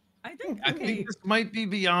needed. I think. I Okay. think this might be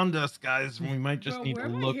beyond us, guys. We might just Bro, need where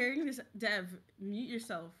to am I look. hearing this? Dev, mute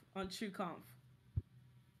yourself on TrueConf.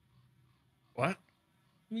 What?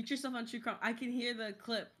 Mute yourself on TrueConf. I can hear the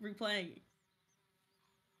clip replaying.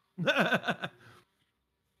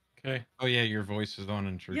 Okay. Oh yeah, your voice is on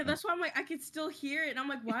in True. Yeah, that's why I'm like, I can still hear it. And I'm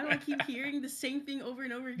like, why do I keep hearing the same thing over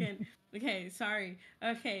and over again? Okay, sorry.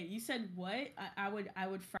 Okay, you said what? I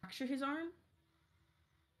would fracture his arm?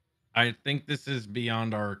 I think this is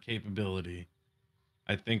beyond our capability.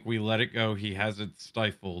 I think we let it go. He has it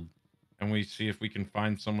stifled, and we see if we can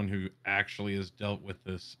find someone who actually has dealt with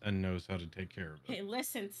this and knows how to take care of it. Okay,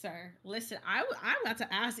 listen, sir. Listen, I'm about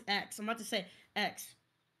to ask X. I'm about to say X.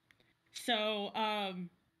 So,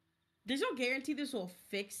 there's no guarantee this will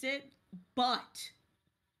fix it, but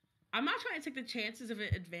I'm not trying to take the chances of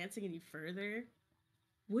it advancing any further.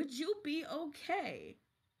 Would you be okay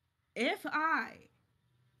if I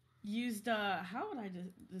used how would I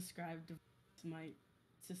describe might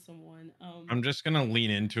to someone? I'm just gonna lean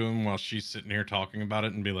into him while she's sitting here talking about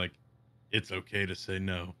it and be like, "It's okay to say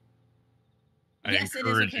no. I Yes, it is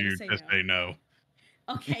encourage okay to you say to no. say no."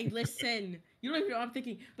 Okay, listen. You don't even know what I'm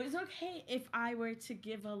thinking, but it's okay if I were to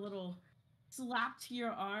give a little slap to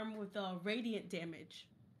your arm with radiant damage.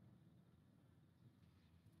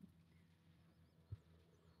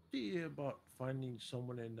 See about finding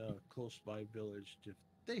someone in a close by village if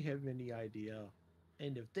they have any idea.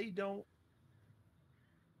 And if they don't,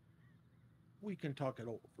 we can talk it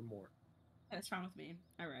over for more. That's fine with me.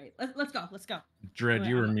 All right, let's go. Let's go. Dread, Wait,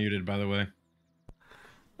 you were muted, by the way.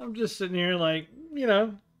 I'm just sitting here like, is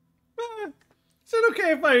it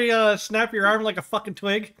okay if I snap your arm like a fucking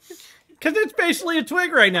twig? Because it's basically a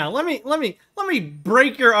twig right now. Let me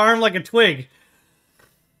break your arm like a twig.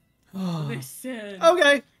 Listen.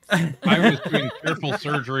 Okay. I was doing careful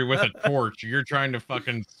surgery with a torch. You're trying to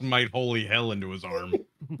fucking smite holy hell into his arm.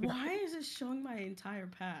 Why is it showing my entire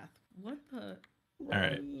path? What the? All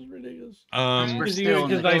right. This is ridiculous. We're Because still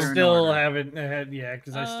in the I turn still order. haven't had,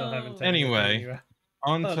 because I still haven't Oh. taken Anyway, it.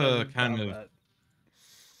 on Oh, to never kind thought of that.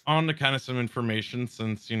 on to kind of some information,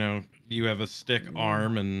 since you have a stick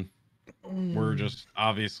arm and we're just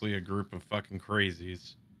obviously a group of fucking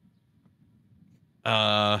crazies.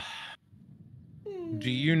 Do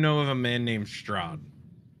you know of a man named Strahd?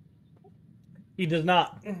 He does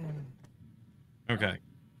not. Okay.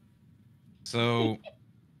 So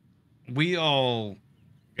we all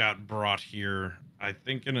got brought here, I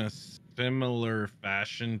think, in a similar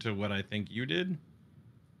fashion to what I think you did,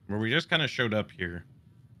 where we just kind of showed up here.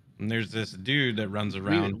 And there's this dude that runs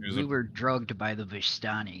around We were drugged by the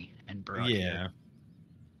Vistani and brought yeah. here.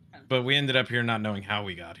 But we ended up here not knowing how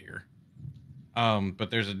we got here. But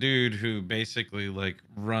there's a dude who basically like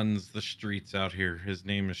runs the streets out here. His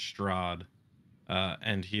name is Strahd.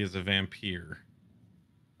 And he is a vampire.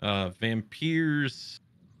 Vampires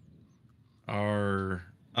are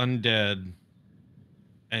undead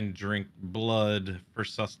and drink blood for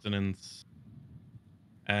sustenance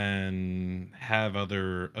and have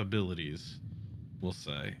other abilities, we'll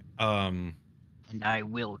say. And I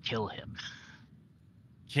will kill him.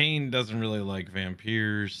 Kane doesn't really like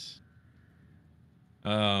vampires.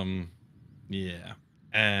 Yeah.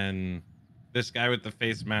 And this guy with the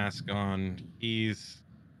face mask on, he's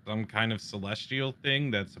some kind of celestial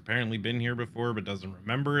thing that's apparently been here before but doesn't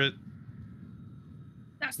remember it.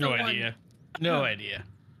 That's the No one. idea. No idea.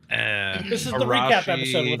 This is the recap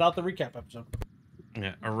episode Arashi- without the recap episode.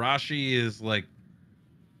 Yeah, Arashi is like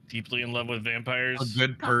Deeply in love with vampires. a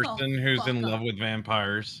good person who's fuck in love up. with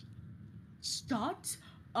vampires. Shut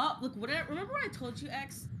up. Look, remember what I told you,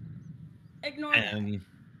 X? Ignore that.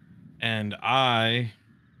 And I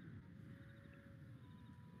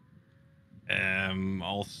am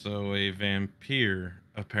also a vampire,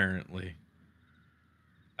 apparently.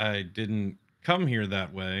 I didn't come here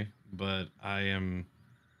that way, but I am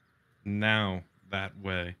now that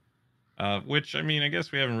way. Which, I mean, I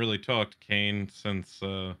guess we haven't really talked, Kane, since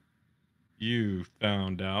you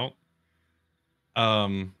found out.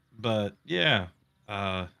 But yeah,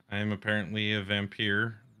 I am apparently a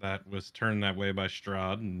vampire that was turned that way by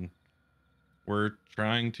Strahd, and we're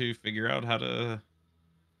trying to figure out how to,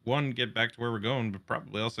 one, get back to where we're going, but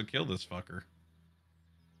probably also kill this fucker.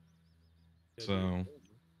 So,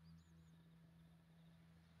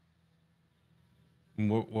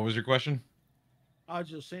 what was your question? I was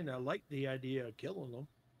just saying I like the idea of killing them.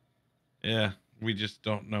 Yeah, we just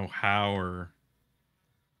don't know how or,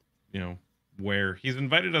 where. He's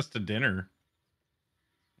invited us to dinner,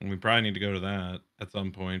 and we probably need to go to that at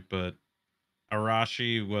some point, but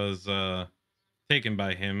Arashi was taken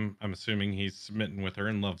by him. I'm assuming he's smitten with her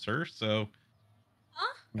and loves her, so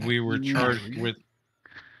we were You mean charged Arena? with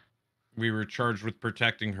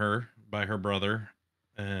protecting her by her brother,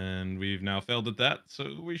 and we've now failed at that, so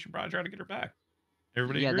we should probably try to get her back.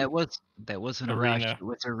 Everybody Yeah, agree? that wasn't a rush. Arena. It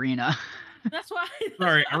was Arena. That's why.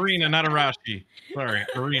 Sorry, that's why I Arena, said not that. Arashi. Sorry,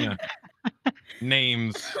 Arena.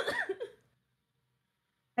 Names.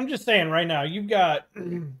 I'm just saying right now, you've got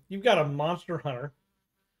a monster hunter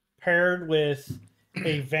paired with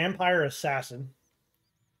a vampire assassin,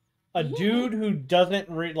 a dude who doesn't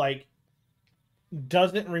remember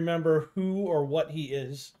who or what he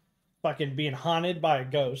is, fucking being haunted by a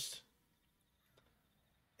ghost,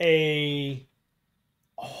 a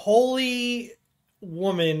holy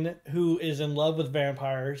woman who is in love with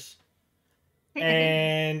vampires,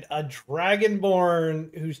 and a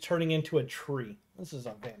dragonborn who's turning into a tree. This is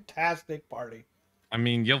a fantastic party. I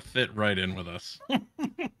mean, you'll fit right in with us.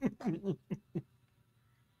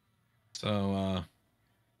 So,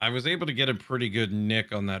 I was able to get a pretty good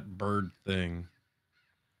nick on that bird thing.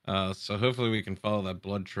 So hopefully we can follow that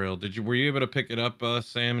blood trail. Were you able to pick it up,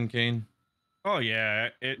 Sam and Kane? Oh yeah,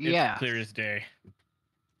 it's Yeah. clear as day.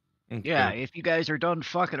 Yeah, Okay. if you guys are done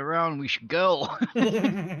fucking around, we should go.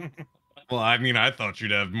 Well, I mean, I thought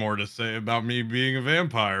you'd have more to say about me being a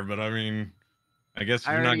vampire, but I mean, I guess if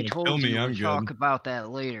I you're not already going to told kill me, you I'm we'll good. talk about that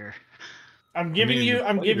later. I'm giving you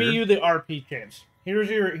later. the RP chance. Here's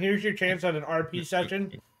your chance at an RP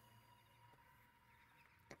session.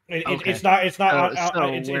 Okay. It's not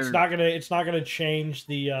So it's not gonna change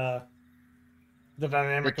the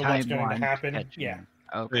dynamic of what's going to timeline happen. catching. Yeah.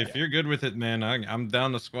 Okay. If you're good with it, man, I'm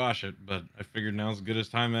down to squash it, but I figured now's as good as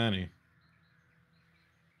time as any.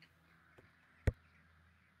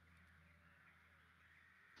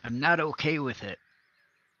 I'm not okay with it.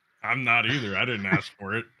 I'm not either. I didn't ask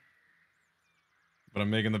for it. But I'm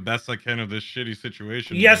making the best I can of this shitty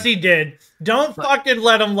situation. Yes, man. he did. Don't fucking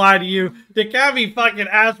let him lie to you. The Cabby fucking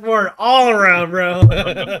asked for it all around, bro.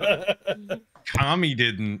 Kami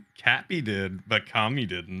didn't. Cappy did, but Kami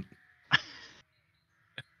didn't.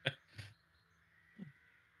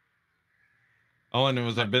 All I know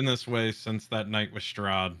is I've been this way since that night with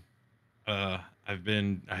Strahd. I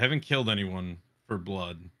haven't killed anyone for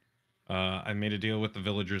blood. I made a deal with the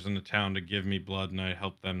villagers in the town to give me blood, and I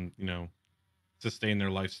helped them, sustain their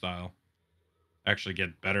lifestyle. Actually,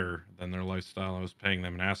 get better than their lifestyle. I was paying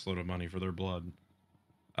them an assload of money for their blood.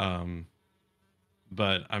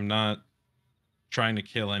 But I'm not trying to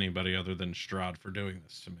kill anybody other than Strahd for doing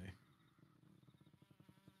this to me.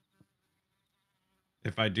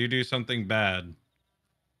 If I do something bad,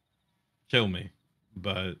 kill me.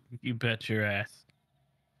 But You bet your ass.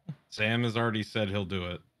 Sam has already said he'll do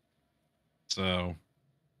it. So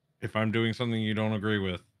if I'm doing something you don't agree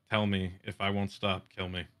with, tell me. If I won't stop, kill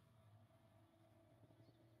me.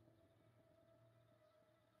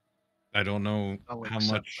 I don't know I'll how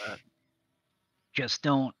accept much. that. Just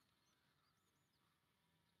don't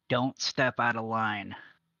step out of line.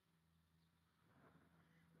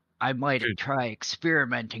 I might Dude. try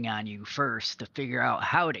experimenting on you first to figure out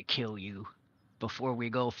how to kill you before we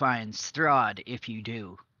go find Strahd if you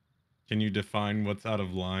do. Can you define what's out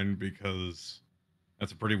of line? Because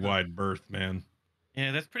that's a pretty wide berth, man.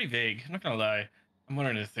 Yeah, that's pretty vague. I'm not gonna lie. I'm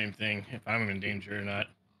wondering the same thing if I'm in danger or not.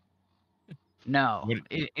 No, What-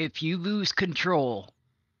 if you lose control,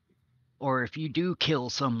 or if you do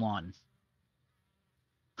kill someone,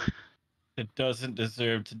 It doesn't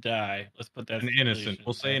deserve to die. Let's put that. An innocent. stipulation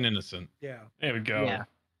We'll say down. an innocent. Yeah. There we go.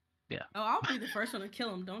 yeah. Oh, I'll be the first one to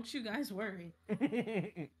kill him. Don't you guys worry. All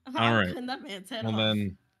I'll right. pin that man's head Well, off.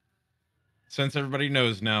 then, since everybody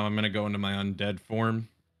knows now, I'm going to go into my undead form.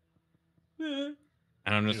 And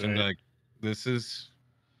I'm just Do going to be it. like, this is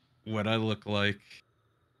what I look like.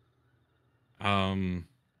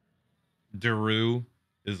 Daru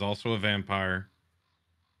is also a vampire.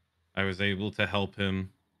 I was able to help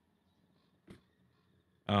him.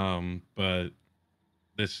 But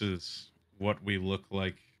this is what we look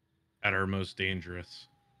like at our most dangerous.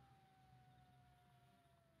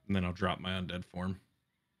 And then I'll drop my undead form.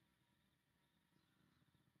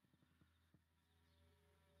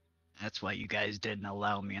 That's why you guys didn't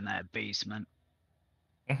allow me in that basement.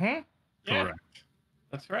 Mm-hmm. Yeah, Correct.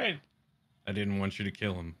 that's right. I didn't want you to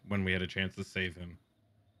kill him when we had a chance to save him.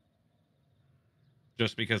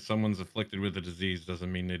 Just because someone's afflicted with a disease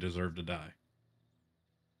doesn't mean they deserve to die.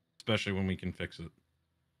 Especially when we can fix it.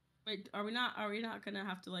 Wait, are we not gonna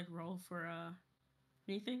have to like roll for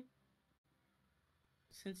anything?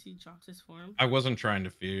 Since he dropped his form. I wasn't trying to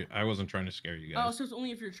scare you Oh, guys. so it's only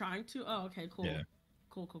if you're trying to? Oh, okay, cool. Yeah.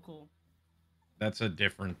 Cool. That's a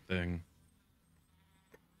different thing.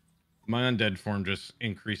 My undead form just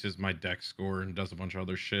increases my dex score and does a bunch of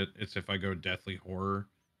other shit. It's if I go deathly horror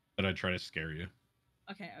that I try to scare you.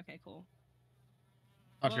 Okay, cool.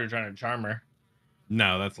 Thought you were trying to charm her.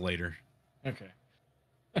 No, that's later. Okay.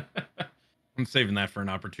 I'm saving that for an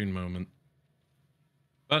opportune moment.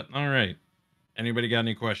 But all right. Anybody got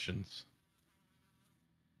any questions?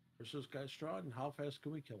 Where's this guy Strahd, and how fast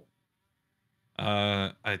can we kill him?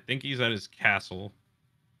 I think he's at his castle,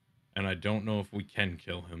 and I don't know if we can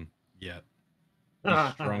kill him yet.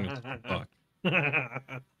 He's strong as fuck.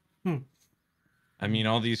 I mean,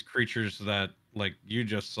 all these creatures that, like, you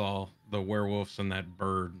just saw, the werewolves and that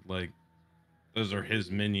bird, like, those are his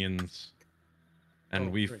minions.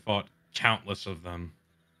 And we great. fought countless of them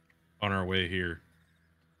on our way here.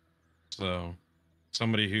 So,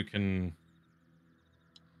 somebody who can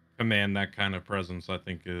command that kind of presence, I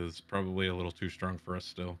think, is probably a little too strong for us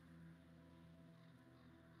still.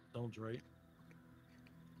 Sounds right.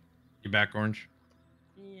 You back, Orange?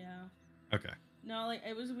 Yeah. Okay. No, like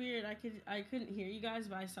it was weird. I couldn't hear you guys,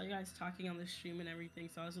 but I saw you guys talking on the stream and everything,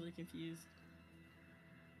 so I was really confused.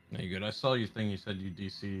 No, you good. I saw your thing. You said you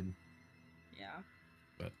DC'd. Yeah.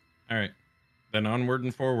 But all right, then onward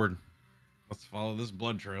and forward. Let's follow this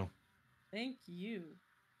blood trail. Thank you.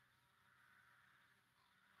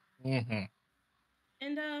 Mm-hmm.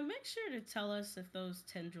 And make sure to tell us if those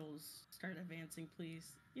tendrils start advancing,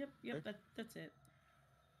 please. Yep, Okay. that's it.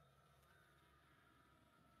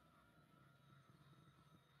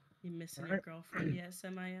 You missing your girlfriend yet,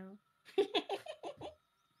 Samael?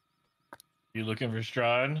 You looking for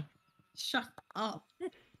Strahd? Shut up,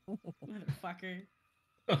 motherfucker.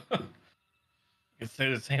 I could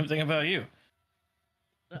say the same thing about you.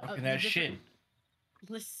 Fucking that the shit.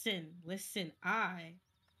 Listen. I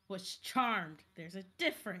was charmed. There's a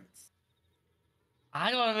difference.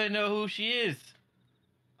 I don't even know who she is.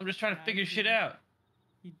 I'm just trying to I figure shit do. out.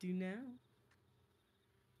 You do now.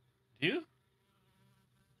 Do you?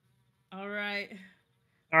 All right.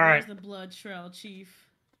 All Where's right. the blood trail, Chief?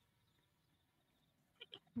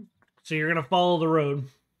 So you're gonna follow the road.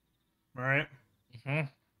 All right. Mm-hmm.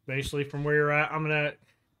 Basically, from where you're at, I'm gonna.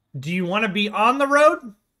 Do you want to be on the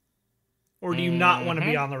road, or do you not want to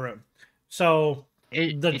be on the road? So the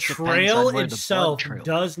It depends trail on where the blood itself trail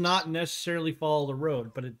does goes. not necessarily follow the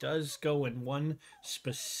road, but it does go in one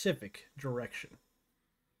specific direction.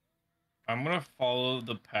 I'm gonna follow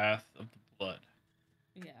the path of the blood.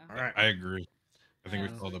 Yeah. All right. I agree. I think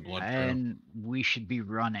Yeah. we follow the blood trail. And we should be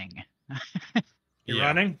running. You're Yeah.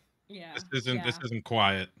 running. Yeah. This isn't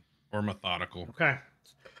quiet or methodical. Okay.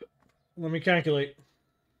 Let me calculate.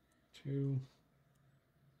 2,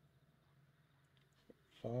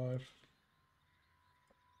 5,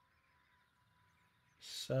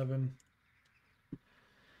 7.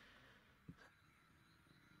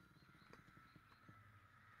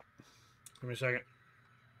 Give me a second.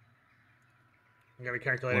 I gotta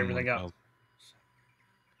calculate everything up. 1,000.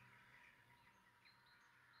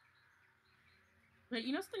 Wait,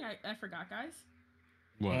 you know something I forgot, guys?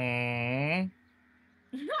 What? I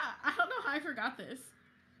don't know how I forgot this.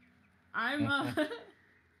 I'm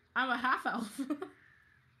I'm a half elf.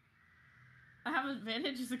 I have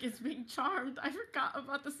advantages against being charmed. I forgot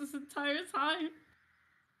about this entire time.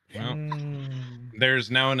 Well,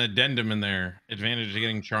 there's now an addendum in there. Advantage of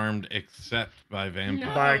getting charmed except by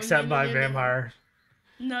vampire. No. By vampire.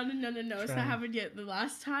 No. It's not happened yet. The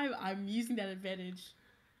last time I'm using that advantage.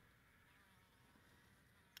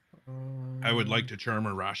 I would like to charm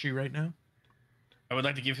Arashi right now. I would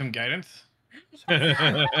like to give him guidance. All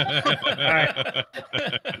right.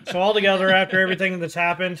 So all together, after everything that's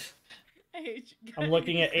happened, I'm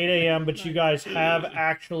looking at 8 a.m., but you guys have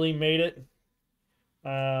actually made it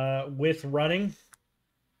with running.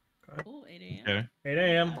 Oh, 8 a.m. Okay. 8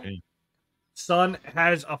 a.m. Okay. Sun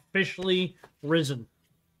has officially risen.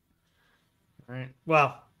 All right.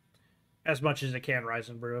 Well, as much as it can rise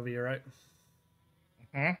in Barovia, right?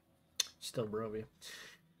 Mm-hmm. Still Barovia.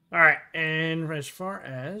 All right. And as far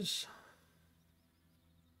as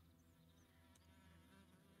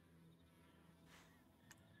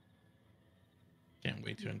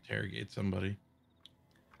me to interrogate somebody.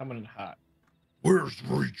 Coming in hot. Where's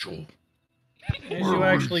Rachel? As you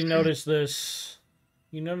actually notice this,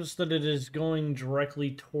 you notice that it is going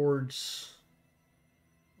directly towards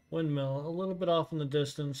windmill, a little bit off in the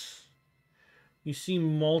distance. You see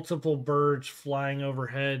multiple birds flying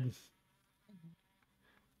overhead.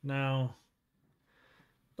 Now,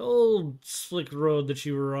 the old slick road that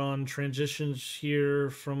you were on transitions here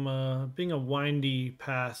from being a windy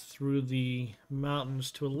path through the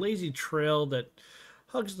mountains to a lazy trail that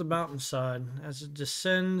hugs the mountainside as it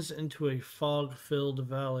descends into a fog-filled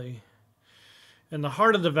valley. In the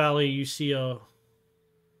heart of the valley, you see a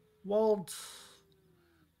walled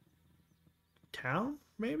town,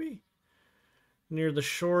 maybe? Near the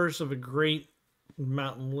shores of a great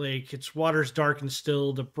mountain lake. Its water's dark and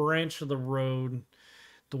still. The branch of the road,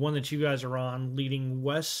 the one that you guys are on, leading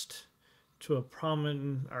west to a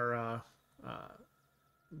prominent, to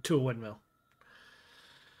a windmill.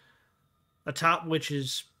 Atop which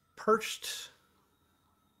is perched,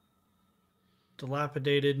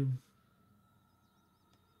 dilapidated,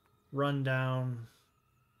 run down,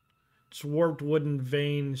 its warped wooden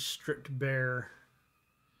vanes stripped bare.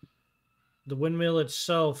 The windmill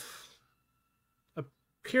itself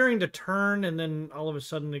appearing to turn, and then all of a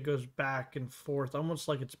sudden it goes back and forth, almost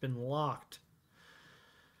like it's been locked.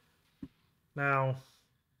 Now,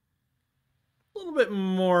 a little bit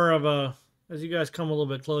more of a, as you guys come a little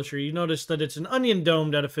bit closer, you notice that it's an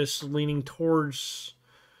onion-domed edifice leaning towards,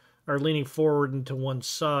 or leaning forward into one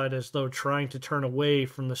side, as though trying to turn away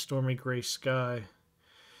from the stormy gray sky.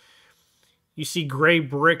 You see gray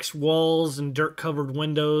bricks, walls, and dirt-covered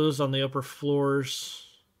windows on the upper floors.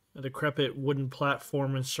 A decrepit wooden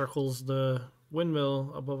platform encircles the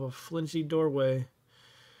windmill above a flimsy doorway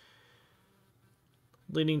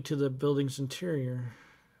leading to the building's interior.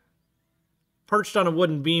 Perched on a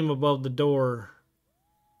wooden beam above the door,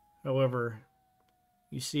 however,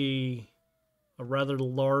 you see a rather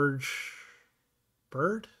large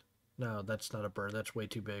bird? No, that's not a bird. That's way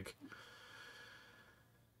too big.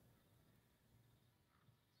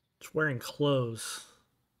 It's wearing clothes.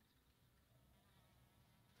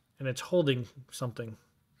 And it's holding something.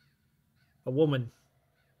 A woman.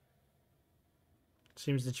 It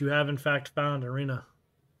seems that you have in fact found Arena.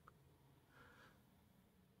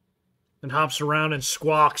 And hops around and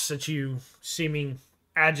squawks at you, seeming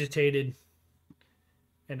agitated.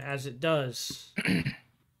 And as it does... For a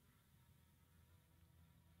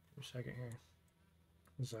second here.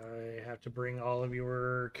 As I have to bring all of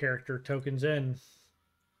your character tokens in.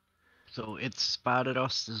 So it spotted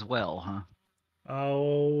us as well, huh?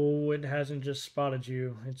 Oh, it hasn't just spotted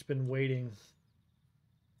you. It's been waiting.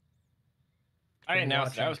 I Been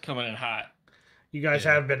announced that I watching. was coming in hot. You guys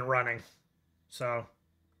Yeah. have been running. So,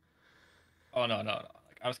 Oh no. Like,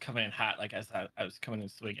 I was coming in hot. Like I was coming in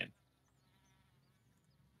swinging.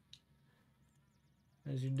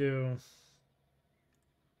 as you do.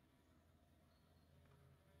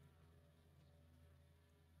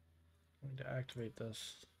 I'm going to activate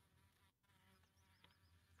this.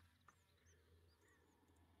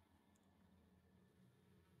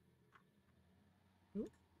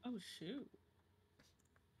 Oh shoot.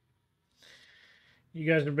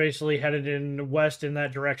 You guys are basically headed in west in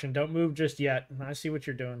that direction. Don't move just yet. I see what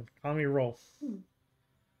you're doing. Calm your roll.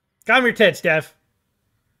 Calm your tits, Dev.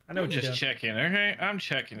 I know I'm what you're just doing. checking. Okay, I'm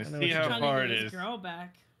checking to I know see what you're how Trying far to it get his is. girl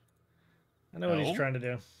back. I know what he's No. trying to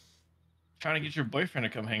do. Trying to get your boyfriend to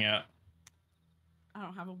come hang out. I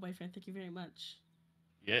don't have a boyfriend. Thank you very much.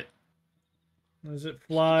 Yet. As it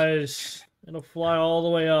flies, it'll fly all the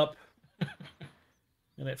way up.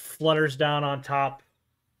 And it flutters down on top.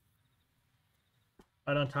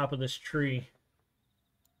 Right on top of this tree.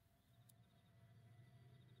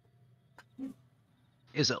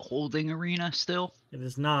 Is it holding Arena still? It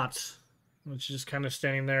is not. It's just kind of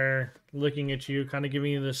standing there looking at you, kind of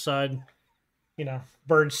giving you the side, you know,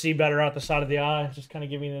 birds see better out the side of the eye, just kind of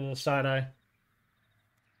giving you the side eye.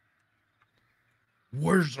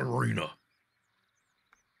 Where's Arena?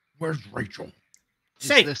 Where's Rachel?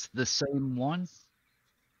 Safe. Is this the same one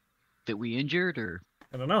that we injured, or?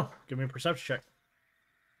 I don't know. Give me a perception check.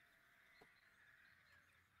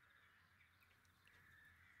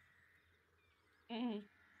 Mm.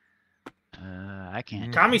 I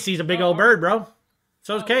can't. Tommy sees a big old bird, bro.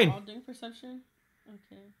 So does Oh, Kane. we're all doing perception?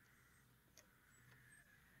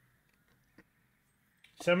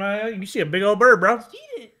 Okay. You see a big old bird, bro.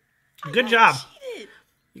 Cheated. Good job. Cheated.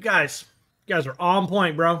 You guys are on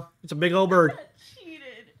point, bro. It's a big old bird.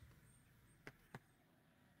 Cheated.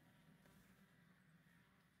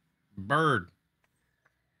 Bird.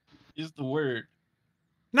 Is the word.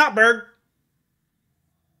 Not bird.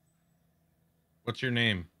 What's your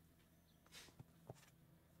name?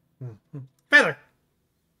 Feather.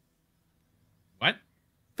 What?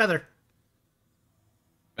 Feather.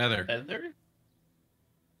 Feather. Feather?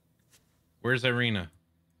 Where's Irina?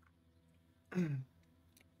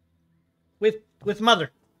 With mother.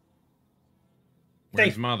 Where's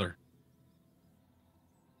Safe. mother?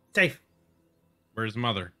 Safe. Where's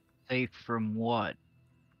mother? Safe from what?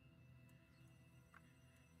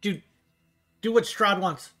 Do what Strahd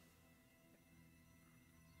wants.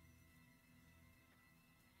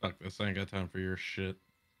 Fuck this, I ain't got time for your shit.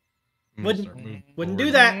 I'm gonna start moving Wouldn't forward.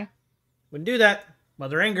 do that. Wouldn't do that.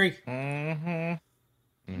 Mother angry.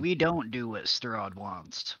 Mm-hmm. We don't do what Strahd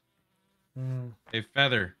wants. Hey,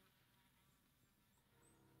 Feather.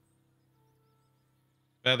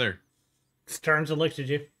 Feather. Just turns and looks at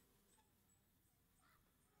you.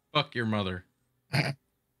 Fuck your mother.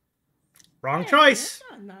 Wrong Yeah, choice.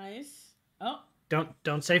 That's not nice. Oh,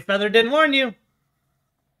 Don't say Feather didn't warn you.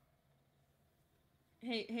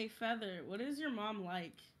 hey, Feather. What is your mom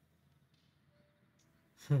like?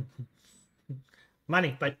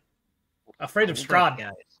 Money, but afraid of Hold up, Strahd.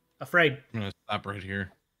 guys. Afraid. I'm gonna stop right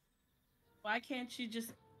here. Why can't you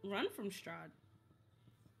just run from Strahd?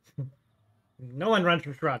 No one runs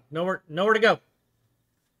from Strahd. Nowhere to go.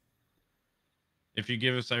 If you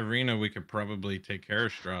give us Irina, we could probably take care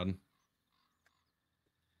of Strahd.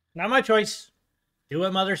 Not my choice. Do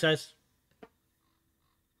what mother says.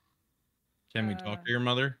 Can we talk to your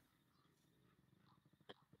mother?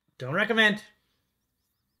 Don't recommend.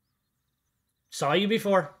 Saw you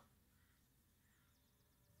before.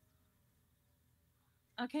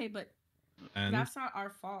 Okay, but And that's not our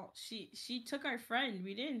fault. She took our friend.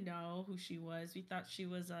 We didn't know who she was. We thought she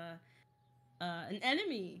was an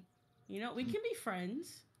enemy. You know, we can be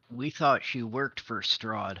friends. We thought she worked for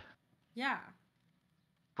Strahd. Yeah.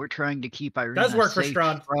 We're trying to keep Irina Does work for safe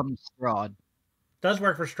Strahd. from Strahd. Does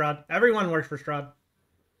work for Strahd. Everyone works for Strahd.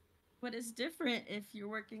 But it's different if you're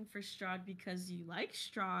working for Strahd because you like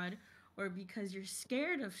Strahd or because you're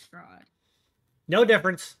scared of Strahd. No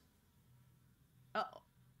difference. Oh.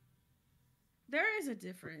 There is a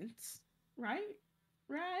difference, right?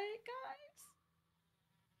 Right, guys?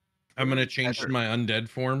 I'm gonna change Feather. my undead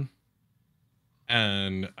form,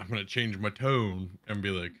 and I'm gonna change my tone and be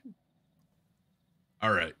like,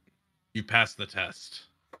 "All right, you passed the test.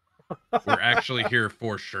 We're actually here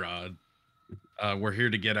for Strahd. We're here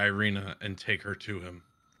to get Irina and take her to him."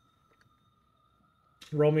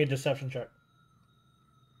 Roll me a deception check.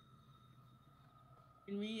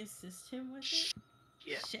 Can we assist him with it?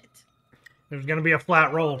 Yeah. Shit. There's gonna be a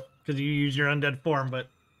flat roll because you use your undead form, but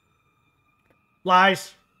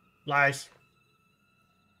lies.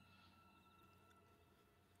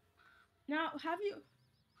 Now, have you...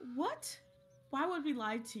 What? Why would we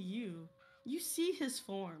lie to you? You see his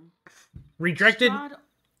form. Rejected. Strahd...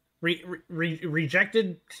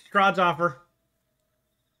 Rejected Strahd's offer.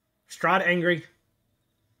 Strahd angry.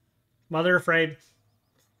 Mother afraid.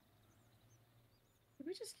 Can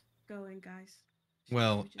we just keep going, guys?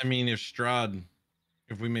 Well, I mean, if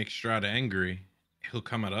we make Strahd angry, he'll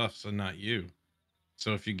come at us and not you.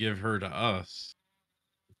 So if you give her to us,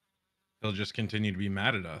 he'll just continue to be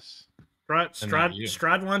mad at us. And not you.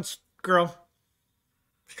 Strahd wants girl.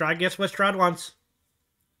 Strahd gets what Strahd wants.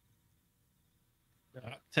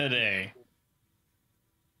 Not today.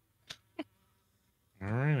 All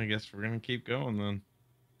right, I guess we're gonna keep going then.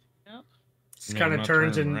 Yep. Just Yeah, kind I'm of not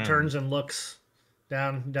turns turning around. and looks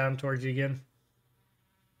down towards you again.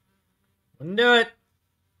 Wouldn't do it.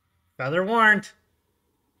 Feather warned.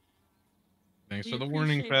 Thanks We for the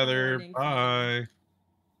warning, appreciate the Feather. warning, Bye.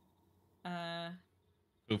 Feather.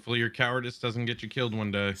 Hopefully your cowardice doesn't get you killed one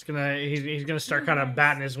day. He's gonna start kind of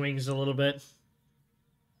batting his wings a little bit.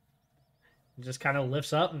 He just kind of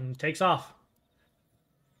lifts up and takes off.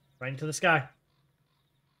 Right into the sky.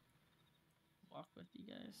 Walk with you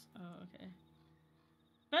guys. Oh, okay.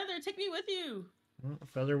 Feather, take me with you.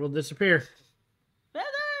 Feather will disappear.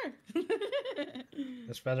 Feather!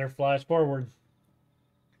 This feather flies forward.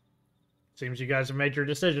 Seems you guys have made your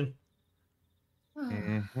decision.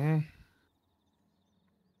 Mm-hmm.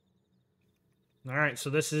 All right, so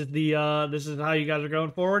this is how you guys are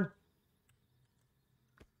going forward.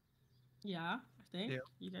 Yeah, I think. Yeah.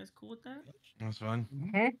 You guys cool with that? That's fine.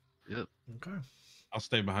 Yep. Okay. I'll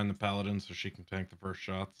stay behind the paladin so she can tank the first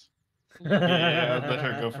shots. Yeah, let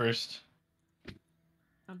her go first.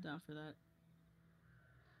 I'm down for that.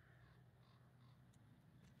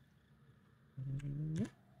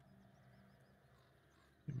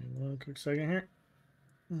 Give me one quick second here.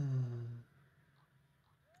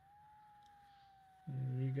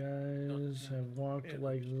 You guys have walked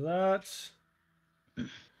like that.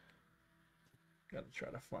 Got to try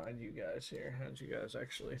to find you guys here. How'd you guys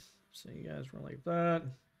actually? So you guys were like that.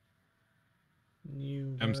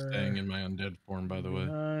 You I'm were staying in my undead form, by the way.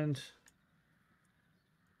 behind.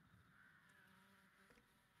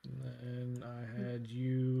 And then I had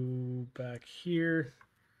you back here.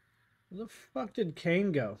 Where the fuck did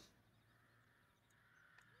Kane go?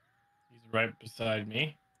 He's right beside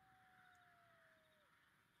me.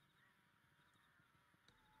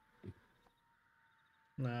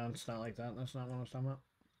 No, it's not like that. That's not what I was talking about.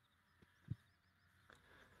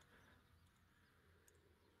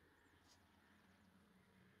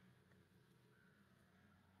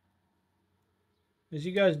 As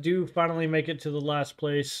you guys do finally make it to the last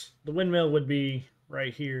place, the windmill would be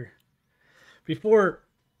right here. Before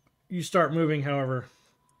you start moving, however,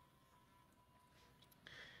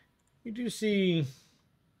 you do see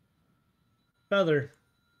Feather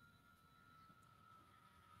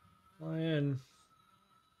fly in.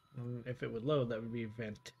 And if it would load, that would be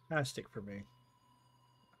fantastic for me.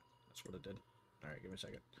 That's what it did. Alright, give me a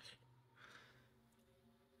second.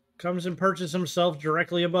 Comes and perches himself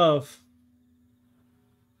directly above.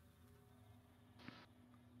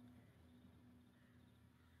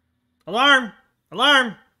 Alarm!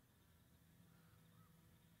 Alarm!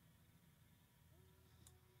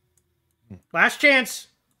 Last chance!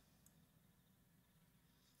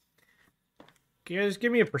 Guys,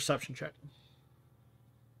 give me a perception check.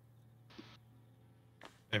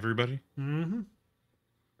 Everybody? Mm-hmm.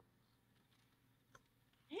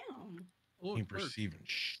 Damn. Oh, Ain't it's bird. perceiving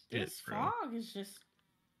shit, This bro. fog is just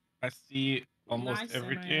I see almost Nice,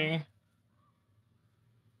 everything.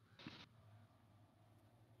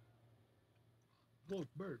 Oh,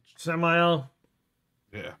 it's birds. Samael,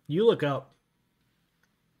 Yeah. you look up.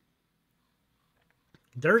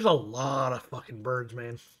 There's a lot of fucking birds,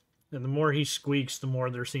 man. And the more he squeaks, the more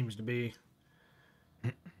there seems to be.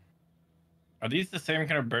 Are these the same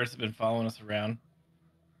kind of birds that have been following us around?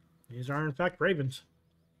 These are, in fact, ravens.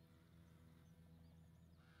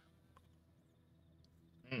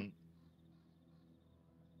 Hmm.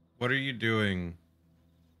 What are you doing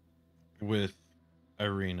with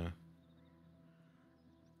Irina?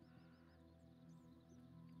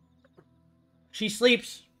 She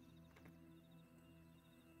sleeps.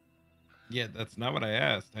 Yeah, that's not what I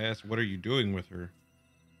asked. I asked, what are you doing with her?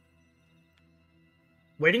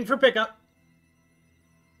 Waiting for pickup.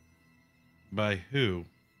 By who?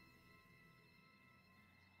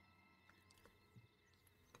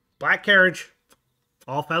 Black carriage.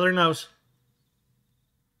 All feather nose.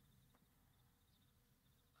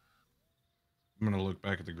 I'm going to look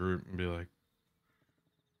back at the group and be like,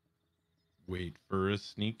 wait for a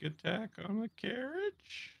sneak attack on the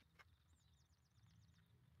carriage?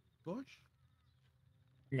 Bush?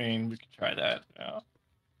 I mean, we could try that. Yeah.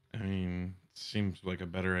 I mean, seems like a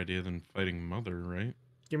better idea than fighting Mother, right?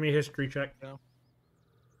 Give me a history check.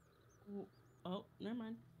 Oh, never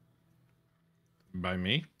mind. By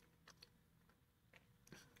me?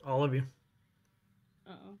 All of you.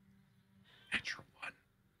 Uh-oh. Natural one.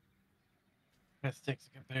 That sticks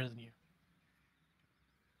a bit better than you.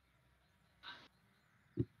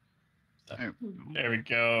 So, there we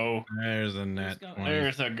go. There's a nat Let's go. 20.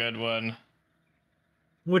 There's a good one.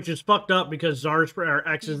 Which is fucked up because Zars or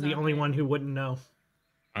X He's is the not only there. one who wouldn't know.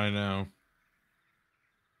 I know.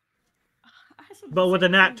 I had something But to with say a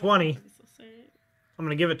nat too, but 20. I'm not gonna say it. I'm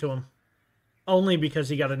going to give it to him. Only because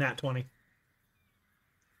he got a nat 20.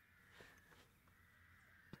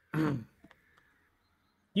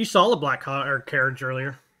 You saw the black carriage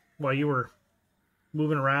earlier while you were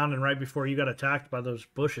moving around and right before you got attacked by those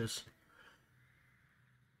bushes.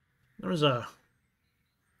 There was an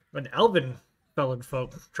elven fellow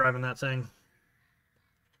folk driving that thing.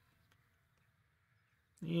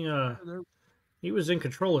 He was in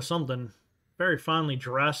control of something. Very finely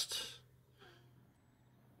dressed.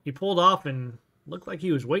 He pulled off and looked like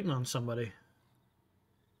he was waiting on somebody.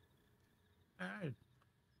 I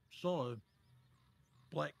saw a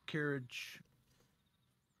black carriage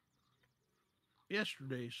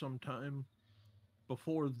yesterday sometime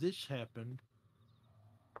before this happened.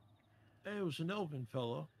 It was an elven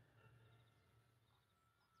fellow.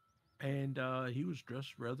 And he was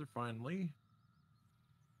dressed rather finely.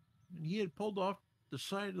 And he had pulled off the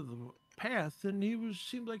side of the path and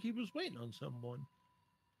seemed like he was waiting on someone.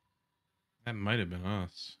 That might have been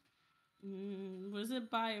us. Was it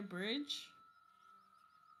by a bridge?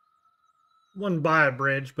 Wasn't by a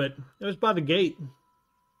bridge, but it was by the gate.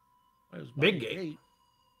 It was Big by the gate.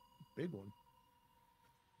 Big one.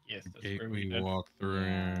 Yes, that's Gate where we did. walk through.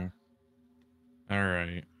 Yeah. All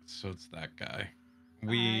right, so it's that guy. I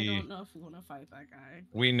We don't know if we want to fight that guy.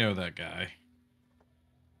 we know that guy.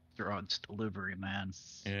 Strahd's delivery, man.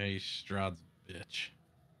 Yeah, he's Strahd's bitch.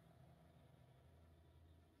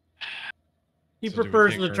 He So do we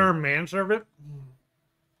prefers take the our- term manservant.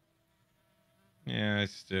 Yeah, I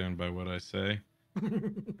stand by what I say.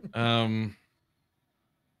 Um.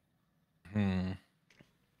 It's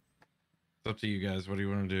up to you guys. What do you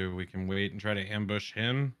want to do? We can wait and try to ambush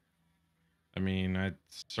him. I mean, I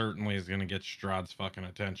certainly is gonna get Strahd's fucking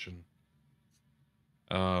attention.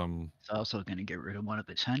 It's also going to get rid of one of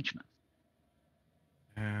his henchmen.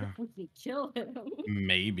 Yeah, We can kill him.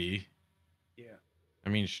 maybe. Yeah. I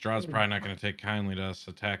mean, Strahd's probably not gonna take kindly to us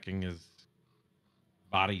attacking his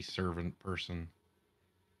body servant person.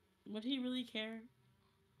 Would he really care?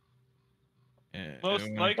 Most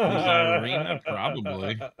When it likely comes to not. the arena,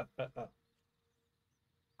 probably.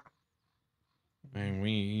 I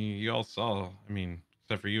mean, you all saw. I mean,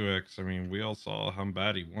 except for you, X. I mean, we all saw how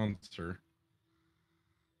bad he wants her.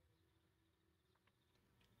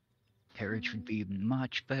 Carriage would be a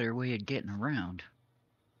much better way of getting around.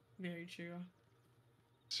 Very true.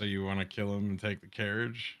 So you want to kill him and take the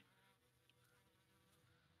carriage?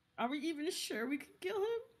 Are we even sure we could kill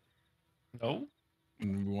him? No.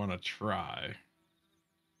 We want to try.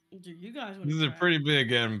 Do you guys want This to is a pretty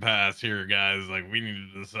big impasse here, guys. Like, we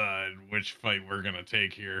need to decide which fight we're gonna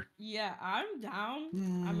take here. Yeah, I'm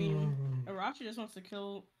down. I mean, Arashi just wants to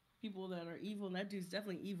kill people that are evil, and that dude's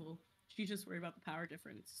definitely evil. She's just worried about the power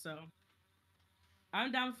difference. So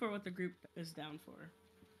I'm down for what the group is down for.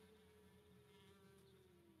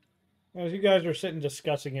 As you guys are sitting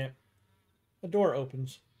discussing it, the door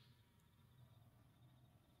opens.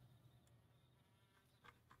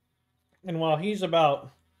 And while he's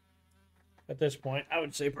about, at this point, I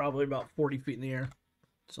would say probably about 40 feet in the air.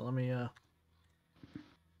 So let me,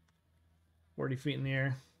 40 feet in the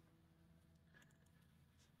air.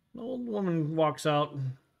 An old woman walks out,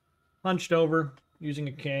 hunched over, using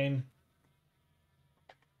a cane.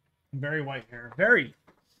 Very white hair. Very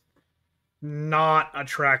not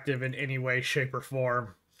attractive in any way, shape, or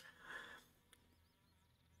form.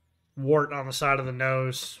 Wart on the side of the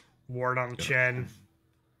nose, wart on the chin.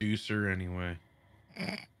 Juicer, anyway.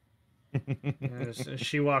 As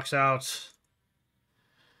she walks out.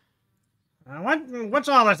 What's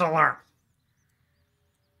all this alarm?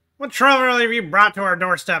 What trouble have you brought to our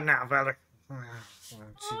doorstep now, Feather? She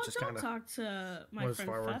just don't kind of talk to my moves friend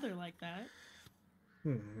forward. Feather like that.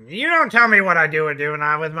 You don't tell me what I do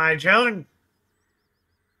with my children.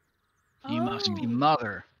 You must be Oh,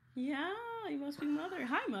 mother. Yeah, you must be mother.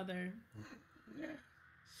 Hi, mother.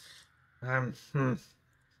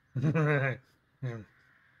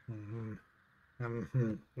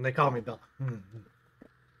 They call me Bella.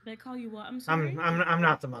 They call you what? I'm sorry. I'm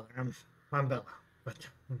not the mother. I'm Bella, but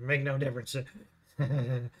make no difference.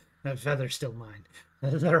 That feather's still mine.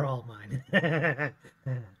 They're all mine.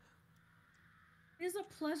 It's a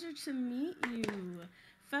pleasure to meet you.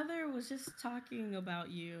 Feather was just talking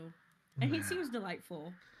about you, and he seems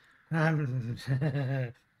delightful. I'm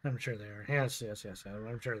sure they are. Yes.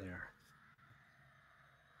 I'm sure they are.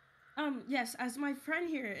 Yes, as my friend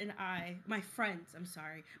here and my friends, I'm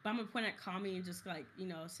sorry, but I'm gonna point at Kami and just like,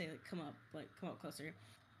 say come up closer.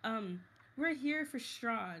 We're here for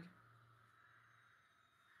Strahd.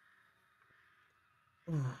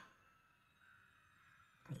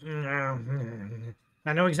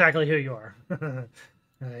 I know exactly who you are.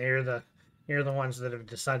 You're the ones that have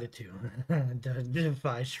decided to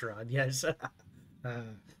defy Strahd. Yes,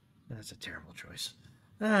 that's a terrible choice.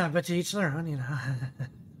 But to each their own,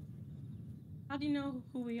 How do you know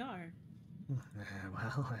who we are?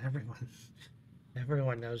 Well,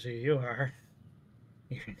 everyone knows who you are.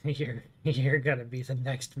 You're gonna be the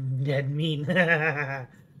next dead meat.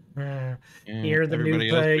 You're the Everybody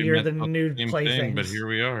new else, we you're meant the about new same playthings. thing, but here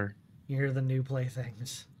we are. You're the new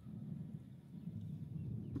playthings.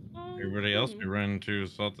 Everybody else we run into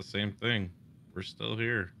thought the same thing. We're still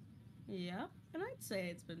here. Yep, and I'd say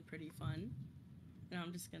it's been pretty fun. And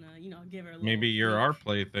I'm just gonna, give her a little. Maybe you're wink. our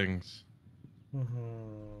playthings.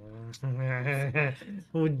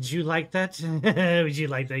 Would you like that? Would you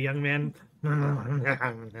like that, young man?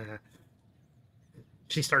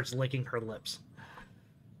 She starts licking her lips.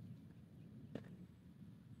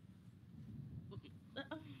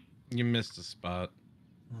 You missed a spot.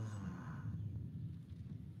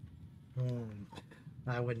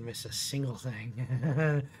 I wouldn't miss a single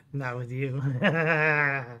thing. Not with you.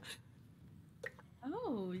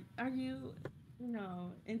 Oh, are you,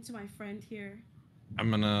 into my friend here? I'm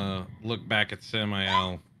gonna look back at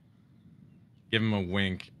Samael, give him a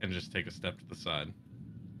wink, and just take a step to the side.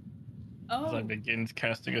 As I Oh, begin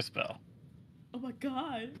casting a spell. oh my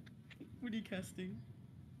God! What are you casting?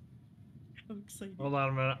 I'm excited. Hold on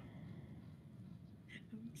a minute.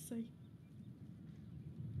 say.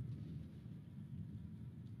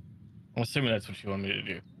 I'm assuming that's what you want me to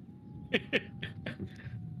do.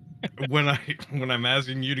 When I'm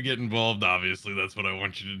asking you to get involved, obviously that's what I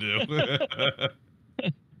want you to do.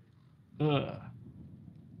 Ugh.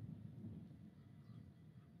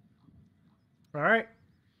 All right,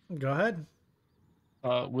 go ahead.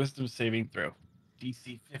 Wisdom saving throw.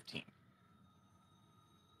 DC 15.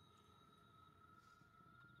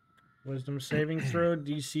 Wisdom saving throw,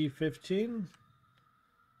 DC 15.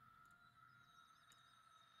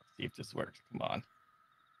 See if this works. Come on.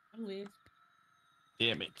 I believe.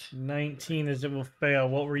 Damn it. 19 as it will fail.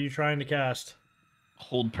 What were you trying to cast?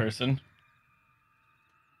 Hold person.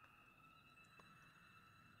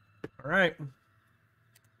 All right.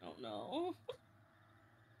 Oh no.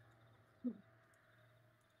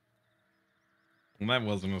 Well, that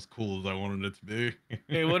wasn't as cool as I wanted it to be.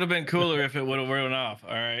 It would have been cooler if it would have worn off,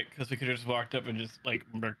 alright? Because we could have just walked up and just, like,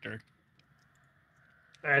 murked her.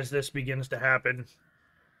 As this begins to happen,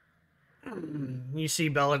 you see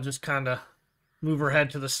Bella just kind of move her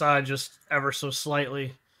head to the side just ever so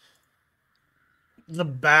slightly. Her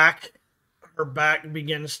back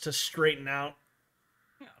begins to straighten out.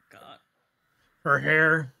 Oh god. Her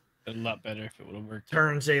hair A lot better if it would have worked.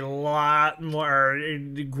 turns a lot more,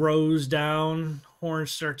 it grows down.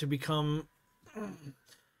 Horns start to become,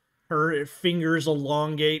 her fingers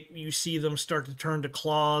elongate. You see them start to turn to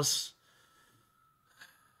claws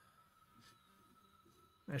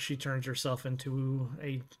as she turns herself into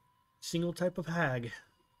a single type of hag.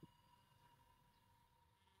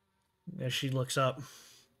 As she looks up,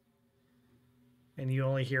 and you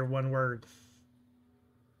only hear one word: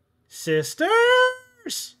 sisters.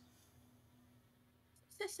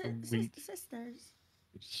 Sweet. Sisters.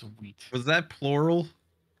 Sweet. Was that plural?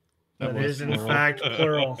 That was is in plural. fact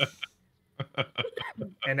plural.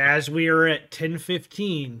 And as we are at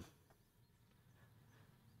 10:15,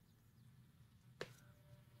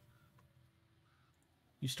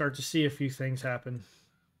 you start to see a few things happen.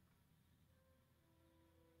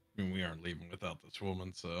 I mean, we aren't leaving without this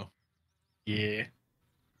woman, so. Yeah.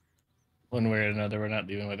 One way or another, we're not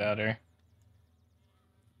leaving without her.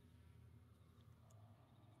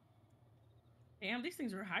 Damn, these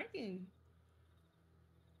things were hiding.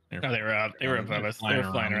 No, they were out. They were above us. They were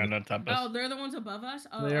flying around on top of Oh, us. they're the ones above us?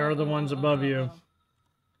 Oh, They are the ones above you.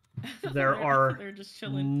 There are They're just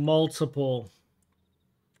chilling. multiple.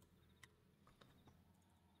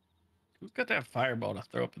 Who's got that fireball to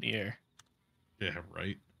throw up in the air? Yeah,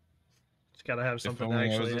 right. It's got to have If something to only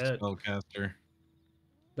I actually was a hit. spellcaster.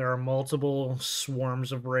 There are multiple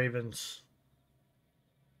swarms of ravens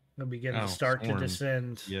that begin to start to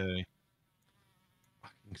descend. Yay.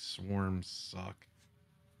 Fucking swarms suck.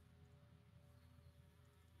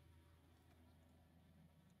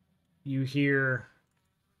 You hear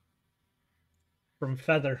from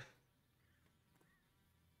Feather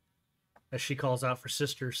as she calls out for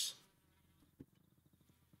sisters.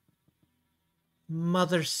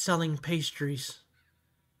 Mother's selling pastries.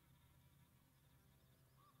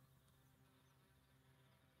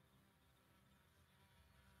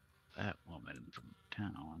 That woman from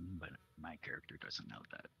town, but my character doesn't know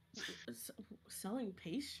that. Selling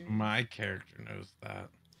pastries. My character knows that.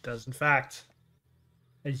 Does in fact.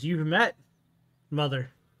 As you've met Mother.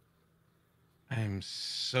 I'm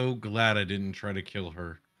so glad I didn't try to kill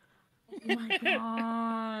her. Oh my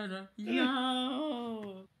god.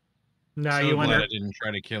 No. Now so you glad I didn't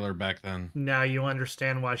try to kill her back then. Now you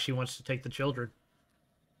understand why she wants to take the children.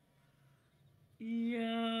 Yo.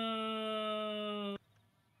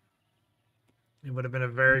 It would have been a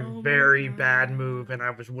very, very bad move, and I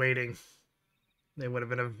was waiting. It would have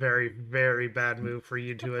been a very, very bad move for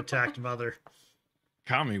you to attack Mother.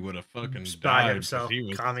 Kami would have fucking By died. himself. He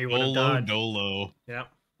was Kami would have solo died. dolo. Yep.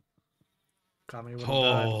 Kami would have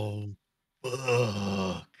died. Oh,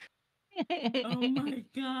 fuck. Oh my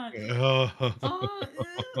god. Oh,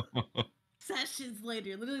 ew. Sessions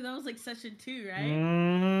later. Literally, that was like session 2, right?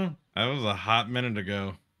 Mm. That was a hot minute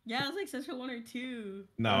ago. Yeah, it was like session 1 or 2.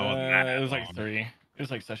 No, it was like 3. It was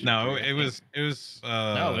like session. No, 3, it was.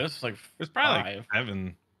 No, it was like. It was probably 5. like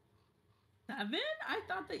 7. 7? I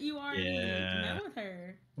thought that you already met with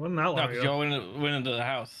her. Wasn't that No, long because ago? y'all went into the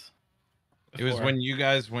house. It was before. when you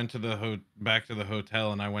guys went to the back to the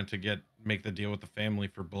hotel, and I went to make the deal with the family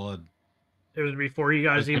for blood. It was before you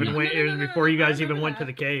guys even went. It was before you guys even went to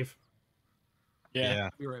the cave. Yeah.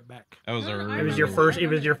 Be right back. That was No, no, I It was your remember first. that. It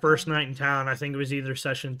was your first night in town. I think it was either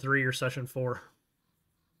session 3 or session 4.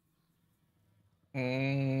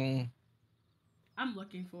 Mm, I'm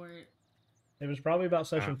looking for it. It was probably about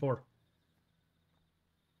session 4.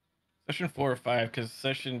 Session 4 or 5, because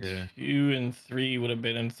session Yeah. 2 and 3 would have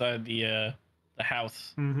been inside the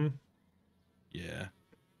house. Mm-hmm. Yeah.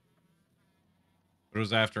 But it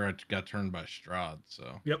was after I got turned by Strahd,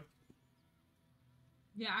 so. Yep.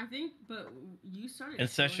 Yeah, I think, but you started. And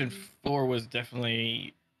session showing- 4 was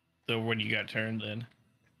definitely the when you got turned. Then.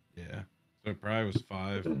 Yeah. So it probably was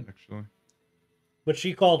 5, actually. But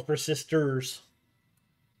she called for sisters.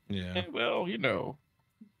 Yeah. Yeah, well, you know,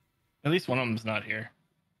 at least one of them's not here.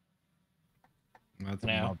 That's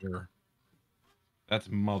Now. mother. That's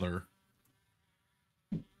mother.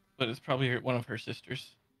 But it's probably one of her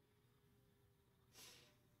sisters.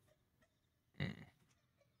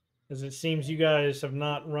 Because it seems you guys have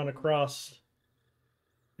not run across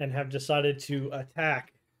and have decided to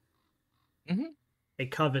attack a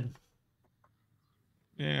coven.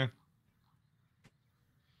 Yeah.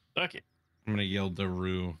 Fuck it. I'm gonna yell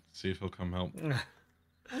Daru, see if he'll come help.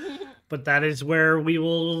 But that is where we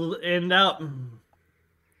will end up.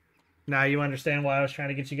 Now you understand why I was trying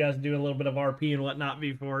to get you guys to do a little bit of RP and whatnot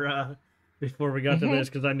before we got to this,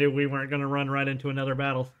 because I knew we weren't going to run right into another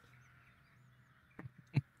battle.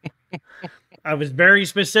 I was very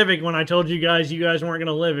specific when I told you guys weren't going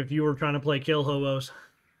to live if you were trying to play kill hobos.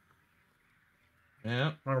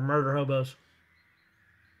 Yeah. Or murder hobos.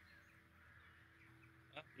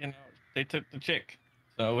 You know, they took the chick,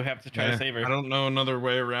 so we have to try to save her. I don't know another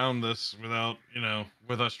way around this without,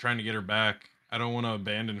 with us trying to get her back. I don't want to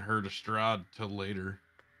abandon her to Strahd till later.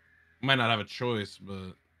 Might not have a choice,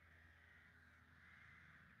 but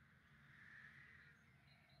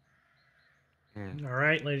All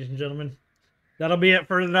right, ladies and gentlemen, that'll be it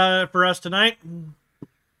for us tonight. I'm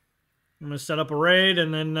gonna set up a raid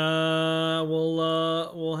and then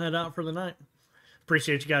we'll head out for the night.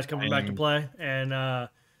 Appreciate you guys coming back to play, and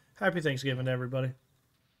happy Thanksgiving to everybody.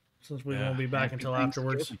 Since we won't be back until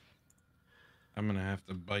afterwards. I'm gonna have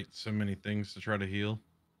to bite so many things to try to heal.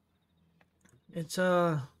 It's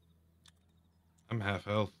I'm half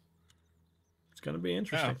health. It's gonna be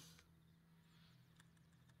interesting.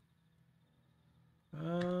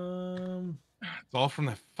 It's all from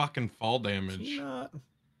that fucking fall damage. Not...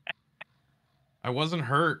 I wasn't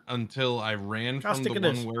hurt until I ran from the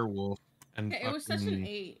one werewolf. And it was session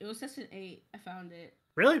 8. It was session 8. I found it.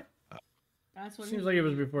 Really? That's when Seems like it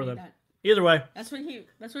was before then. That. Either way. That's when he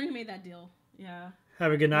made that deal. Yeah.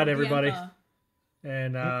 Have a good night, everybody.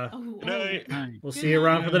 And we'll see you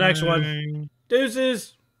around for the next one.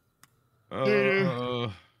 Deuces. Yeah,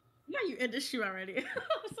 you ended the shoot already.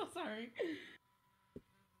 I'm so sorry.